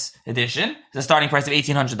anonymous edition. The starting price of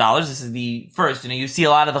 $1,800. This is the first. You see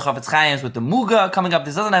a lot of the Chavetz Chaims with the Muga coming up.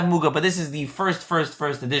 This doesn't have Muga, but this is the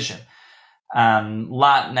first edition.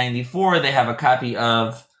 Lot 94, they have a copy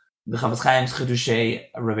of the Chavetz Chaim's Chedushei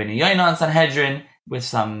Rabbeinu Yoina on Sanhedrin with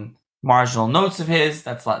some marginal notes of his.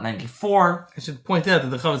 That's lot 94. I should point out that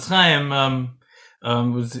the Chavetz Chaim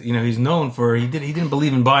was, he's known for, he didn't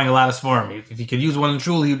believe in buying a lot of Sforim. If he could use one in the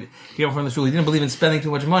shul, he got from the shul. He didn't believe in spending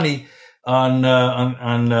too much money on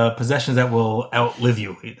possessions that will outlive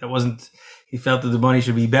you. He felt that the money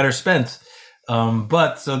should be better spent.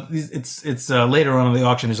 But so it's later on in the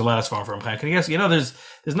auction, there's a lot of Sforim for him. Can you guess?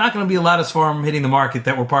 There's not going to be a lot of Sforim hitting the market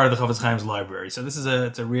that were part of the Chavetz Chaim's library. So this is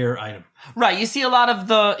it's a rare item. Right. You see a lot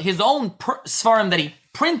of his own Sforim that he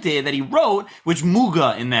printed, that he wrote, which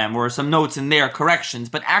Muga in them, or some notes in there, corrections,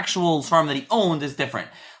 but actual Sforim that he owned is different.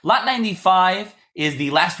 Lot 95 is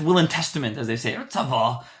the last will and testament, as they say, or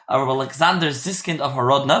Tzava, of Alexander Ziskind of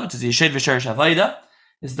Horodna, which is the Yeshed V'Sherish Avoda.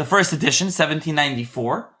 This is the first edition,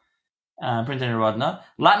 1794. Printed in Rodna.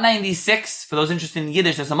 Lot 96, for those interested in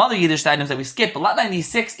Yiddish, there's some other Yiddish items that we skipped, but Lot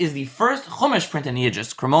 96 is the first Chumash printed in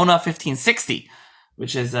Yiddish, Cremona 1560,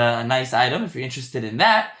 which is a nice item if you're interested in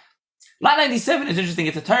that. Lot 97 is interesting.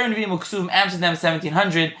 It's a Torah Nevi'im Uksum, Amsterdam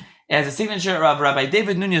 1700. It has a signature of Rabbi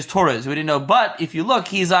David Nunez Torres, who we didn't know, but if you look,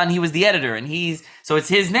 he was the editor, and so it's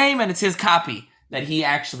his name and it's his copy that he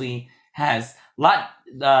actually has. Lot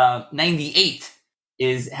 98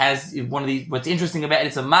 has one of these, what's interesting about it,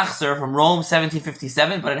 it's a Machzer from Rome,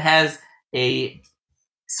 1757, but it has a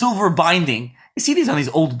silver binding. You see these on these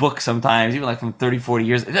old books sometimes, even from 30, 40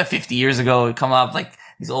 years, 50 years ago, it come up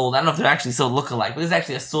these old, I don't know if they're actually still look alike, but this is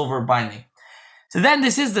actually a silver binding. So then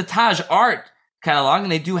this is the Taj Art catalog,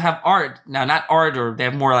 and they do have art. Now, not art, or they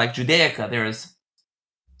have more like Judaica. There's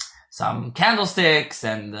some candlesticks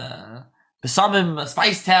and Besamim, a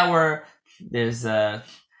spice tower. There's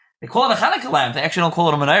they call it a Hanukkah lamp. They actually don't call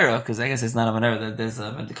it a menorah because I guess it's not a menorah. There's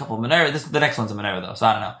a couple of menorah. The next one's a menorah though, so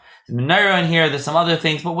I don't know. There's a menorah in here. There's some other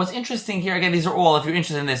things. But what's interesting here, again, these are all, if you're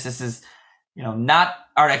interested in this is, not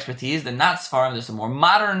art expertise. They're not Sfarim. There's some more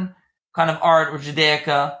modern kind of art or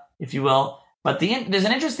Judaica, if you will. But there's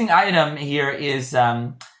an interesting item here is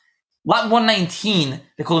lot 119.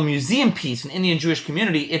 They call it a museum piece in Indian Jewish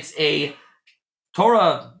community. It's a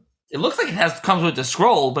Torah. It looks like it comes with the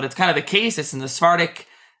scroll, but it's kind of the case. It's in the Sephardic,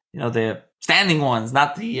 the standing ones,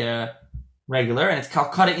 not the regular. And it's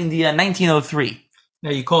Calcutta, India, 1903.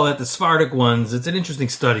 Now you call that the Sephardic ones. It's an interesting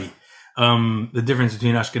study. The difference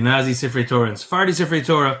between Ashkenazi Sifrei Torah and Sephardi Sifrei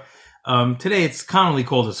Torah. Today it's commonly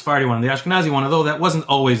called the Sephardi one, the Ashkenazi one, although that wasn't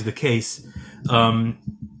always the case.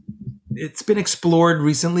 It's been explored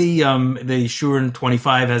recently. The Shurin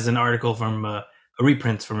 25 has an article from a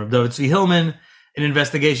reprint from Rabbi David Tzvi Hillman, an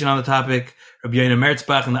investigation on the topic. Rabbi Yoina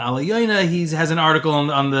Merzbach in the Alayona, he has an article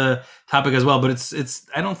on the topic as well, but it's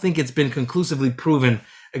I don't think it's been conclusively proven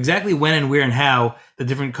exactly when and where and how the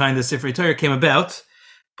different kind of Sifrei Torah came about.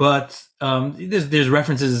 But there's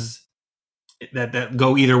references that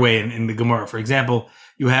go either way in the Gemara. For example,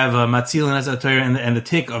 you have Matzil and Esat Torah and the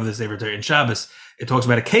tick of the Sefer Torah in Shabbos. It talks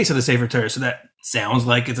about a case of the Sefer Torah, so that sounds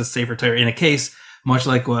like it's a Sefer Torah in a case, much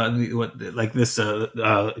like like this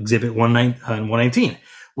exhibit 119,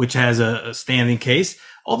 which has a standing case.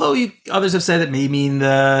 Although others have said it may mean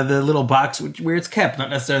the little box where it's kept, not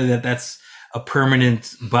necessarily that's a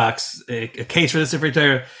permanent box, a case for the Sefer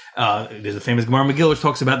Torah. There's a famous Gemara Megillah which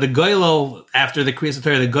talks about the Goylol after the Kriyas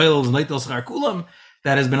Torah, the Goylol is Neitel Schar Kulam.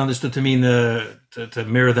 That has been understood to mean to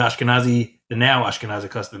mirror the Ashkenazi, the now Ashkenazi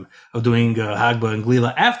custom of doing Hagba and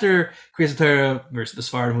Glila after Kriyas Torah versus the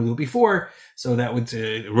Sfardim who do it before. So that would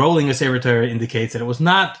rolling a Sefer Torah indicates that it was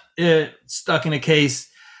not stuck in a case.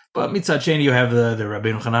 But mitzad sheni, you have the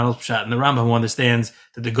Rabbeinu Chananel's pshat, and the Rambam who understands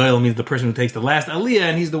that the goyel means the person who takes the last aliyah,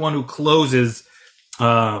 and he's the one who closes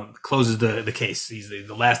the case. He's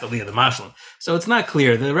the last aliyah, the mashlim. So it's not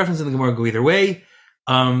clear. The reference in the Gemara go either way.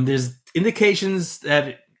 There's indications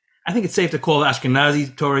that I think it's safe to call it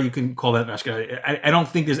Ashkenazi Torah. You can call that Ashkenazi. I don't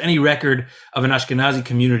think there's any record of an Ashkenazi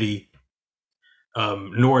community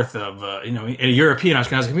north of a European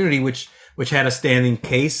Ashkenazi community which had a standing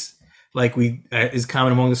case like is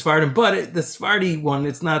common among the Sephardim. But the Sephardi one,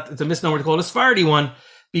 it's a misnomer to call it a Sephardi one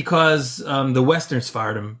because the Western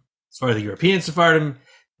Sephardim, as far as the European Sephardim,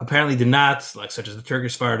 apparently did not, like such as the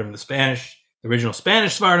Turkish Sephardim, the original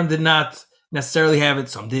Spanish Sephardim did not necessarily have it.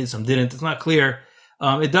 Some did, some didn't. It's not clear.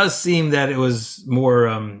 It does seem that it was more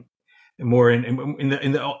in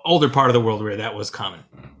the older part of the world where that was common.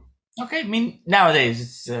 Okay, I mean, nowadays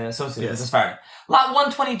it's associated with the Sephardim. Lot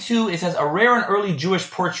 122, it says a rare and early Jewish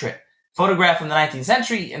portrait, photograph from the 19th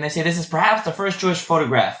century, and they say this is perhaps the first Jewish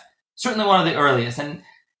photograph, certainly one of the earliest. And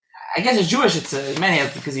I guess it's Jewish, it's many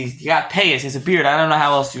because he got payas, he has a beard, I don't know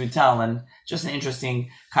how else you would tell, and just an interesting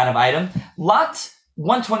kind of item. Lot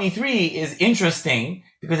 123 is interesting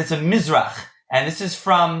because it's a Mizrach, and this is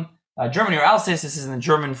from Germany or Alsace. This is in the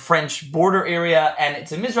German-French border area, and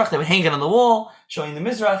it's a Mizrach. They would hang it on the wall, showing the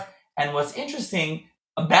Mizrach. And what's interesting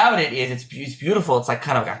about it is it's beautiful. It's like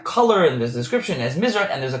kind of got color, and there's a description as Mizrach,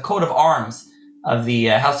 and there's a coat of arms of the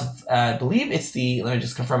House of, I believe it's let me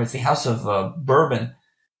just confirm, it's the House of Bourbon.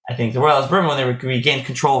 I think the Royal House of Bourbon, when they regained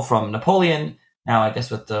control from Napoleon. Now, I guess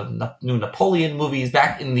with the new Napoleon movies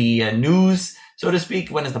back in the news, so to speak.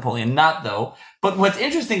 When is Napoleon not, though? But what's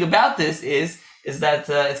interesting about this is that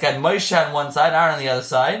it's got Moshe on one side, Aaron on the other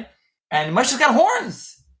side, and Moshe's got horns.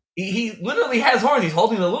 He literally has horns. He's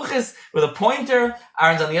holding the luchas with a pointer.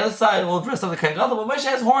 Aaron's on the other side, all dressed up the Kohen Gadol, but Moshe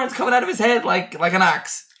has horns coming out of his head like an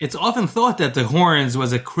ox. It's often thought that the horns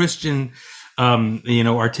was a Christian,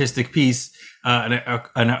 artistic piece, an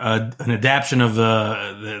adaptation of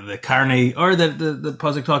the Karne, or that the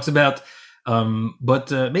Pasuk talks about.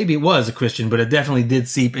 But maybe it was a Christian, but it definitely did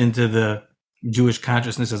seep into the Jewish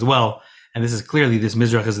consciousness as well. And this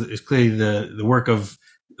Mizrach is clearly the work of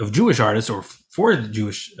Jewish artists or for the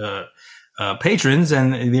Jewish patrons.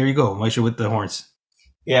 And there you go, Moshe with the horns.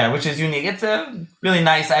 Yeah, which is unique. It's a really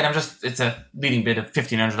nice item. It's a leading bid of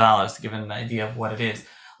 $1,500 to give an idea of what it is.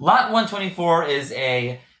 Lot 124 is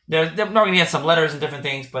they're not going to get some letters and different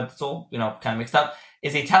things, but it's all, kind of mixed up.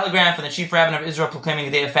 Is a telegram from the chief rabbin of Israel proclaiming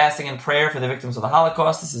a day of fasting and prayer for the victims of the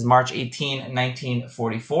Holocaust. This is March 18,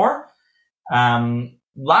 1944.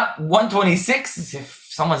 Lot 126, if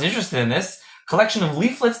someone's interested in this, collection of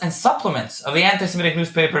leaflets and supplements of the anti-Semitic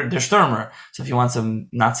newspaper Der Stürmer. So if you want some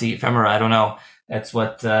Nazi ephemera, I don't know, That's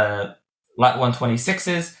what lot 126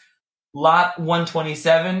 is. Lot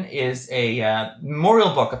 127 is a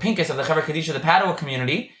memorial book, a pincus of the Chaver Kadisha, the Padua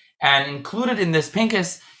community, and included in this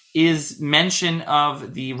pincus is mention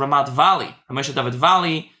of the Ramat Valley, Moshe David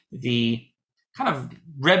Valley, the kind of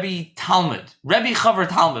Rebbe Talmud, Rebbe Chaver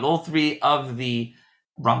Talmud, all three of the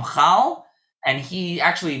Ramchal, and he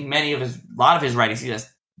actually, a lot of his writings, he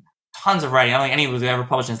has tons of writing. I don't think any was ever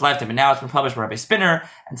published in his lifetime, but now it's been published by Rabbi Spinner,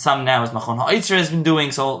 and some now as Machon HaOitzer has been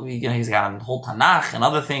doing. So he's got a whole Tanakh and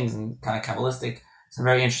other things, and kind of Kabbalistic, some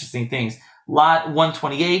very interesting things. Lot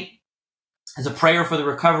 128 is a prayer for the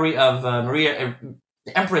recovery of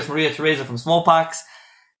the Empress Maria Theresa from smallpox.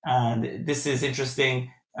 This is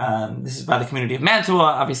interesting. This is by the community of Mantua.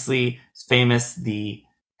 Obviously, it's famous, the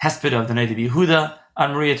Hesped of the Noda B'Yehuda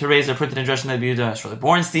on Maria Theresa, printed in Drush Noda B'Yehuda. Shirley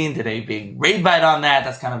Bornstein did a big raid bite on that.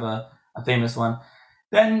 That's kind of a famous one.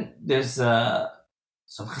 Then there's some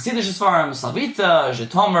Hasidic Sfarim, Slavita,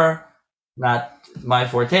 Zhitomer, not my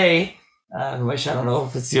forte. I don't know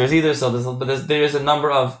if it's yours either. So there's a number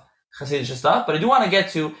of Hasidic stuff, but I do want to get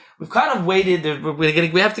to. We've kind of waited.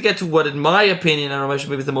 We have to get to what, in my opinion, and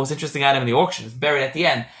maybe is the most interesting item in the auction. It's buried at the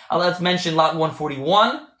end. Let's mention lot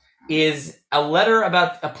 141 is a letter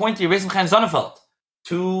about appointing Rebbe Chaim Sonnenfeld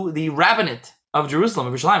to the rabbinate of Jerusalem,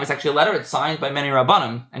 of Yerushalayim. It's actually a letter. It's signed by many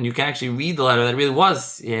Rabbanim, and you can actually read the letter. That really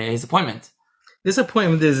was his appointment. This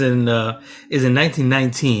appointment is in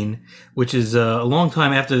 1919, which is a long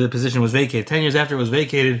time after the position was vacated. 10 years after it was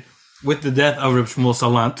vacated, with the death of Reb Shmuel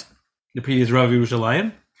Salant, the previous Rav of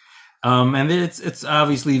Yerushalayim. And it's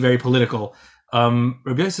obviously very political.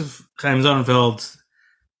 Rabbi Yosef Chaim Sonnenfeld,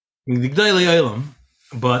 the Gdolei Olam,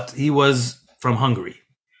 but he was from Hungary.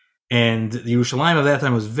 And the Yerushalayim of that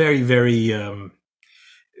time was very, very,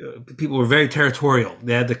 people were very territorial.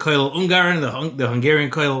 They had the Koil Ungarin, the Hungarian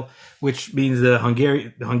Koil, which means the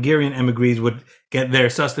Hungarian emigres would get their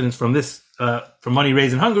sustenance from from money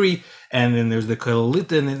raised in Hungary. And then there's the Koil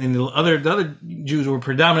Litan, and the other Jews were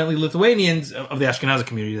predominantly Lithuanians of the Ashkenazi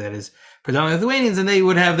community, that is, predominantly Lithuanians, and they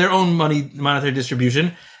would have their own monetary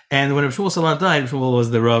distribution. And when Reb Shmuel Salant died, Shmuel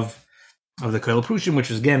was the Rav of the Koil Prussian, which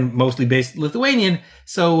was again mostly based Lithuanian.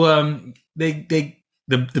 So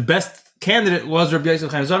the best candidate was Rabbi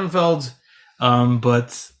Yosef Chaim Sonnenfeld,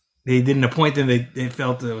 but they didn't appoint him. They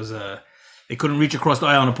felt it was they couldn't reach across the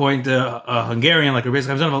aisle and appoint a Hungarian like Rabbi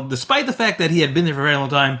Yosef Chaim Sonnenfeld, despite the fact that he had been there for a very long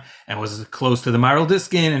time and was close to the Maral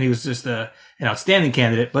Diskin, and he was just an outstanding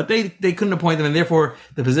candidate. But they couldn't appoint him, and therefore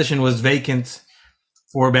the position was vacant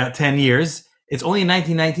for about 10 years. It's only in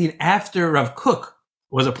 1919, after Rav Kook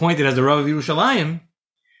was appointed as the Rav of Yerushalayim,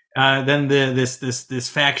 then this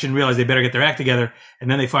faction realized they better get their act together,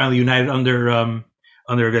 and then they finally united under Rabbi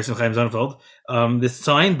Yosef Chaim Sonnenfeld. This is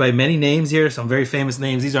signed by many names here, some very famous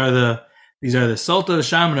names. These are the Sulta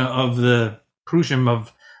Shamna of the Prushim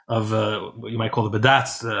of what you might call the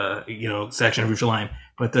Badatz section of Yerushalayim,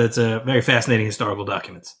 but it's a very fascinating historical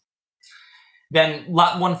document. Then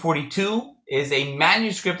lot 142 is a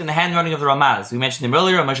manuscript in the handwriting of the Ramaz. We mentioned him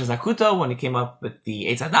earlier, Moshe Zakuto, when he came up with the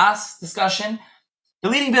Eitz Hadas discussion. The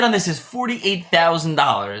leading bid on this is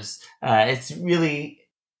 $48,000. It's really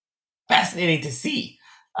fascinating to see.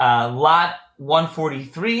 Lot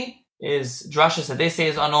 143 is Drashas that they say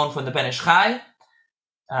is unknown from the Ben Ish Chai.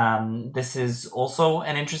 This is also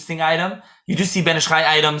an interesting item. You do see Ben Ish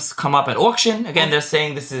Chai items come up at auction. Again, they're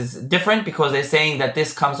saying this is different because they're saying that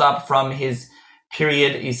this comes up from his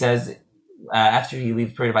period, he says, after he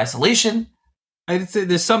leaves period of isolation. I'd say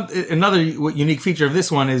there's another unique feature of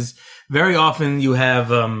this one is very often you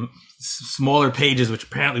have smaller pages, which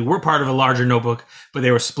apparently were part of a larger notebook, but they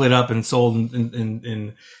were split up and sold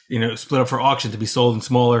in split up for auction to be sold in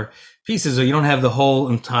smaller pieces. So you don't have the whole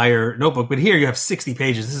entire notebook, but here you have 60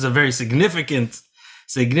 pages. This is a very significant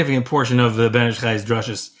portion of the Ben Ish Chai's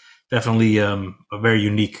drushes. Definitely a very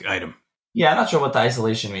unique item. Yeah, I'm not sure what the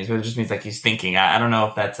isolation means, but it just means like he's thinking. I don't know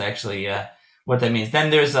if that's actually what that means. Then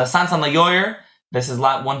there's Sansan Layoyer. This is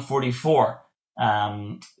lot 144.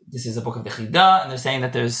 This is a book of the Chida, and they're saying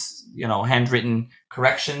that there's handwritten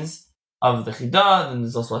corrections of the Chida. And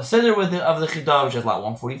there's also a Siddur of the Chida, which is lot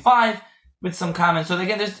 145, with some comments. So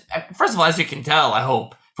again, there's, first of all, as you can tell, I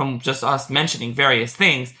hope, from just us mentioning various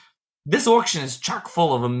things, this auction is chock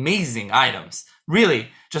full of amazing items. Really,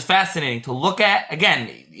 just fascinating to look at. Again,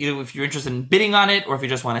 either if you're interested in bidding on it, or if you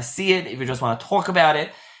just want to see it, if you just want to talk about it,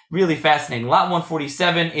 really fascinating. Lot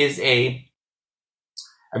 147 is a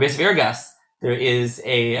base of Irgas. There is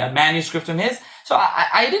a manuscript from his. So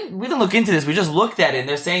we didn't look into this. We just looked at it, and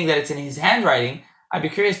they're saying that it's in his handwriting. I'd be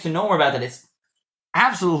curious to know more about that. It's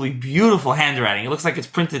absolutely beautiful handwriting. It looks like it's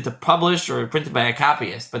printed to publish or printed by a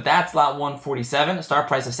copyist. But that's lot 147, a start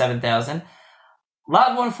price of $7,000. Lot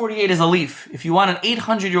 148 is a leaf. If you want an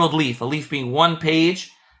 800-year-old leaf, a leaf being one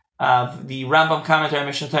page of the Rambam commentary on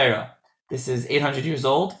Mishnah Torah, this is 800 years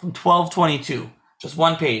old, from 1222, just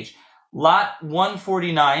one page. Lot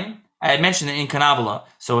 149, I had mentioned it in Kanabala,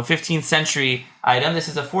 so a 15th century item. This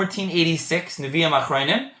is a 1486 Nevi'im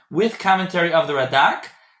Achronim with commentary of the Radak.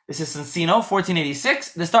 This is Sensino,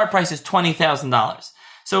 1486. The start price is $20,000.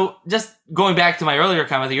 So just going back to my earlier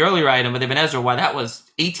comment, the earlier item with Ibn Ezra, why that was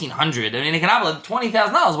 $1,800. I mean, in Kanabala,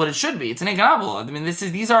 $20,000 is what it should be. It's an Kanabala. I mean,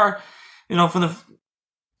 these are, from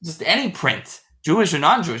just any print, Jewish or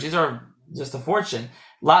non-Jewish, these are just a fortune.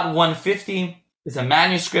 Lot 150 is a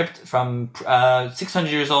manuscript from 600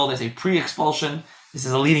 years old. It's a pre-expulsion. This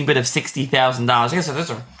is a leading bid of $60,000. I guess so. Those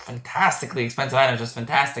are fantastically expensive items, just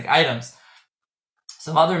fantastic items.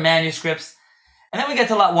 Some other manuscripts. And then we get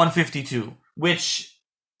to lot 152, which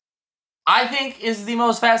I think is the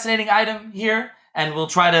most fascinating item here. And we'll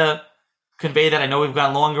try to convey that. I know we've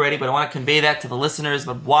gone long already, but I want to convey that to the listeners,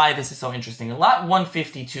 but why this is so interesting. Lot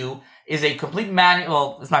 152 is a complete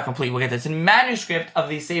it's not complete, we'll get this. It's a manuscript of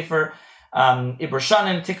the Sefer Ibn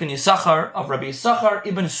Shanim Tikkun Yisachar of Rabbi Yisachar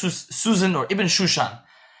Ibn Susan or Ibn Shushan.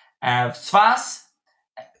 Tzfas,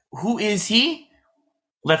 who is he?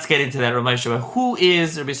 Let's get into that, Rabbi Yisachar. Who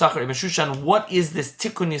is Rabbi Yisachar Ibn Shushan? What is this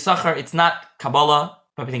Tikkun Yisachar? It's not Kabbalah,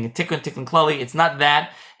 probably thinking Tikkun Klali. It's not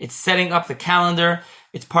that. It's setting up the calendar.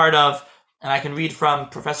 It's part of, and I can read from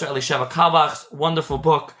Professor Elisheva Kalbach's wonderful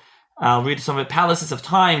book. I'll read some of it, Palaces of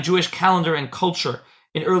Time, Jewish Calendar and Culture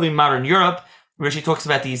in Early Modern Europe, where she talks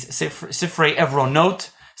about these Sifrei Evronot,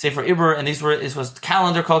 Sefer Ibr, and this was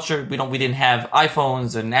calendar culture. We didn't have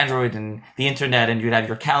iPhones and Android and the internet, and you'd have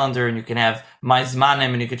your calendar and you can have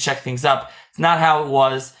Maizmanim and you could check things up. It's not how it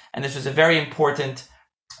was, and this was a very important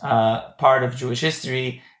part of Jewish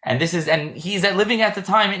history. And he's living at the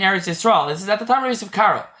time in Eretz Yisrael. This is at the time of Yosef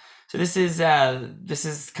Karo. So this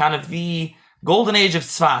is kind of the golden age of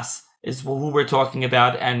Tzfas, is who we're talking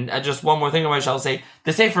about. And just one more thing, I shall say,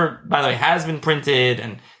 the Sefer, by the way, has been printed,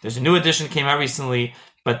 and there's a new edition that came out recently,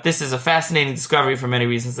 but this is a fascinating discovery for many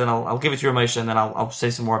reasons, and I'll give it to your Moshe, and then I'll say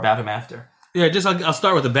some more about him after. Yeah, I'll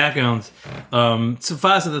start with the background.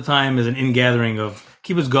 Tzfas at the time is an ingathering of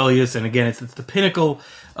Kibbutz Goliath, and again, it's the pinnacle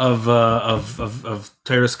of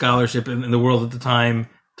Torah scholarship in the world at the time.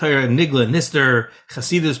 Torah, Nigla, Nister,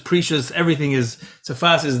 Hasidus, Precious, everything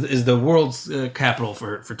Tzfas is the world's capital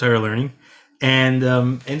for Torah learning. And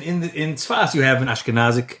in Tzfas you have an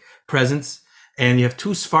Ashkenazic presence, and you have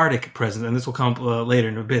two Sephardic presence, and this will come later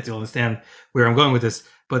in a bit. You'll understand where I'm going with this.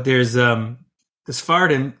 But there's the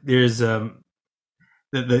Sephardim. There's the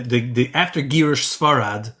after Girush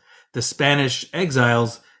Sfarad, the Spanish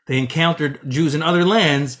exiles, they encountered Jews in other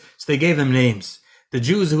lands, so they gave them names. The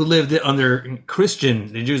Jews who lived under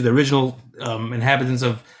Christian, the original inhabitants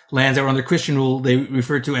of lands that were under Christian rule, they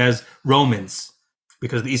referred to as Romans,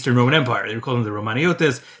 because of the Eastern Roman Empire. They were called them the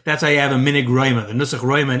Romaniotes. That's how you have a Minig Roima, the Nusach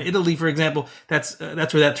Roima in Italy, for example. That's where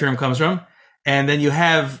that term comes from. And then you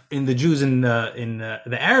have in the Jews in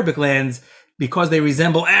the Arabic lands, because they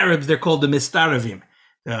resemble Arabs, they're called the Mistaravim.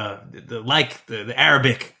 The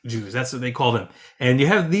Arabic Jews, that's what they call them. And you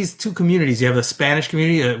have these two communities. You have the Spanish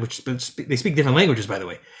community, which they speak different languages, by the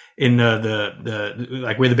way. In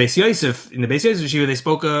like where the Beis Yosef, in the Beis Yosef Yeshiva, they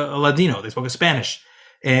spoke a Ladino, they spoke a Spanish.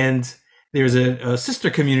 And there's a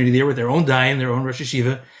sister community there with their own dayan, their own Rosh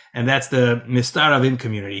Yeshiva, and that's the Mistaravim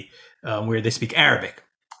community, where they speak Arabic.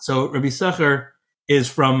 So Rabbi Yisachar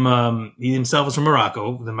is he himself is from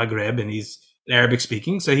Morocco, the Maghreb, and he's Arabic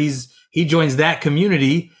speaking. So he joins that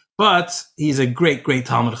community, but he's a great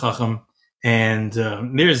Talmud Chacham, and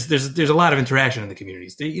there's a lot of interaction in the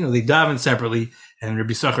communities. They daven separately, and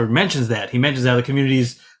Rabbi Yisachar mentions that. He mentions how the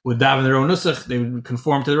communities would daven their own nusach, they would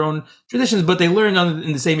conform to their own traditions, but they learned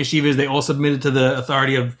in the same yeshivas. They all submitted to the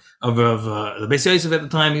authority of the Beis Yosef at the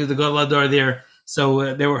time. He was the Gadol Hador there,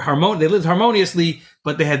 so they lived harmoniously,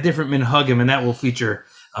 but they had different minhagim, and that will feature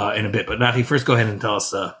in a bit. But Nachi, first go ahead and tell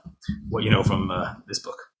us what you know from this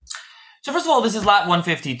book. So first of all, this is lot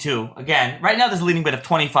 152. Again, right now there's a leading bid of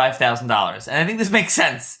 $25,000. And I think this makes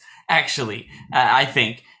sense, actually, I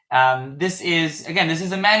think. This is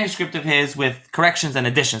a manuscript of his with corrections and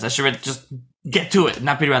additions. I should just get to it and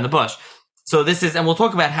not beat around the bush. So this is, and we'll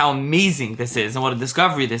talk about how amazing this is and what a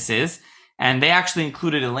discovery this is. And they actually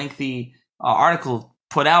included a lengthy article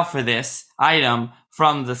put out for this item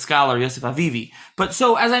from the scholar Yosef Avivi. But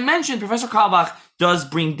so, as I mentioned, Professor Kalbach does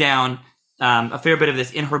bring down a fair bit of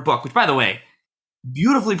this in her book, which, by the way,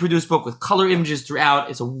 beautifully produced book with color images throughout.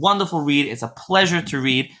 It's a wonderful read. It's a pleasure to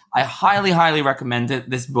read. I highly, highly recommend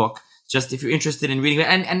this book, just if you're interested in reading it.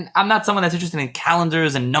 And I'm not someone that's interested in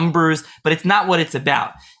calendars and numbers, but it's not what it's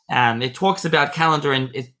about. It talks about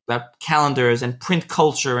calendars and print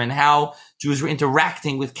culture and how Jews were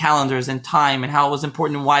interacting with calendars and time and how it was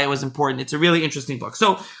important and why it was important. It's a really interesting book.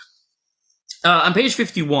 So on page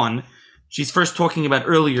 51, she's first talking about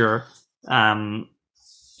earlier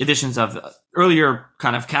editions of earlier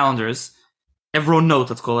kind of calendars. Evronot,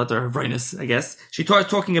 let's call it, or Evronus, I guess. She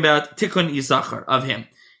talking about Tikkun Yisachar of him.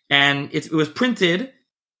 And it was printed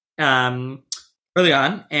early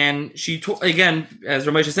on, and again, as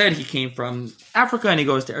Rav Moshe said, he came from Africa and he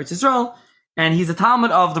goes to Eretz Yisrael, and he's a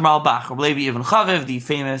Talmud of the Ralbach, Rav Levi Ibn Chaviv, the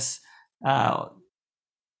famous, the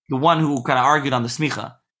one who kind of argued on the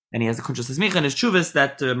Smicha, and he has the Kuntres Smicha in his Chuvas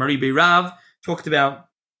that Marie Beirav talked about.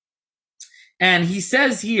 And he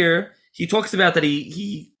says here, he talks about that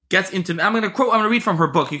he gets into, I'm going to read from her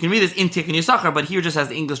book. You can read this in Tikkun Yisachar, but here just has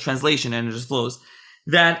the English translation and it just flows.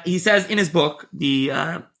 That he says in his book, the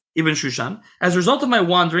Ibn Shushan, as a result of my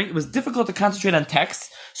wandering, it was difficult to concentrate on texts,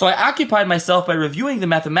 so I occupied myself by reviewing the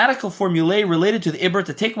mathematical formulae related to the Ibr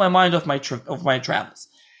to take my mind off my travels.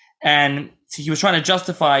 And so he was trying to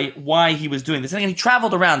justify why he was doing this. And he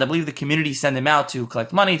traveled around. I believe the community sent him out to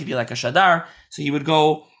collect money, to be like a shadar, so he would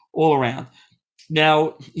go all around.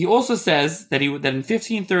 Now, he also says that in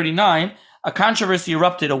 1539, a controversy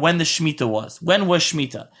erupted of when the Shemitah was. When was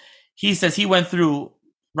Shemitah? He says he went through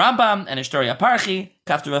Rambam and Ishtori Aparchi,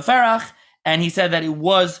 Kaftu Aferach, and he said that it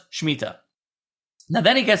was Shemitah. Now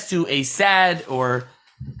then he gets to a sad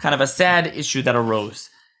issue that arose.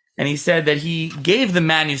 And he said that he gave the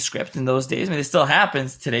manuscript in those days. I mean, it still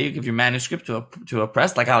happens today. You give your manuscript to a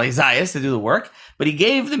press, like Ali Zayas, to do the work. But he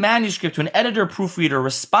gave the manuscript to an editor proofreader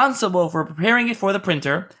responsible for preparing it for the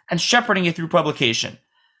printer and shepherding it through publication.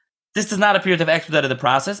 This does not appear to have expedited the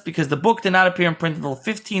process because the book did not appear in print until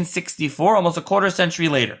 1564, almost a quarter century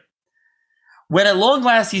later. When at long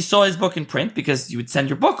last he saw his book in print, because you would send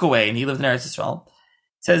your book away, and he lived in Eretz Yisrael,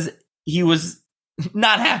 says he was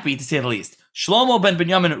not happy, to say the least. Shlomo ben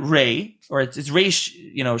Binyamin Rey, or it's Rey,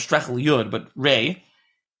 Strechel Yud, but Rey,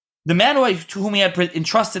 the man to whom he had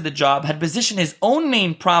entrusted the job, had positioned his own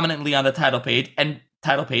name prominently on the title page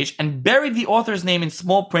and buried the author's name in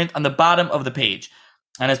small print on the bottom of the page.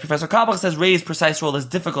 And as Professor Kabach says, Rey's precise role is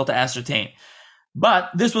difficult to ascertain.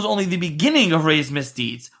 But this was only the beginning of Rey's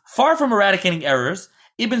misdeeds. Far from eradicating errors,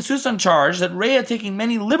 Ibn Susan charged that Rey had taken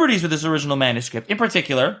many liberties with his original manuscript. In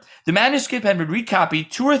particular, the manuscript had been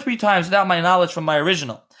recopied 2 or 3 times without my knowledge from my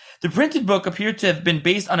original. The printed book appeared to have been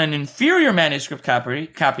based on an inferior manuscript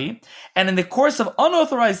copy, and in the course of the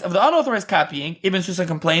unauthorized copying, Ibn Susan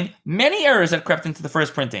complained, many errors had crept into the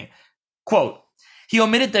first printing. Quote, he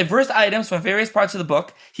omitted diverse items from various parts of the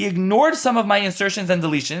book. He ignored some of my insertions and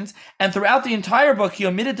deletions. And throughout the entire book, he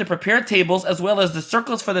omitted to prepare tables as well as the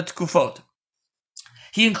circles for the tkufot.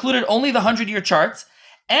 He included only the 100-year charts.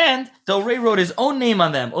 And Del Rey wrote his own name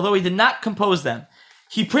on them, although he did not compose them.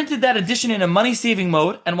 He printed that edition in a money-saving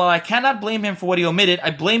mode. And while I cannot blame him for what he omitted,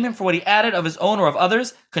 I blame him for what he added of his own or of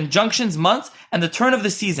others, conjunctions, months, and the turn of the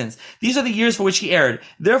seasons. These are the years for which he erred.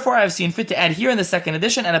 Therefore, I have seen fit to add here in the second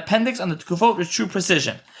edition an appendix on the Tkufot with true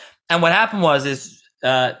precision. And what happened was,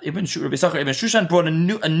 Ibn Shushan brought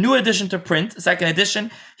a new edition to print, a second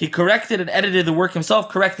edition. He corrected and edited the work himself,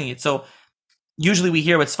 correcting it. So, usually we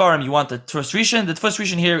hear with Sfarim, you want the Tfus Rishon. The Tfus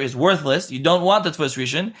Rishon here is worthless. You don't want the Tfus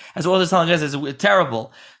Rishon. As well as telling us, is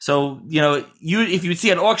terrible. So, if you would see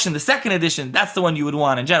at auction the second edition, that's the one you would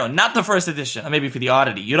want in general. Not the first edition, or maybe for the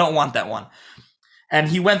oddity. You don't want that one. And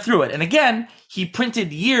he went through it. And again, he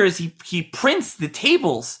printed years. He prints the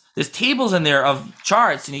tables. There's tables in there of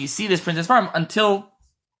charts. You see this printed Sfarim until,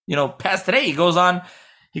 past today. He goes on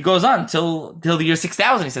till the year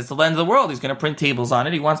 6000. He says, till the end of the world, he's going to print tables on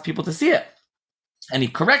it. He wants people to see it. And he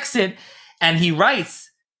corrects it, and he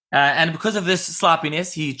writes, and because of this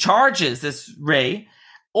sloppiness, he charges this Rey,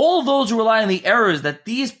 all those who rely on the errors that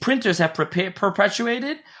these printers have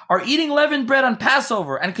perpetuated are eating leavened bread on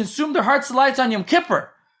Passover and consume their heart's delights on Yom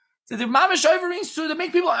Kippur. So they're mamish overing so to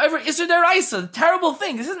make people over Isser Deraisa. Terrible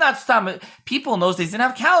thing. This is not stam. People in those days didn't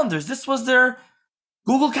have calendars. This was their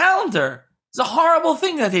Google Calendar. It's a horrible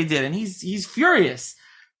thing that they did, and he's furious.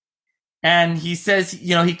 And he says,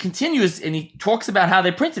 he continues and he talks about how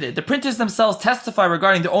they printed it. The printers themselves testify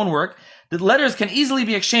regarding their own work that letters can easily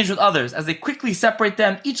be exchanged with others as they quickly separate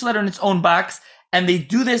them, each letter in its own box, and they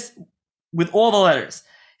do this with all the letters.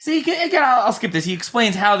 So again, I'll skip this. He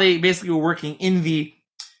explains how they basically were working in the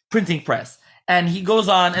printing press. And he goes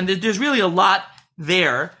on, and there's really a lot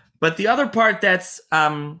there. But the other part that's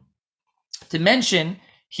to mention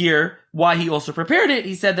here, why he also prepared it,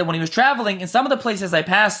 he said that when he was traveling, in some of the places I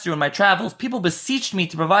passed through in my travels, people beseeched me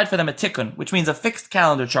to provide for them a tikkun, which means a fixed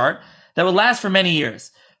calendar chart that would last for many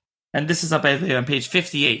years. And this is up on page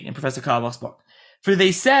 58 in Professor Kalbach's book. For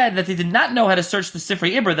they said that they did not know how to search the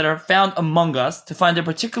Sifrei Ibra that are found among us to find a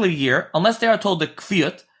particular year, unless they are told the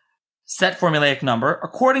Kfiyut, set formulaic number,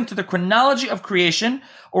 according to the chronology of creation,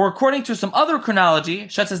 or according to some other chronology,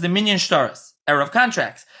 such as the Minyan Shtaris, era of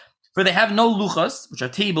contracts. For they have no luchas, which are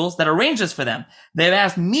tables, that arrange this for them. They have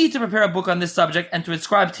asked me to prepare a book on this subject and to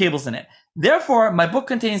inscribe tables in it. Therefore, my book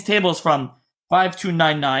contains tables from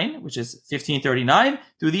 5299, which is 1539,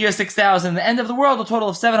 through the year 6000, the end of the world, a total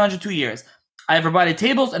of 702 years. I have provided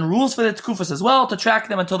tables and rules for the Tkufas as well to track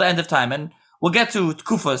them until the end of time. And we'll get to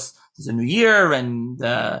Tkufas. There's a new year and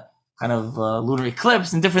kind of lunar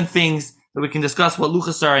eclipse and different things that we can discuss what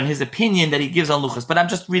luchas are and his opinion that he gives on luchas. But I'm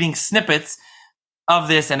just reading snippets of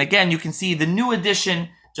this. And again, you can see the new edition,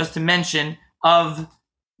 just to mention, of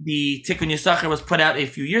the Tikkun Yisachar was put out a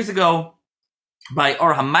few years ago by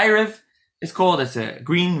R Moshe. It's called. It's a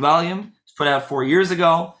green volume. It's put out 4 years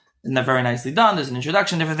ago. And they're very nicely done. There's an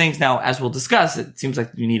introduction, different things. Now, as we'll discuss, it seems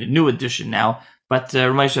like you need a new edition now. But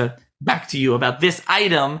Ramesha, back to you about this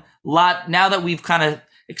item. Now that we've kind of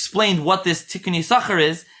explained what this Tikkun Yisachar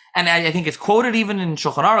is, and I think it's quoted even in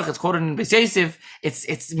Shulchan Aruch, it's quoted in Beis Yosef.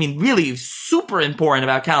 It's really super important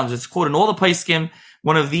about calendars. It's quoted in all the Paiskim.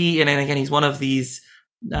 And again, he's one of these,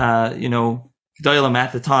 Gedolim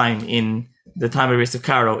at the time, in the time of Yosef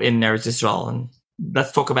Karo in Eretz Yisrael. And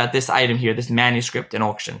let's talk about this item here, this manuscript in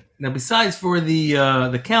auction. Now, besides for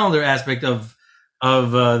the calendar aspect of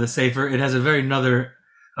the Sefer, it has another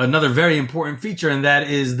very important feature, and that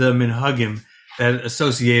is the minhagim that is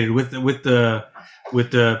associated with the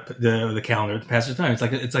calendar, the passage of time.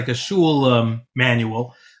 It's like a shul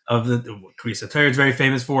manual of the Kriyas Torah. It's very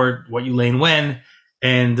famous for what you learn when,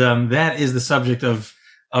 and that is the subject of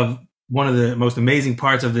one of the most amazing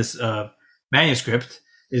parts of this manuscript.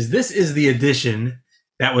 This is the edition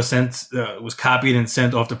that was was copied and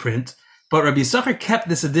sent off to print. But Rabbi Yisachar kept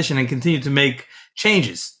this edition and continued to make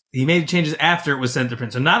changes. He made changes after it was sent to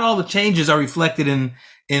print. So not all the changes are reflected in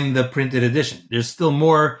the printed edition. There's still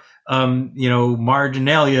more,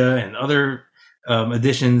 marginalia and other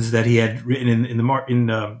additions that he had written in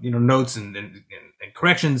notes and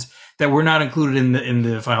corrections that were not included in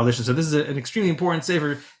the final edition. So this is an extremely important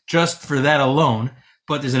sefer just for that alone.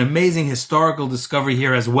 But there's an amazing historical discovery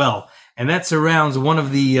here as well, and that surrounds one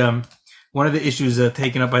of the issues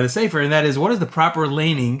taken up by the Sefer, and that is, what is the proper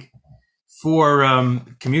laning for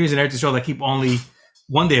communities in Eretz Yisrael that keep only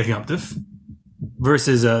 1 day of Yom Tov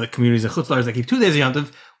versus the communities in Chutz La'aretz that keep 2 days of Yom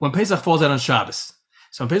Tov when Pesach falls out on Shabbos.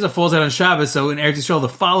 So when Pesach falls out on Shabbos, so in Eretz Yisrael the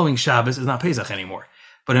following Shabbos is not Pesach anymore,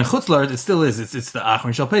 but in Chutz La'aretz it still is. It's the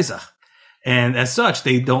Achron Shel Pesach, and as such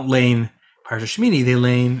they don't lane Parsha Shmini, they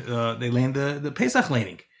lane the Pesach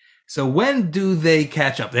laning. So when do they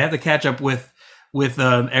catch up? They have to catch up with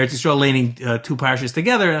Eretz Yisrael laning two parshas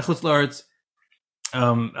together, and Chutz La'aretz.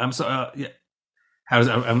 I'm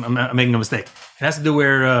making a mistake. It has to do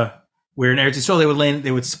where in Eretz Yisrael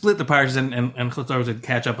they would split the parshas, and Chutz La'aretz would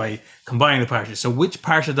catch up by combining the parshas. So which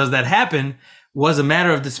parsha does that happen was a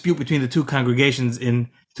matter of dispute between the two congregations,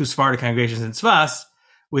 two Sephardic congregations in Tzfas,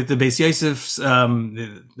 with the Beis Yosef's,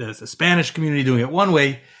 the Spanish community doing it one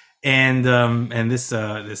way, and this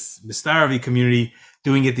Mistaravi community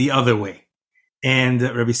doing it the other way. And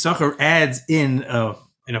Rabbi Yisachar adds in a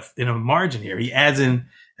margin here. He adds in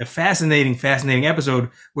a fascinating episode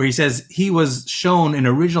where he says he was shown an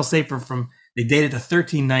original sefer they dated to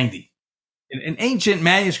 1390, an ancient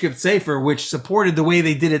manuscript sefer which supported the way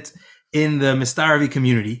they did it in the Mistaravi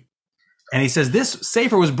community. And he says this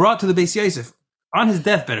sefer was brought to the Beis Yosef on his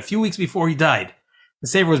deathbed, a few weeks before he died. The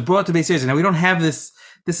sefer was brought to Beis Yosef. Now we don't have this.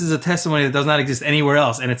 This is a testimony that does not exist anywhere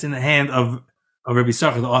else, and it's in the hand of Rabbi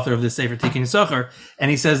Yisachar, the author of this sefer, Tikkun Yisachar.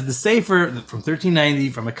 And he says the sefer from 1390,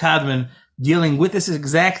 from a Kadmon, dealing with this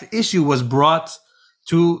exact issue, was brought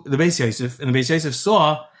to the Beis Yosef, and the Beis Yosef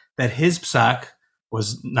saw that his psak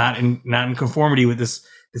was not in conformity with this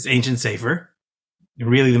ancient sefer. And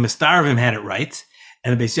really, the Mistaravim had it right,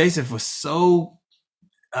 and the Beis Yosef was so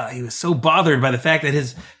bothered by the fact that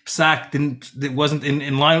his psak wasn't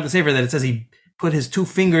in line with the sefer, that it says he put his 2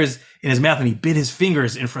 fingers in his mouth and he bit his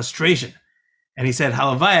fingers in frustration. And he said,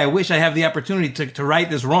 Halavai, I wish I have the opportunity to right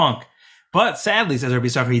this wrong. But sadly, says Rabbi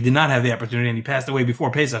Yisachar, he did not have the opportunity, and he passed away before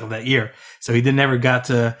Pesach of that year. So he never got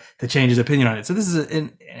to change his opinion on it. So this is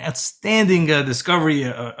an outstanding discovery,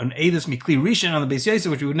 an Eidus Mikli Rishon on the Beis Yosef,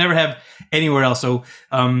 which we would never have anywhere else. So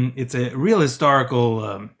it's a real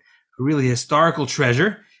historical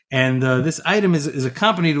treasure. And this item is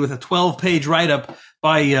accompanied with a 12-page write-up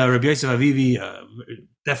by Rabbi Yosef Avivi,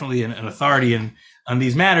 definitely an authority on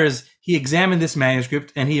these matters. He examined this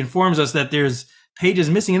manuscript, and he informs us that there's pages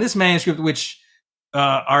missing in this manuscript which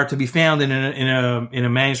are to be found in a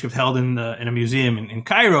manuscript held in a museum in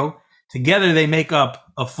Cairo. Together, they make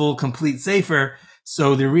up a full, complete sefer.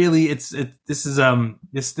 So they're really,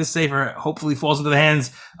 this sefer hopefully falls into the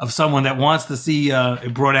hands of someone that wants to see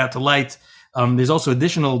it brought out to light. There's also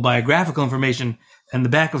additional biographical information in the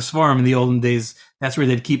back of Sfarim in the olden days. That's where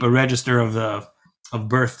they'd keep a register of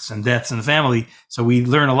births and deaths in the family. So we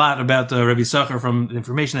learn a lot about Rabbi Yisachar from the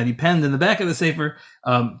information that he penned in the back of the sefer,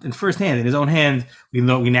 in firsthand, in his own hand. We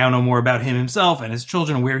now know more about him himself and his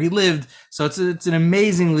children and where he lived. So it's an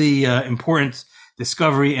amazingly important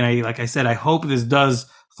discovery. And like I said, I hope this does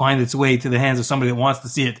find its way to the hands of somebody that wants to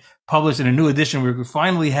see it published in a new edition where we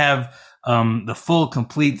finally have the full,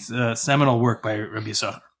 complete seminal work by Rabbi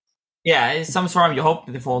Yisachar. Yeah, some Sfarim you hope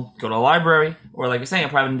that they will go to a library or, like you're saying, a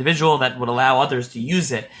private individual that would allow others to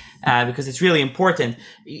use it because it's really important.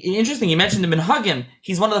 Interesting, you mentioned the Minhagim.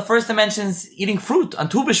 He's one of the first that mentions eating fruit on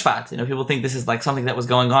Tu B'Shvat. People think this is like something that was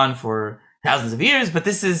going on for thousands of years, but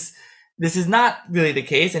this is not really the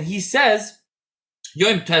case. And he says,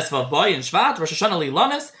 Yom Tesvav Boy in Shvat, Rosh Hashanah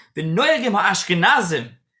Lilanes, the Noyagim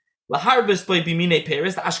HaAshkenazim, Laharbis Boy Bimine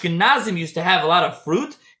Peres. The Ashkenazim used to have a lot of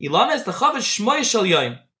fruit. Ilanes, the Chavish Shmoy Shel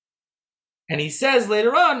Yom. And he says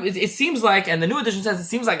later on, it seems like, and the new edition says, it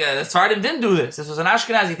seems like the Sephardim didn't do this. This was an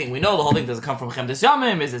Ashkenazi thing. We know the whole thing doesn't come from Chemdes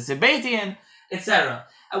Yamim, is it Sabbatian, etc.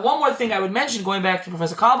 And one more thing I would mention, going back to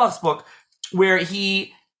Professor Kalbach's book, where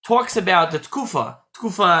he talks about the Tkufa,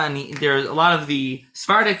 and there's a lot of the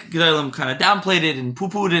Sephardic Gedolim kind of downplayed it and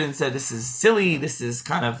poo-pooed it and said, this is silly, this is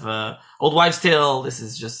kind of old wives' tale, this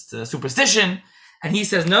is just superstition. And he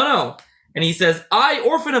says, no. And he says, I,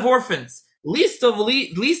 orphan of orphans, least of the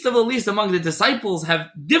least among the disciples, have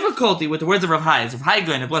difficulty with the words of Rav Hai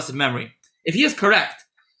Gaon of blessed memory. If he is correct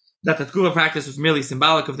that the Tkuva practice was merely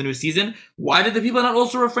symbolic of the new season, why did the people not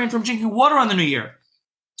also refrain from drinking water on the new year,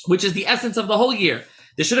 which is the essence of the whole year?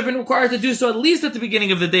 They should have been required to do so at least at the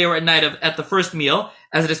beginning of the day or at night at the first meal,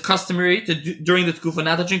 as it is customary to do, during the Tkufa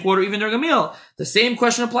not to drink water even during a meal. The same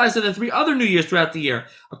question applies to the 3 other new years throughout the year.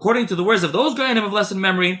 According to the words of those Gaonim of blessed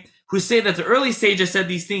memory, who say that the early sages said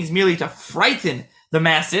these things merely to frighten the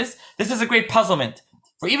masses, this is a great puzzlement.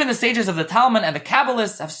 For even the sages of the Talmud and the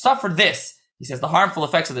Kabbalists have suffered this, he says, the harmful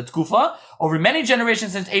effects of the Tkufa, over many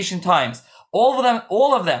generations since ancient times.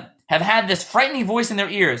 All of them have had this frightening voice in their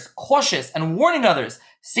ears, cautious and warning others,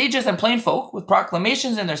 sages and plain folk, with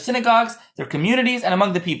proclamations in their synagogues, their communities, and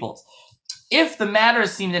among the peoples. If the matter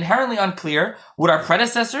seemed inherently unclear, would our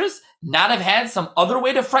predecessors not have had some other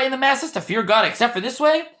way to frighten the masses to fear God except for this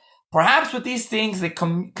way? Perhaps with these things they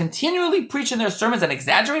continually preach in their sermons and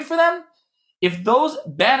exaggerate for them? If those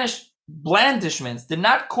blandishments did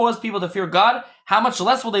not cause people to fear God, how much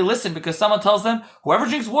less will they listen because someone tells them, whoever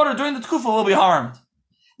drinks water during the Tkufa will be harmed?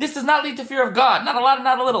 This does not lead to fear of God, not a lot and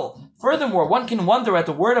not a little. Furthermore, one can wonder at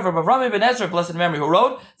the word of Avraham ibn Ezra, blessed memory, who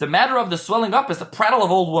wrote, the matter of the swelling up is the prattle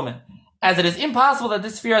of old women, as it is impossible that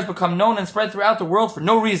this fear has become known and spread throughout the world for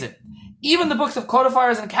no reason. Even the books of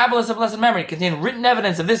codifiers and Kabbalists of blessed memory contain written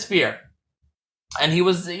evidence of this fear. And he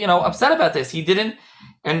was, upset about this. He didn't,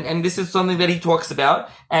 and this is something that he talks about.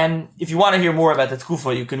 And if you want to hear more about the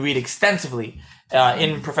Tkufa, you can read extensively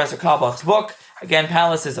in Professor Kalbach's book, again,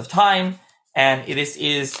 Palaces of Time. And this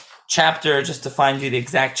is chapter, just to find you the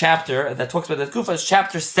exact chapter that talks about the Tkufa, is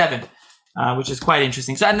chapter 7, which is quite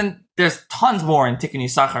interesting. So, and then there's tons more in Tikkun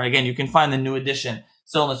Yisachar. Again, you can find the new edition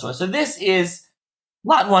still in the source. So this is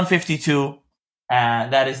Lot 152,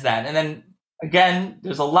 that is that. And then, again,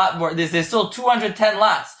 there's a lot more. There's still 210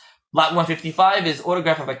 lots. Lot 155 is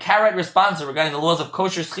autograph of a Karaite responsa regarding the laws of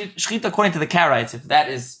kosher shechita according to the Karaites, if that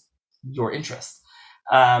is your interest.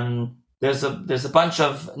 There's a bunch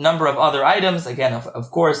of number of other items. Again, of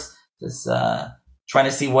course, there's trying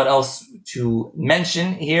to see what else to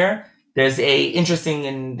mention here. There's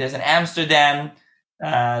an Amsterdam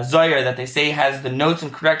Zohar that they say has the notes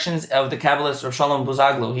and corrections of the Kabbalist Rav Shalom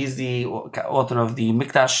Buzaglo. He's the author of the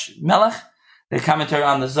Mikdash Melech, the commentary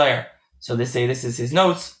on the Zohar. So they say this is his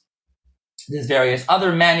notes. There's various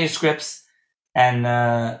other manuscripts and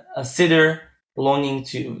a siddur belonging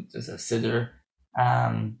to there's a siddur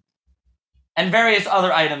and various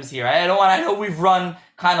other items here. I know we've run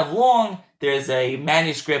kind of long. There's a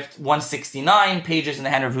manuscript 169 pages in the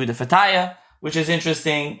hand of Yehuda Fataya, which is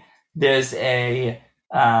interesting. There's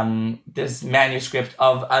this manuscript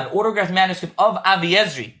of an autographed manuscript of Avi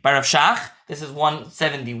Ezri by Rav Shach. This is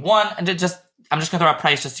 171, and I'm just going to throw out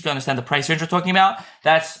price just so you can understand the price range we're talking about.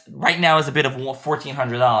 That's right now is a bit of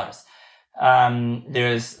 $1,400.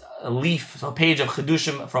 There's a page of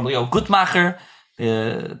Chedushim from Leo Gutmacher.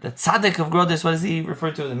 the tzaddik of Grodis. What is he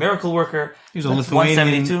referred to? The miracle worker. He was a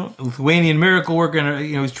Lithuanian miracle worker, and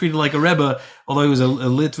he was treated like a rebbe, although he was a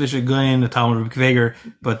Litvish Goyen, a Talmud Kveger.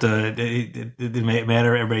 But it didn't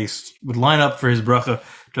matter. Everybody would line up for his bracha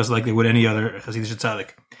just like they would any other Hasidic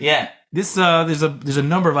tzaddik. Yeah. This there's a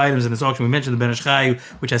number of items in this auction. We mentioned the Ben Ish Chai,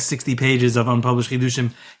 which has 60 pages of unpublished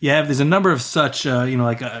chidushim. There's a number of such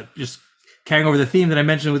just carrying over the theme that I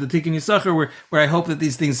mentioned with the Tikkun Yisachar, where I hope that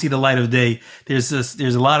these things see the light of day. There's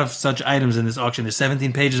a lot of such items in this auction. There's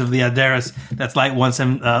 17 pages of the Aderes. That's lot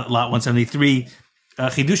 173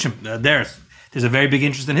 chidushim Aderes. There's a very big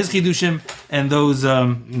interest in his chidushim, and those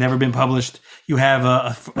never been published. You have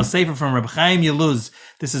a sefer from Reb Chaim Yeluz.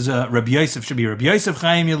 This is Reb Yosef, should be Reb Yosef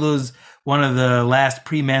Chaim Yeluz, one of the last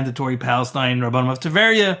pre-mandatory Palestine Rabbanim of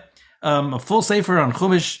Tveria. A full sefer on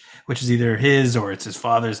Chumash, which is either his or it's his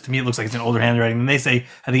father's. To me, it looks like it's an older handwriting. And they say,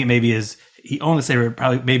 I think it maybe is, he owned the sefer,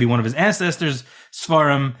 probably maybe one of his ancestors,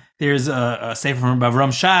 Sfarim. There's a sefer from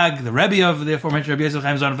Avram Shag, the Rebbe of the aforementioned Rabbi Yosef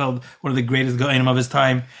Chaim Sonnenfeld, one of the greatest Goenim of his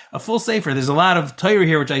time. A full sefer. There's a lot of Torah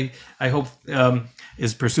here, which I hope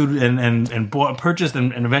is pursued and purchased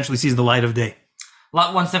and eventually sees the light of day.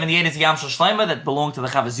 Lot 178 is Yam Shel Shleima that belonged to the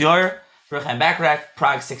Chavaz Yoyer, Ruchaim Bakrak,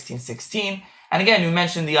 Prague 1616. And again, we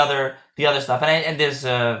mentioned the other stuff. And there's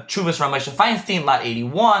Chuvas from Moshe Feinstein, Lot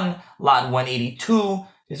 81, Lot 182.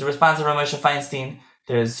 There's a response of Moshe Feinstein.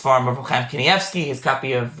 There's Farm of Ruchaim Kanievsky, his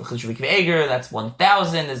copy of Chiddushei Mikveh Eger, that's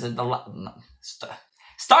 1,000. There's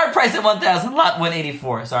start price at 1,000, Lot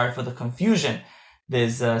 184. Sorry for the confusion.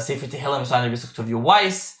 There's Sefer Tehillim signed by Tovia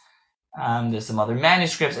Weiss. There's some other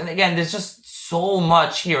manuscripts. And again, there's just so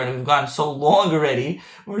much here, and we've gone so long already.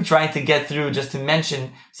 We're trying to get through just to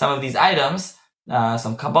mention some of these items.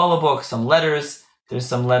 Some Kabbalah books, some letters. There's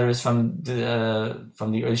some letters from the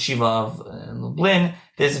Yeshiva of Lublin.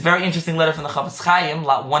 There's a very interesting letter from the Chafetz Chaim,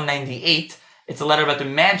 Lot 198. It's a letter about the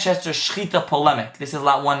Manchester Shechita polemic. This is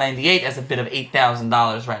Lot 198 as a bid of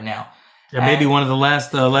 $8,000 right now. Yeah, maybe one of the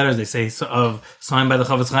last letters they say signed by the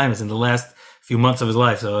Chafetz Chaim is in the last few months of his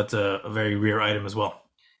life, so it's a very rare item as well.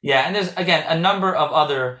 Yeah, and there's again a number of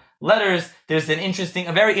other letters. There's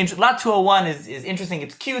lot 201 is interesting.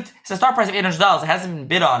 It's cute. It's a start price of $800. It hasn't been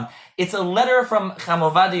bid on. It's a letter from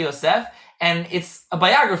Chamovad Yosef, and it's a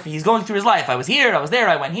biography. He's going through his life. I was here. I was there.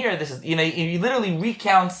 I went here. This is he literally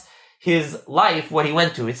recounts his life, what he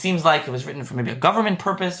went to. It seems like it was written for maybe a government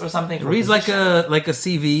purpose or something. It reads like a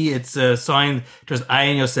CV. It's signed just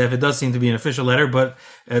Ayin Yosef. It does seem to be an official letter, but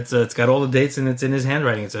it's got all the dates and it's in his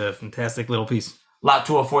handwriting. It's a fantastic little piece. Lot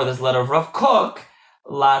 204, there's a letter of Rav Kook.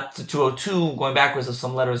 Lot 202, going backwards, of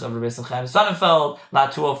some letters of Rabbi Chaim Sonnenfeld.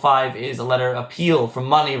 Lot 205 is a letter appeal for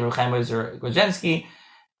money, Rabbi Chaim Grodzinski.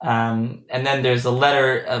 And then there's a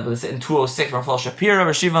letter in 206 from Rav Shapira,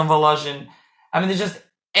 Rashivan Volozhin. I mean, there's just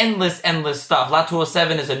endless stuff. Lot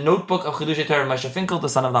 207 is a notebook of Chidushei Torah Moshe Finkel, the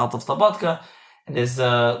son of the Altav Slobodka. And there's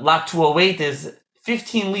Lot 208 is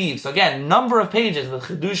 15 leaves. So again, number of pages with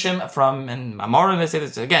Chidushim from, and Amorim, they say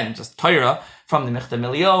this again, just Torah from the Mechta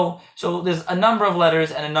Milio. So there's a number of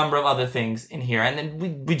letters and a number of other things in here. And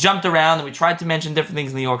then we jumped around and we tried to mention different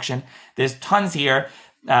things in the auction. There's tons here.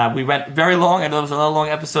 We went very long. I know it was a long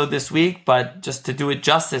episode this week, but just to do it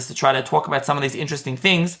justice, to try to talk about some of these interesting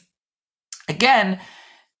things. Again,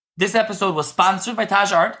 this episode was sponsored by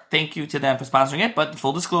Taj Art. Thank you to them for sponsoring it. But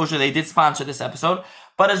full disclosure, they did sponsor this episode.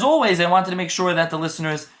 But as always, I wanted to make sure that the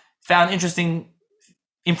listeners found interesting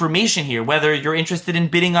information here. Whether you're interested in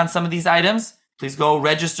bidding on some of these items, please go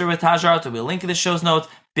register with Taj Art. We'll link in the show's notes.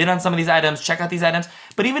 Bid on some of these items. Check out these items.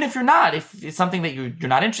 But even if you're not, if it's something that you're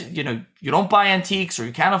not interested, you don't buy antiques or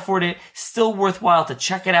you can't afford it, still worthwhile to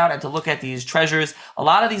check it out and to look at these treasures. A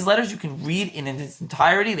lot of these letters you can read in its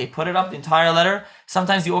entirety. They put it up, the entire letter.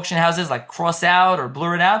 Sometimes the auction houses cross out or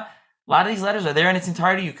blur it out. A lot of these letters are there in its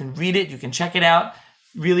entirety. You can read it. You can check it out.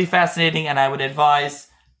 Really fascinating, and I would advise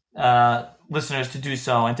listeners to do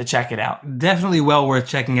so and to check it out. Definitely well worth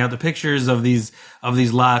checking out the pictures of these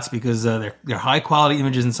lots because they're high quality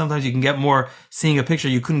images, and sometimes you can get more seeing a picture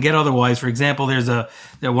you couldn't get otherwise. For example, there's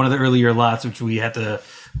one of the earlier lots which we had to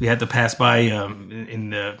pass by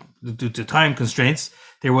due to time constraints.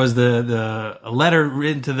 There was a letter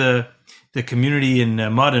written to the community in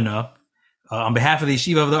Modena on behalf of the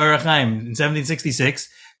Yeshiva of the Or Chaim in 1766.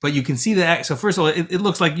 But you can see that. So first of all, it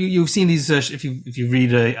looks like you've seen these. If you read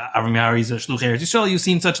Avram Yari's Shluch Eretz Yisrael, you've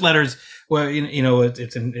seen such letters where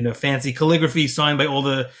it's in a fancy calligraphy signed by all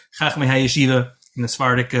the Chachmei HaYeshiva in the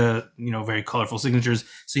Sephardic, very colorful signatures.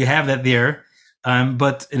 So you have that there.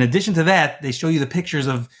 But in addition to that, they show you the pictures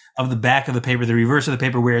of the back of the paper, the reverse of the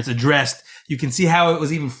paper where it's addressed. You can see how it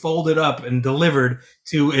was even folded up and delivered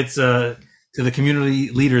to its to the community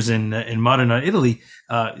leaders in modern Italy,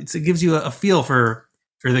 it gives you a feel for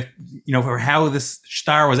the for how this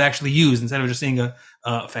star was actually used instead of just seeing a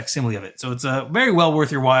facsimile of it. So it's very well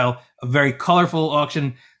worth your while. A very colorful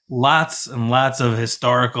auction. Lots and lots of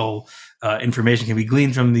historical information can be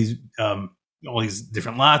gleaned from these all these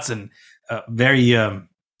different lots, and very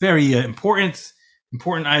important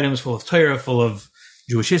items full of Torah, full of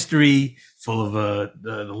Jewish history, full of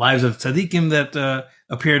the lives of tzaddikim that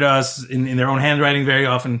appear to us in their own handwriting very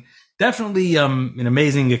often. Definitely an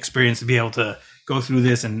amazing experience to be able to go through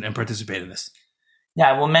this and participate in this.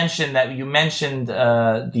 Yeah, I will mention that you mentioned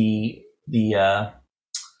the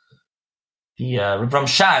Ram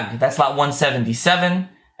Shag. That's lot 177.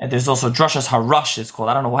 And there's also Drushas Harush, it's called.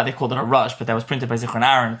 I don't know why they called it a rush, but that was printed by Zichron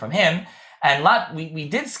Aaron from him. And lot we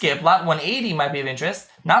did skip, lot 180 might be of interest.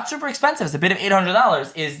 Not super expensive. It's a bit of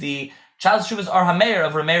 $800. Is the Child Shuvas Ar HaMeir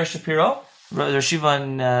of Rameir Shapiro, Rosh Yeshiva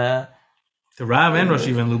in the Rav and Rosh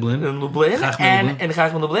Yeshiva in Lublin, and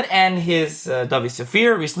Chacham Lublin, and his Davi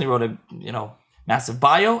Safir recently wrote a massive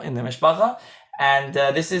bio in the Mishpacha. And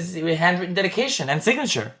this is a handwritten dedication and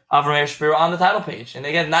signature of Rameir Shapiro on the title page. And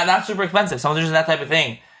again, not super expensive. Someone's interested in that type of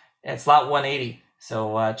thing. It's lot 180.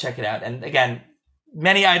 So check it out. And again,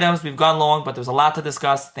 many items. We've gone long, but there's a lot to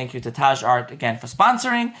discuss. Thank you to Taj Art again for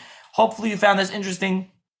sponsoring. Hopefully you found this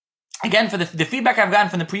interesting. Again, for the feedback I've gotten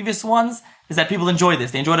from the previous ones is that people enjoy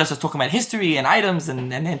this. They enjoyed us just talking about history and items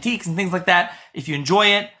and antiques and things like that. If you enjoy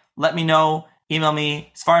it, let me know. Email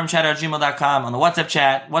me, sfarmchatter@gmail.com, on the WhatsApp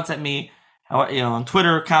chat, WhatsApp me, on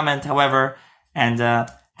Twitter, comment, however. And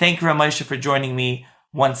thank you, R Moshe, for joining me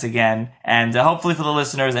once again. And hopefully for the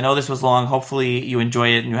listeners, I know this was long. Hopefully you enjoy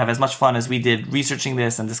it and you have as much fun as we did researching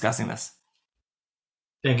this and discussing this.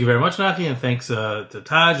 Thank you very much, Naki, and thanks to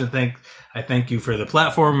Taj, and I thank you for the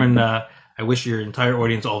platform, and I wish your entire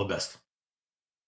audience all the best.